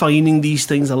on refining these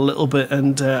things a little bit,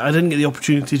 and I didn't get the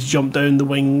opportunity to jump down the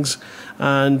wings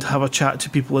and have a chat to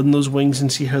people in those wings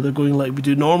and see how they're going like we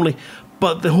do normally.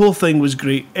 But the whole thing was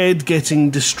great. Ed getting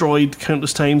destroyed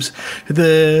countless times.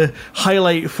 The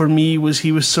highlight for me was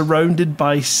he was surrounded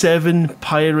by 7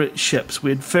 pirate ships.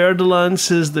 We had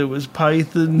Fer-de-Lances, there was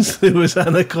Pythons, there was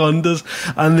Anacondas,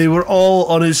 and they were all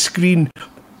on his screen,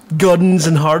 guns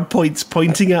and hardpoints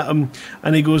pointing at him.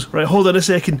 And he goes, right, hold on a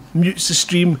second, mutes the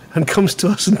stream and comes to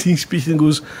us in TeamSpeak and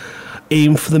goes,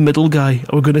 aim for the middle guy.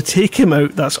 We're going to take him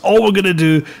out. That's all we're going to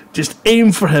do. Just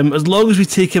aim for him. As long as we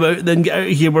take him out, then get out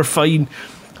of here, we're fine.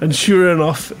 And sure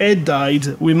enough, Ed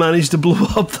died. We managed to blow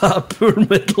up that poor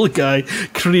middle guy,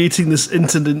 creating this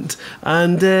incident.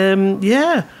 And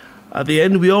yeah, at the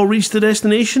end, we all reached the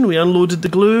destination. We unloaded the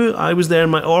glue. I was there in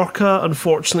my Orca.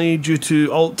 Unfortunately, due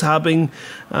to alt-tabbing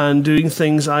and doing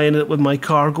things, I ended up with my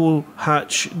cargo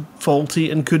hatch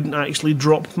faulty and couldn't actually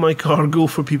drop my cargo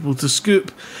for people to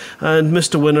scoop. And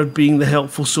Mr. Winard, being the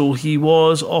helpful soul he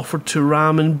was, offered to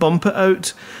ram and bump it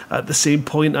out. At the same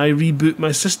point, I reboot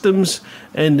my systems,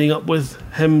 ending up with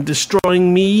him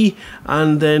destroying me,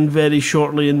 and then very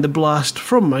shortly in the blast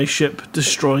from my ship,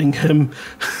 destroying him.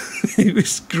 It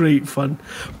was great fun.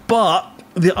 But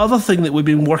the other thing that we've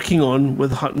been working on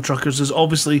with Hutton Truckers is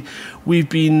obviously we've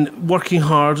been working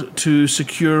hard to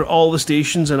secure all the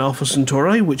stations in Alpha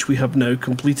Centauri, which we have now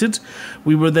completed.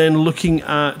 We were then looking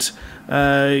at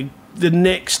the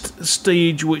next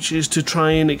stage, which is to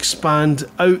try and expand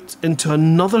out into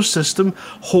another system,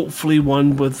 hopefully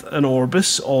one with an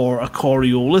Orbis or a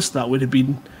Coriolis. That would have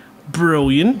been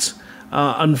brilliant.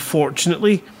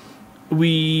 Unfortunately,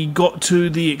 we got to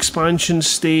the expansion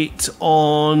state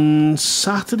on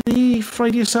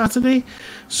Friday or Saturday.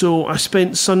 So I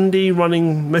spent Sunday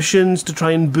running missions to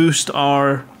try and boost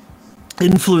our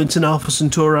influence in Alpha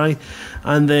Centauri,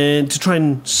 and then to try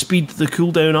and speed the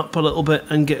cooldown up a little bit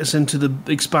and get us into the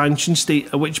expansion state,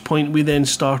 at which point we then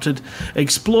started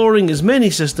exploring as many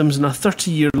systems in a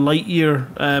 30-year light year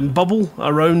bubble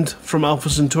around from Alpha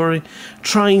Centauri,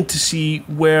 trying to see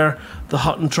where the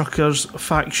Hutton Truckers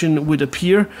faction would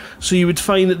appear. So you would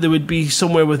find that there would be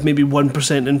somewhere with maybe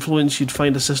 1% influence. You'd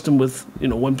find a system with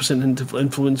 1%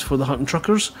 influence for the Hutton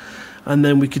Truckers, and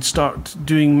then we could start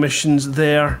doing missions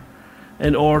there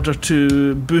in order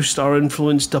to boost our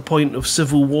influence to a point of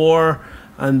civil war,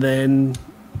 and then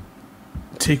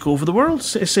take over the world.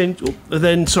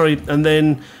 And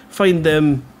then find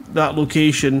them that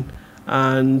location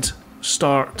and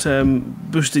start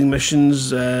boosting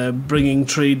missions, bringing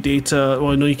trade data.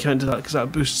 Well, I know you can't do that because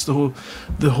that boosts the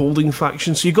holding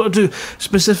faction. So you've got to do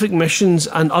specific missions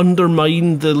and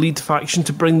undermine the lead faction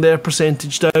to bring their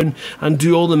percentage down, and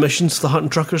do all the missions to the Hutton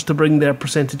Truckers to bring their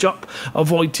percentage up.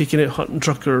 Avoid taking out Hutton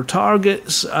Trucker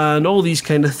targets and all these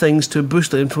kind of things to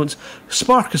boost the influence,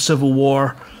 spark a civil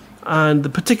war. And the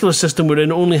particular system we're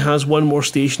in only has one more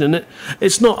station in it.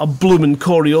 It's not a bloomin'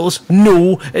 Coriolis.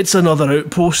 No, it's another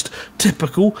outpost.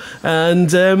 Typical.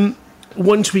 And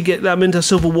once we get them into a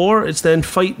civil war, it's then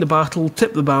fight the battle,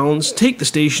 tip the balance, take the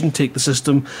station, take the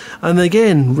system, and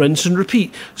again, rinse and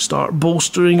repeat. Start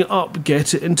bolstering it up,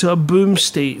 get it into a boom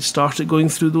state, start it going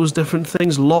through those different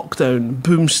things. Lockdown,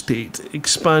 boom state,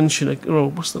 expansion.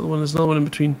 What's the other one? There's another one in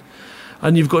between.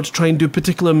 And you've got to try and do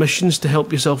particular missions to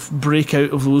help yourself break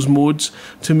out of those modes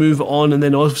to move on. And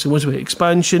then obviously once we hit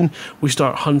expansion, we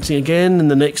start hunting again in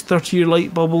the next 30-year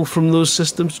light bubble from those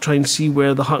systems to try and see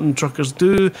where the Hutton Truckers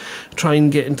do, try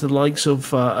and get into the likes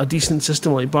of a decent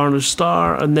system like Barnard's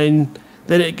Star, and then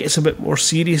it gets a bit more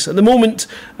serious. At the moment,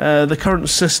 the current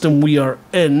system we are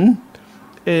in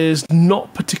is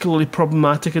not particularly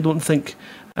problematic, I don't think,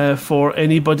 for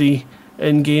anybody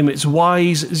in game. It's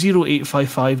WISE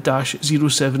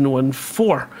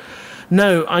 0855-0714.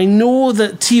 Now, I know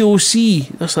that TOC,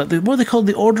 that's like what are they called?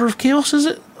 The Order of Chaos, is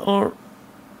it? Or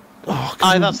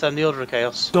that's them, the Order of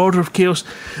Chaos. The Order of Chaos.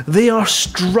 They are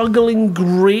struggling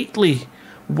greatly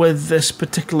with this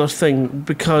particular thing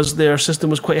because their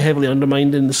system was quite heavily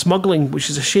undermined in the smuggling,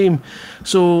 which is a shame.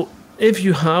 So if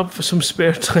you have some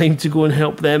spare time to go and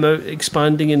help them out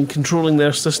expanding and controlling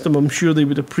their system, I'm sure they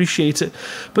would appreciate it.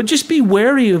 But just be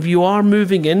wary if you are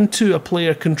moving into a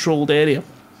player-controlled area.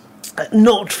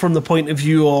 Not from the point of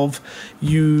view of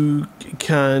you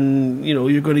can,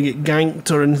 you're going to get ganked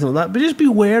or anything like that, but just be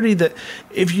wary that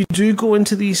if you do go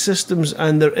into these systems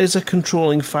and there is a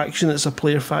controlling faction that's a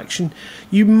player faction,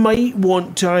 you might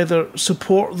want to either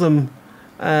support them,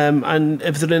 and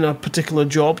if they're in a particular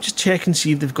job, just check and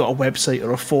see if they've got a website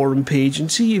or a forum page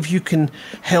and see if you can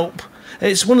help.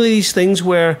 It's one of these things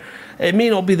where it may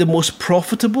not be the most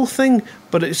profitable thing,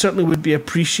 but it certainly would be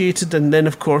appreciated. And then,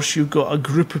 of course, you've got a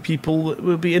group of people that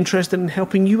will be interested in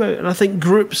helping you out. And I think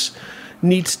groups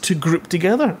need to group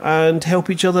together and help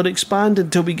each other expand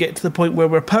until we get to the point where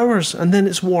we're powers, and then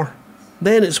it's war.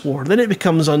 Then it's war. Then it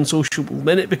becomes unsociable.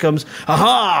 Then it becomes,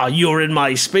 aha, you're in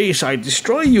my space, I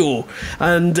destroy you.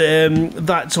 And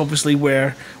that's obviously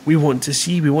where we want to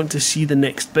see. We want to see the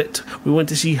next bit. We want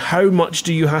to see how much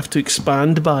do you have to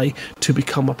expand by to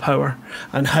become a power,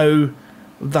 and how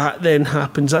that then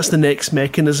happens. That's the next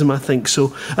mechanism, I think.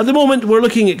 So at the moment, we're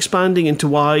looking at expanding into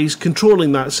Wise,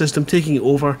 controlling that system, taking it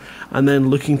over, and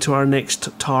then looking to our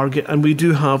next target. And we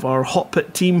do have our Hot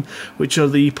Pit team, which are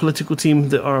the political team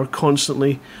that are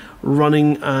constantly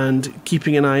running and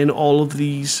keeping an eye on all of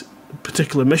these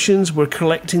particular missions. We're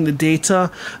collecting the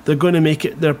data. They're going to make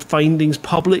their findings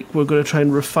public. We're going to try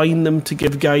and refine them to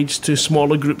give guides to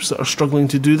smaller groups that are struggling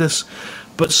to do this.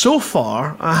 But so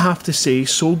far, I have to say,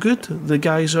 so good. The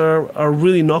guys are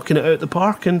really knocking it out the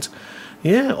park, and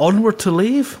yeah, onward to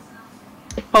Lave.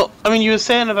 Well, I mean, you were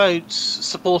saying about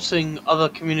supporting other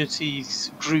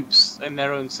communities, groups in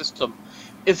their own system.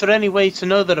 Is there any way to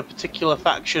know that a particular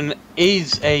faction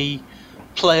is a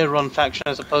player-run faction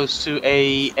as opposed to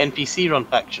a NPC-run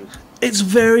faction? It's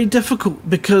very difficult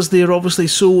because they're obviously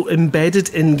so embedded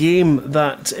in-game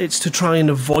that it's to try and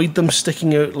avoid them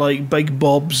sticking out like Big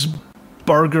Bob's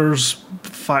Burgers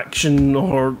faction,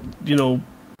 or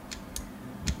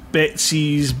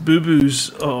Betsy's Boo-Boos,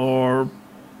 or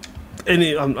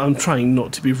any. I'm trying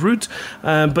not to be rude,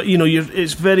 but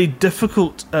it's very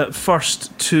difficult at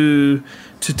first to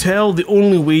tell. The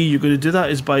only way you're going to do that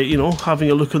is by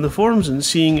having a look on the forums and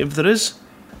seeing if there is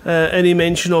any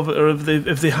mention of it, or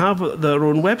if they have their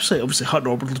own website. Obviously, Hut and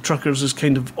Orbital Truckers is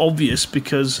kind of obvious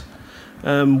because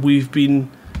we've been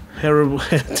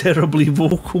terribly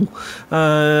vocal,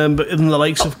 but in the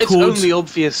likes of it's Codes, only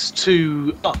obvious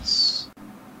to us,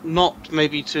 not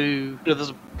maybe to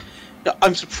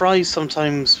I'm surprised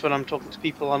sometimes when I'm talking to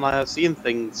people on IRC and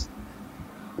things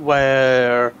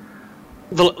where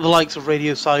the likes of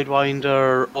Radio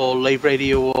Sidewinder or Lave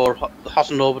Radio or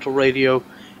Hut and Orbital Radio,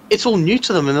 it's all new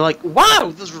to them, and they're like,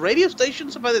 wow, there's radio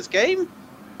stations about this game?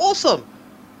 Awesome!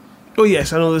 Oh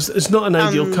yes, I know it's not an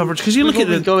ideal coverage, because you look at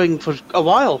it going for a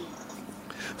while.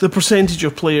 The percentage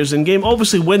of players in game.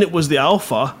 Obviously, when it was the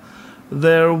alpha,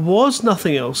 there was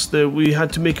nothing else. We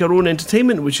had to make our own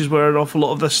entertainment, which is where an awful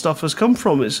lot of this stuff has come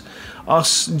from. Is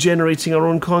us generating our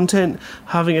own content,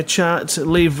 having a chat.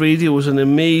 Lave Radio was an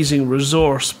amazing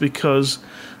resource because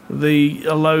they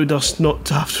allowed us not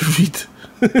to have to read.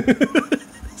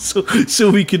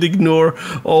 So we could ignore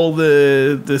all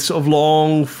the sort of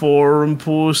long forum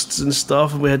posts and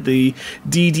stuff. We had the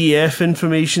DDF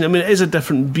information. I mean, it is a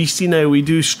different beastie now. We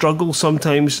do struggle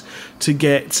sometimes to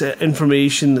get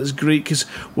information that's great, because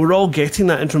we're all getting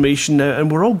that information now,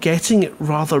 and we're all getting it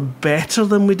rather better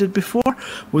than we did before,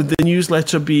 with the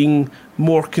newsletter being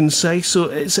more concise. So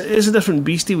it's a different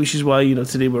beastie, which is why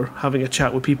today we're having a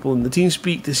chat with people in the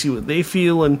TeamSpeak to see what they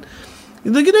feel. And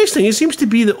the nice thing, it seems to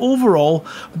be that overall,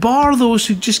 bar those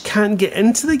who just can't get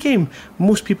into the game,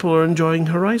 most people are enjoying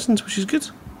Horizons, which is good.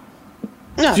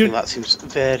 Yeah, I think that seems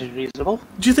very reasonable.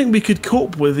 Do you think we could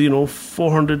cope with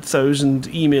 400,000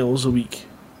 emails a week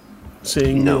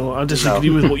saying, no, I disagree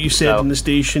with what you said in the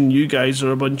station, you guys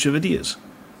are a bunch of idiots?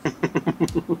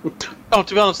 Oh,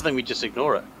 to be honest, I think we just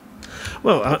ignore it.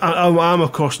 Well, I'm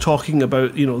of course talking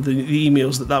about the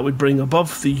emails that would bring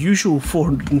above the usual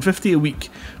 450 a week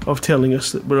of telling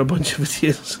us that we're a bunch of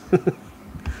idiots.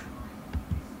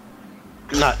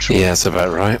 Naturally. Yeah, that's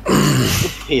about right.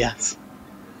 Yes.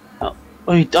 I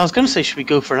was going to say, should we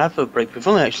go for an advert break? We've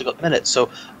only actually got minutes, so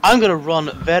I'm going to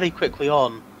run very quickly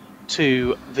on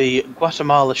to the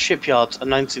Guatemala shipyards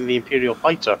announcing the Imperial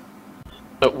Fighter.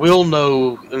 But we all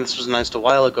know, and this was announced a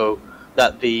while ago,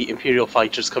 that the Imperial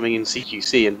Fighter is coming in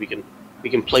CQC, and we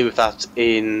can play with that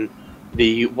in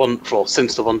the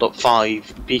since the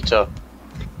 1.5 beta.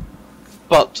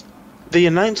 But the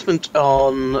announcement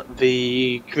on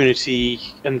the community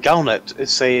and Galnet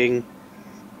is saying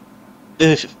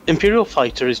the Imperial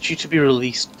Fighter is due to be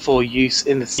released for use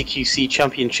in the CQC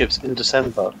Championships in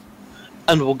December,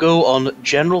 and will go on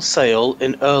general sale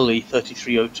in early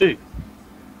 3302.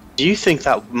 Do you think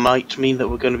that might mean that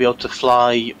we're going to be able to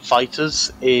fly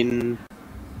fighters in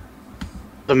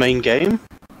the main game?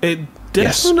 It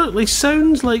definitely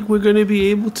sounds like we're going to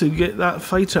be able to get that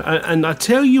fighter. And I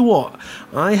tell you what,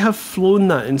 I have flown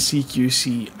that in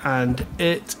CQC, and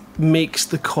it makes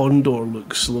the Condor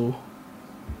look slow.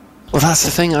 Well, that's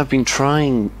the thing. I've been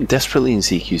trying desperately in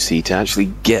CQC to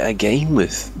actually get a game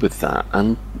with that,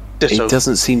 and it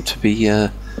doesn't seem to be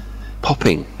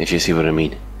popping, if you see what I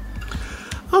mean.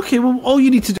 Okay, well, all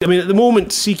you need to do... I mean, at the moment,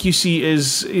 CQC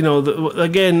is,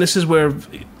 again, this is where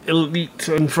Elite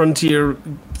and Frontier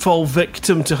fall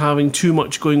victim to having too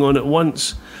much going on at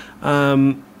once.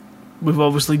 We've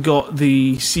obviously got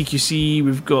the CQC,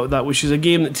 we've got that, which is a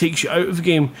game that takes you out of the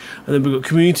game, and then we've got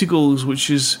community goals, which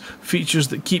is features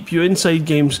that keep you inside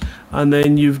games, and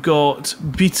then you've got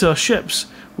beta ships,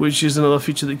 which is another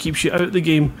feature that keeps you out of the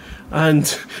game,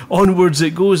 and onwards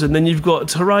it goes. And then you've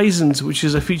got Horizons, which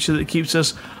is a feature that keeps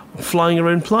us flying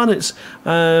around planets.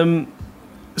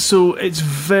 So it's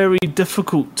very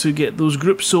difficult to get those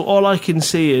groups. So all I can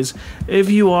say is,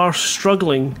 if you are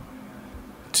struggling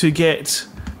to get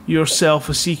yourself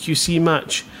a CQC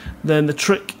match, then the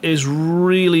trick is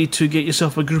really to get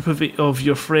yourself a group of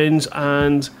your friends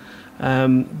and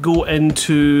go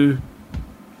into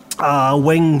a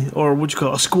wing, or what you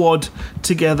call it, a squad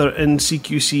together in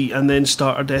CQC, and then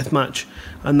start a death match.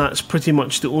 And that's pretty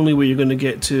much the only way you're going to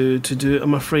get to do it,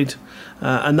 I'm afraid.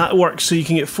 And that works so you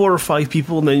can get 4 or 5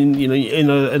 people, and then in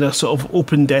a sort of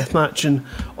open death match, and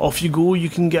off you go. You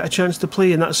can get a chance to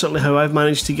play, and that's certainly how I've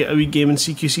managed to get a wee game in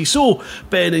CQC. So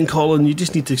Ben and Colin, you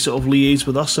just need to sort of liaise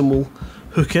with us, and we'll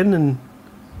hook in, and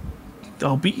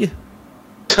I'll beat you.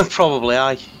 Probably.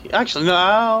 I don't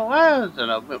know.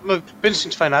 It'll be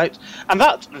interesting to find out. And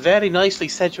that very nicely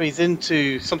segues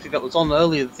into something that was on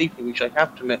earlier this evening, which I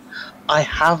have to admit I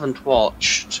haven't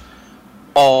watched,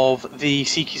 of the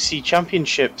CQC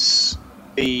Championships,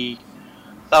 the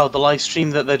live stream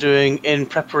that they're doing in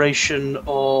preparation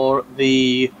for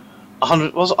the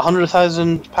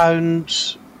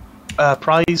 £100,000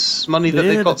 prize money that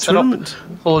they've got set up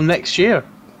for next year.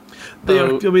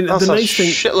 That's the nice thing,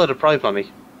 shitload of prize money.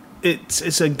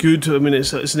 It's a good. I mean,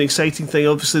 it's an exciting thing.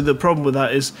 Obviously, the problem with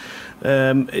that is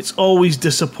it's always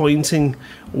disappointing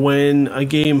when a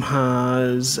game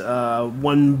has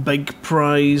one big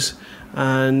prize,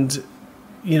 and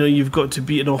you've got to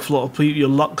beat an awful lot of people. Your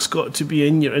luck's got to be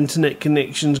in. Your internet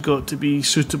connection's got to be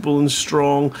suitable and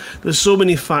strong. There's so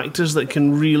many factors that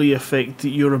can really affect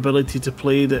your ability to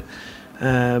play. That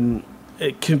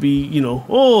it can be, your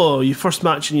first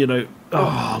match and you're out.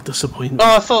 Oh, disappointing.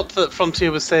 Oh, I thought that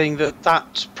Frontier was saying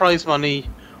that prize money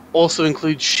also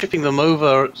includes shipping them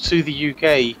over to the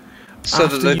UK, so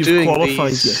after that they're you've doing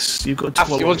qualified, these. Yes, you've got to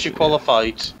after once you've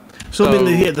qualified. So I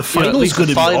mean, the final's going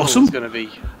to be awesome. Going to be,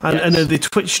 and if they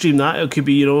Twitch stream that, it could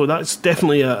be, that's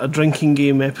definitely a drinking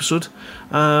game episode,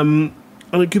 and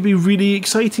it could be really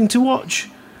exciting to watch.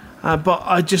 But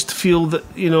I just feel that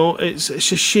it's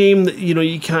a shame that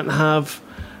you can't have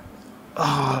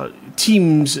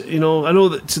teams. I know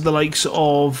that the likes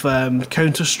of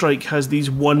Counter-Strike has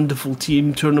these wonderful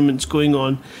team tournaments going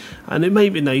on, and it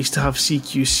might be nice to have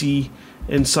CQC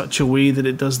in such a way that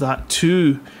it does that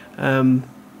too.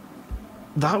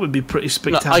 That would be pretty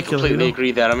spectacular. No, I completely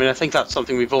agree there. I mean, I think that's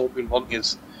something we've all been wanting,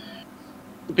 is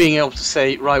being able to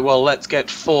say, right, well, let's get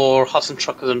 4 Hudson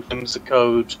Truckers and Flames of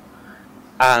Code,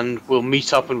 and we'll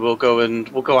meet up and we'll go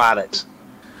at it.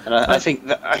 And I think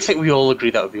we all agree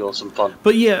that would be awesome fun.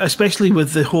 But yeah, especially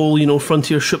with the whole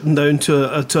Frontier shipping down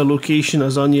to a location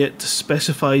as unyet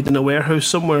specified in a warehouse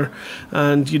somewhere,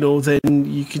 and then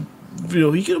you could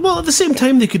well, at the same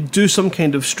time they could do some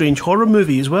kind of strange horror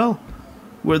movie as well,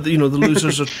 where the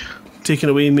losers are taken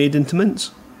away and made into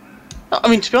mints. I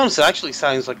mean, to be honest, it actually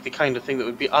sounds like the kind of thing that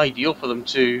would be ideal for them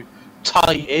to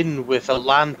tie in with a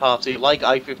LAN party like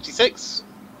I-56.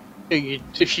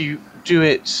 If you do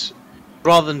it,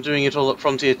 rather than doing it all at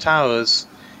Frontier Towers,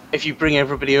 if you bring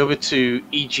everybody over to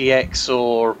EGX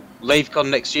or LaveCon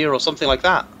next year or something like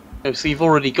that. So you've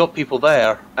already got people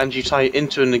there, and you tie it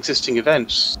into an existing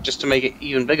event just to make it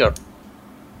even bigger.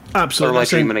 Absolutely. Or am I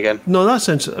dreaming again? No,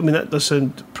 that does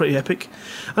sound pretty epic.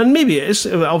 And maybe it is.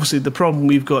 Obviously, the problem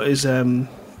we've got is when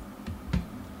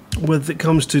it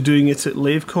comes to doing it at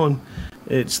LaveCon,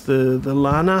 it's the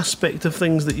LAN aspect of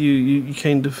things that you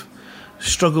kind of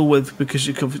struggle with, because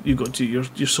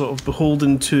you're sort of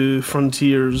beholden to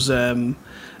Frontier's the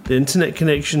internet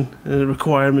connection and the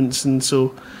requirements, and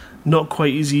so not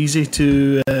quite as easy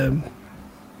to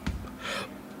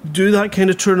do that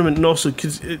kind of tournament. And also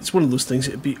because it's one of those things,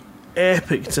 it'd be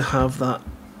epic to have that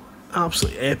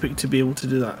absolutely epic to be able to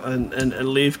do that and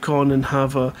LaveCon and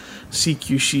have a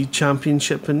CQC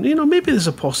championship, and maybe there's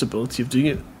a possibility of doing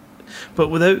it, but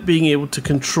without being able to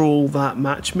control that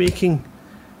matchmaking,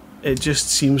 it just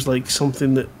seems like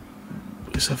something that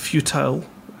is a futile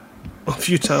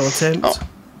attempt. Oh.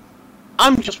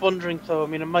 I'm just wondering, though. I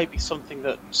mean, it might be something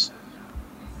that.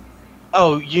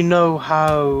 Oh, you know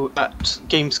how at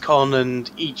Gamescom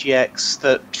and EGX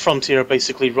that Frontier are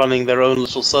basically running their own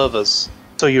little servers.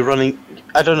 So you're running.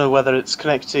 I don't know whether it's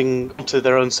connecting to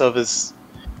their own servers,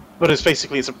 but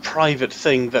it's a private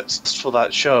thing that's for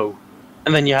that show.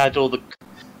 And then you had all the.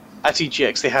 At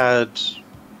EGX, they had,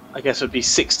 I guess it would be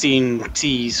 16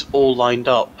 Ts all lined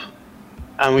up,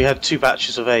 and we had 2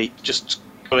 batches of 8 just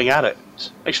going at it.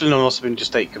 Actually, no, it must have been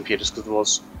just 8 computers because there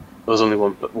was only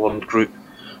one group.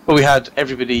 But we had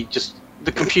everybody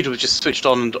the computer was just switched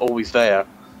on and always there.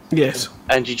 Yes.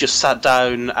 And you just sat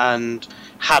down and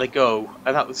had a go,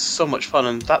 and that was so much fun.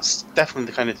 And that's definitely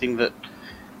the kind of thing that,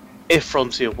 if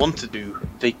Frontier want to do,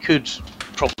 they could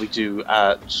probably do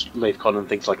at LaveCon and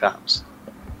things like that.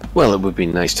 Well, it would be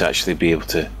nice to actually be able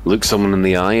to look someone in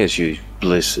the eye as you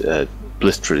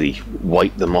blisterally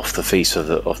wipe them off the face of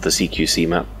the CQC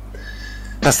map.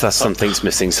 That's something's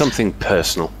missing, something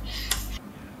personal.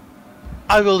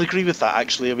 I will agree with that,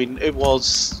 actually. I mean, it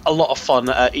was a lot of fun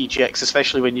at EGX,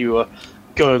 especially when you were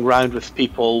going around with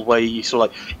people where you sort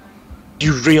of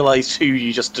you realise who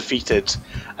you just defeated,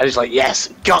 and it's like, yes,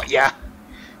 got ya!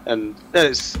 And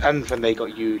when they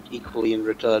got you equally in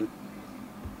return.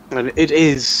 And it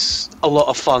is a lot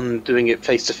of fun doing it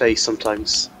face-to-face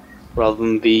sometimes, rather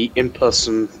than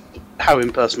how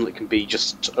impersonal it can be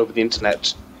just over the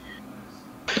internet.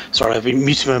 Sorry, I've been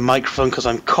muting my microphone because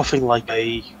I'm coughing like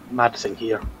a mad thing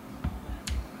here.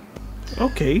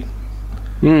 Okay.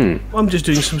 I'm just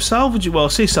doing some salvaging. Well, I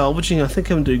say salvaging, I think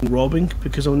I'm doing robbing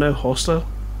because I'm now hostile.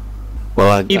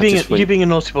 Well, you being a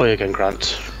naughty boy again,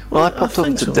 Grant. Well, I popped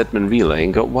up to Deadman Relay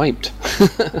and got wiped.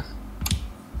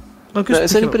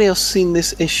 Has anybody else seen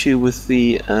this issue with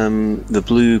the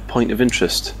blue point of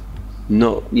interest?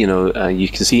 Not, you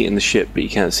can see it in the ship, but you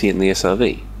can't see it in the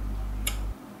SRV.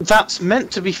 That's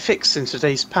meant to be fixed in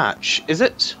today's patch, is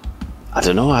it? I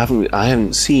don't know. I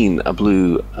haven't seen a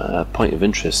blue point of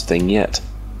interest thing yet.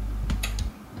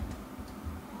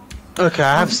 Okay,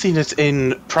 I have seen it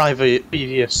in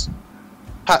previous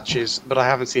patches, but I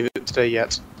haven't seen it today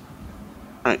yet.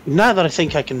 Right, now that I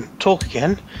think I can talk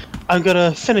again, I'm going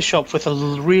to finish up with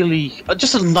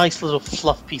just a nice little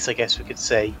fluff piece, I guess we could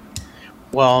say,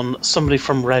 on somebody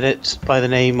from Reddit by the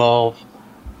name of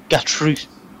Gatrus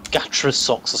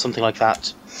Socks or something like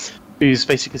that, who's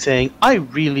basically saying, I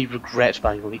really regret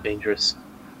buying Elite Dangerous.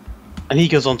 And he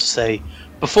goes on to say,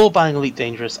 before buying Elite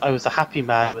Dangerous, I was a happy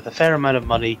man with a fair amount of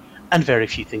money and very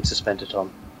few things to spend it on.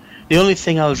 The only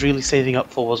thing I was really saving up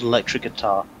for was an electric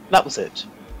guitar. That was it.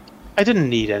 I didn't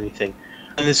need anything.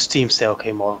 And this Steam sale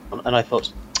came on, and I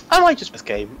thought, I might just play this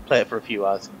game, play it for a few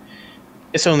hours.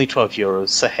 It's only €12,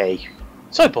 so hey.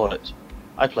 So I bought it.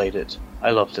 I played it.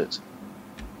 I loved it.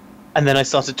 And then I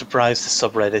started to browse the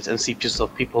subreddit and see pictures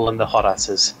of people and the hot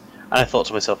asses. And I thought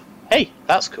to myself, hey,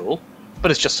 that's cool,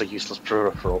 but it's just a useless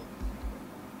peripheral.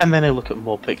 And then I look at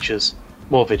more pictures,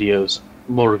 more videos,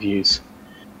 more reviews.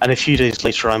 And a few days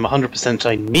later, I'm 100%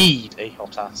 I need a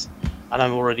hot ass. And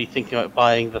I'm already thinking about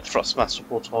buying the Thrustmaster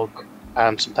Warthog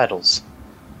and some pedals.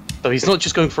 So he's not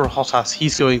just going for a hot ass,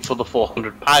 he's going for the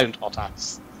 £400 hot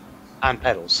ass. And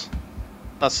pedals.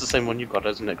 That's the same one you've got,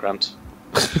 isn't it, Grant?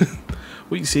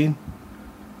 What you seen?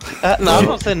 No, I'm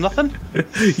not saying nothing.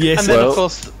 Yes. And then, of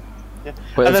course, the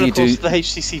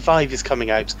HTC Vive is coming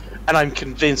out, and I'm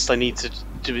convinced I need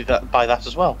to buy that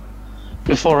as well.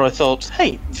 Before I thought,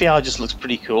 hey, VR just looks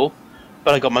pretty cool,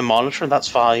 but I got my monitor and that's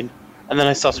fine. And then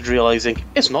I started realizing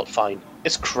it's not fine.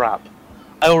 It's crap.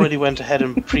 I already went ahead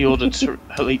and pre-ordered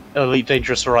Elite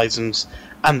Dangerous Horizons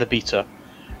and the beta,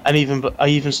 and I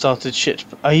even started shit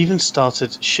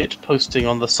posting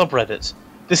on the subreddit.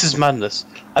 This is madness.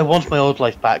 I want my old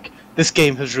life back. This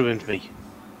game has ruined me.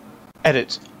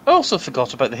 Edit. I also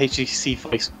forgot about the HCS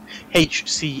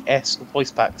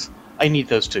voice packs. I need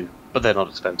those too, but they're not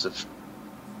expensive.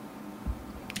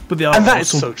 But they are and that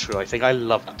awesome. is so true, I think. I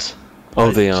love that.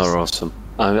 Oh, they are awesome.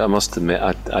 I must admit,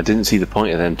 I didn't see the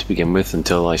point of them to begin with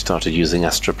until I started using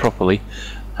Astra properly,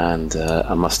 and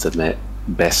I must admit,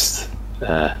 best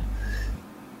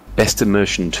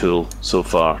immersion tool so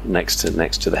far next to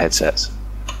the headsets.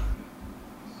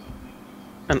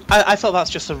 And I thought that's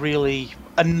just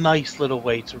a nice little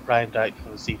way to round out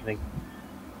for this evening.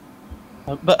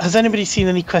 But has anybody seen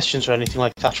any questions or anything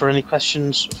like that, or any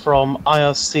questions from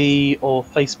IRC or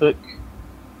Facebook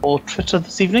or Twitter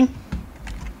this evening?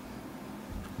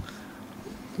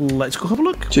 let's go have a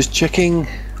look. Just checking.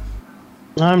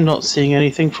 I'm not seeing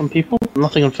anything from people.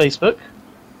 Nothing on Facebook.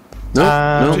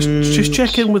 No. Just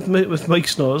check in with Mike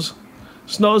Snoz.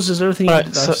 Snoz, is there anything you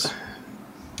need to ask?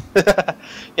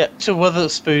 Yeah, so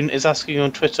Witherspoon is asking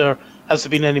on Twitter, has there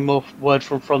been any more word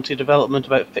from Frontier Development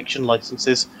about fiction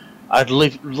licenses? I'd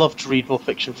love to read more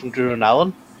fiction from Drew and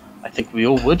Alan. I think we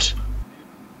all would.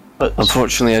 But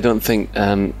Unfortunately, I don't think...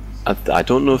 I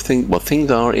don't know if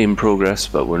things are in progress,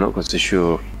 but we're not quite so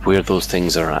sure where those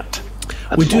things are at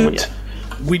the moment.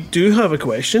 We do have a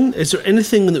question. Is there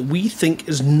anything that we think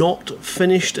is not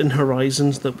finished in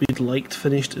Horizons that we'd like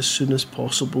finished as soon as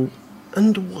possible,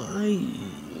 and why?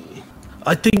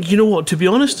 I think, you know what, to be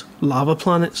honest, lava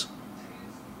planets.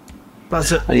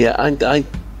 That's it. Yeah,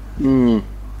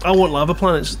 I want lava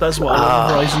planets. That's what I want in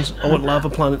Horizons. I want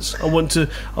lava planets. I want to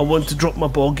drop my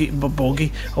boggy.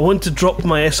 I want to drop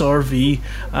my SRV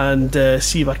and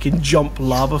see if I can jump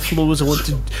lava flows. I want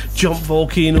to jump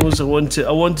volcanoes. I want to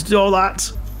do all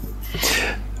that.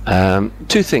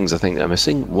 Two things I think are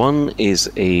missing. One is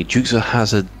a Dukes of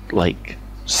Hazzard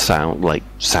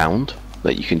sound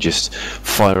that you can just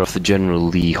fire off the General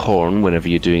Lee horn whenever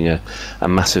you're doing a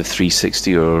massive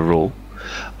 360 or a roll.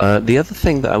 The other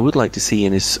thing that I would like to see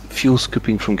in is fuel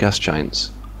scooping from gas giants.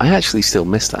 I actually still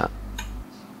miss that.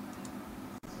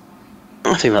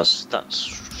 I think that's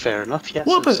fair enough. Yes.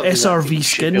 What about SRV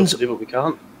skins? Do what we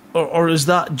can't. Or is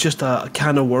that just a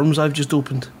can of worms I've just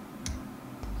opened?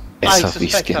 I SRV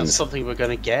suspect skins. that's something we're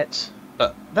going to get.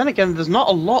 But then again, there's not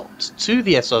a lot to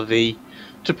the SRV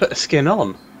to put a skin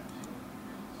on.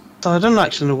 So I don't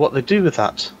actually know what they do with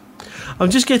that. I'm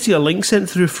just getting a link sent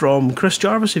through from Chris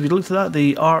Jarvis. If you looked at that,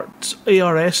 the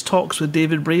ARS talks with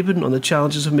David Braben on the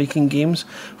challenges of making games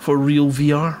for real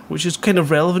VR, which is kind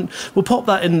of relevant. We'll pop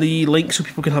that in the link so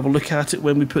people can have a look at it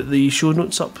when we put the show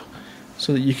notes up,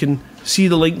 so that you can see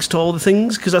the links to all the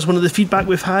things, because that's one of the feedback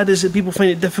we've had, is that people find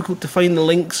it difficult to find the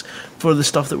links for the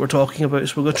stuff that we're talking about.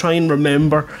 So we're going to try and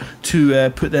remember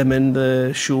to put them in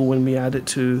the show when we add it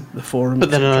to the forum. But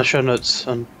then in our show notes.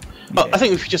 Well, I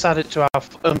think if you just add it to our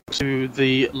to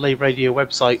the Lave Radio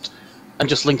website and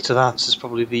just link to that is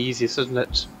probably the easiest, isn't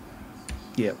it?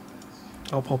 Yeah,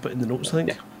 I'll pop it in the notes, I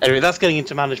think. Yeah. Anyway, that's getting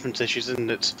into management issues, isn't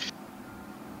it?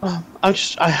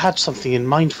 I had something in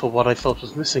mind for what I thought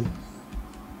was missing,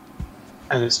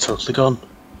 and it's totally gone.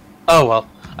 Oh well,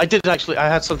 I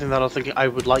had something that I was thinking I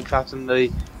would like that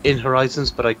in Horizons,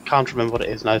 but I can't remember what it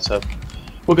is now, so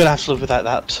we're gonna have to live without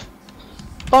that.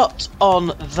 But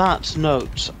on that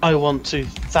note, I want to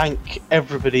thank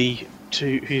everybody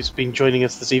who's been joining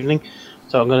us this evening.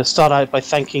 So I'm going to start out by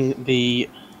thanking the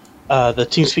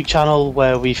TeamSpeak channel,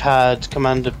 where we've had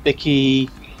Commander Bicky,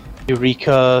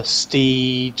 Eureka,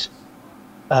 Steed,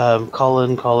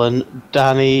 Colin,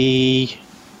 Danny,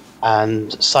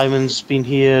 and Simon's been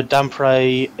here,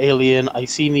 Dampray, Alien,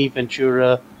 Iceni,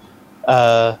 Ventura,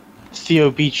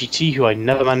 Theo BGT, who I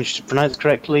never managed to pronounce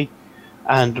correctly,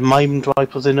 and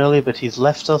Mindwipe was in earlier, but he's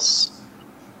left us.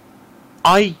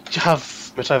 I've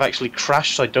actually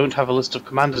crashed, so I don't have a list of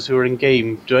commanders who are in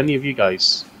game. Do any of you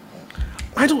guys?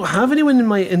 I don't have anyone in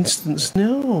my instance,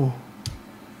 no.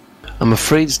 I'm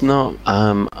afraid it's not.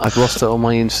 I've lost it on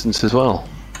my instance as well.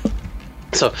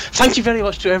 So, thank you very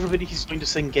much to everybody who's joined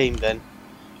us in game then.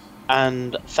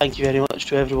 And thank you very much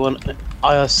to everyone at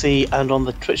IRC and on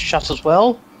the Twitch chat as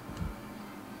well.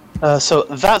 So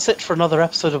that's it for another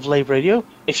episode of Lave Radio.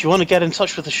 If you want to get in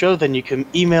touch with the show, then you can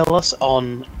email us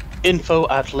on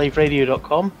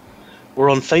info@laveradio.com. We're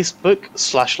on Facebook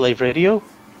 /Lave Radio.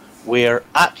 We're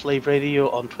at Lave Radio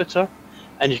on Twitter.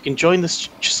 And you can join the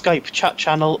Skype chat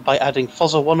channel by adding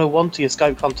Fozzer101 to your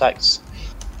Skype contacts.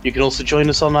 You can also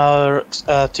join us on our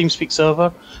TeamSpeak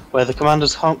server, where the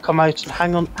commanders come out and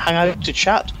hang out to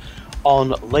chat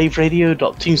on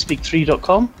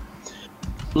laveradio.teamspeak3.com.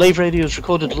 Lave Radio is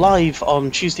recorded live on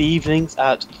Tuesday evenings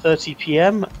at 30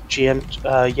 PM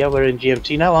we're in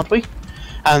GMT now, aren't we?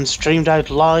 And streamed out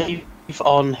live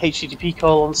on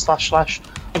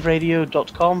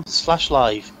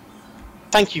http://liveradio.com/live.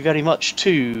 Thank you very much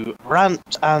to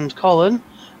Brant and Colin,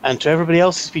 and to everybody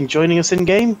else who's been joining us in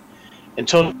game.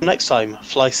 Until next time,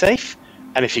 fly safe,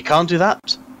 and if you can't do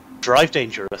that, drive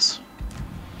dangerous.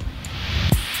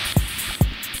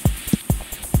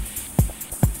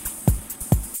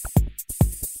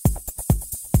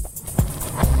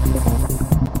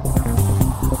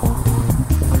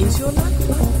 Is your life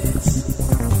like this?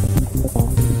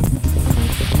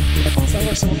 Sounds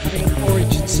like someone having an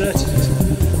orange inserted into them.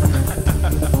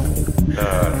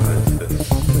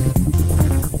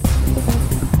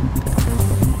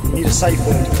 Need a safe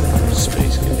word.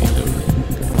 Space can be done.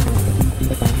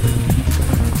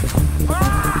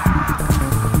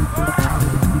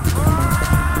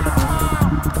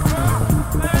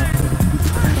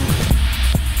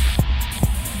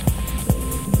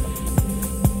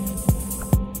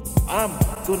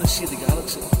 want to see the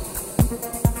galaxy.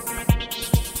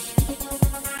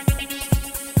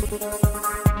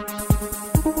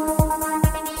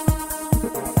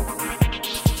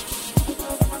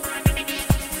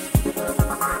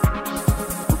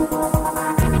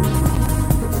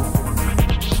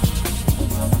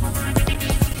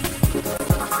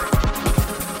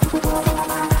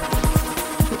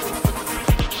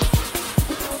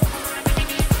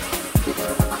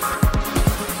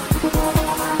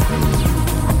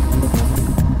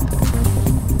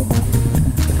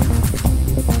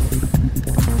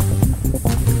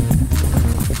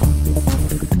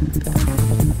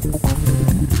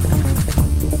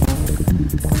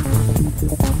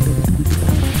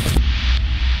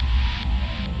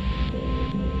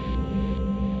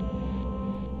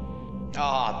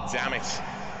 Ah, damn it.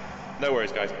 No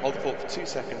worries, guys. Hold the fort for 2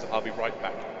 seconds. I'll be right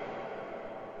back.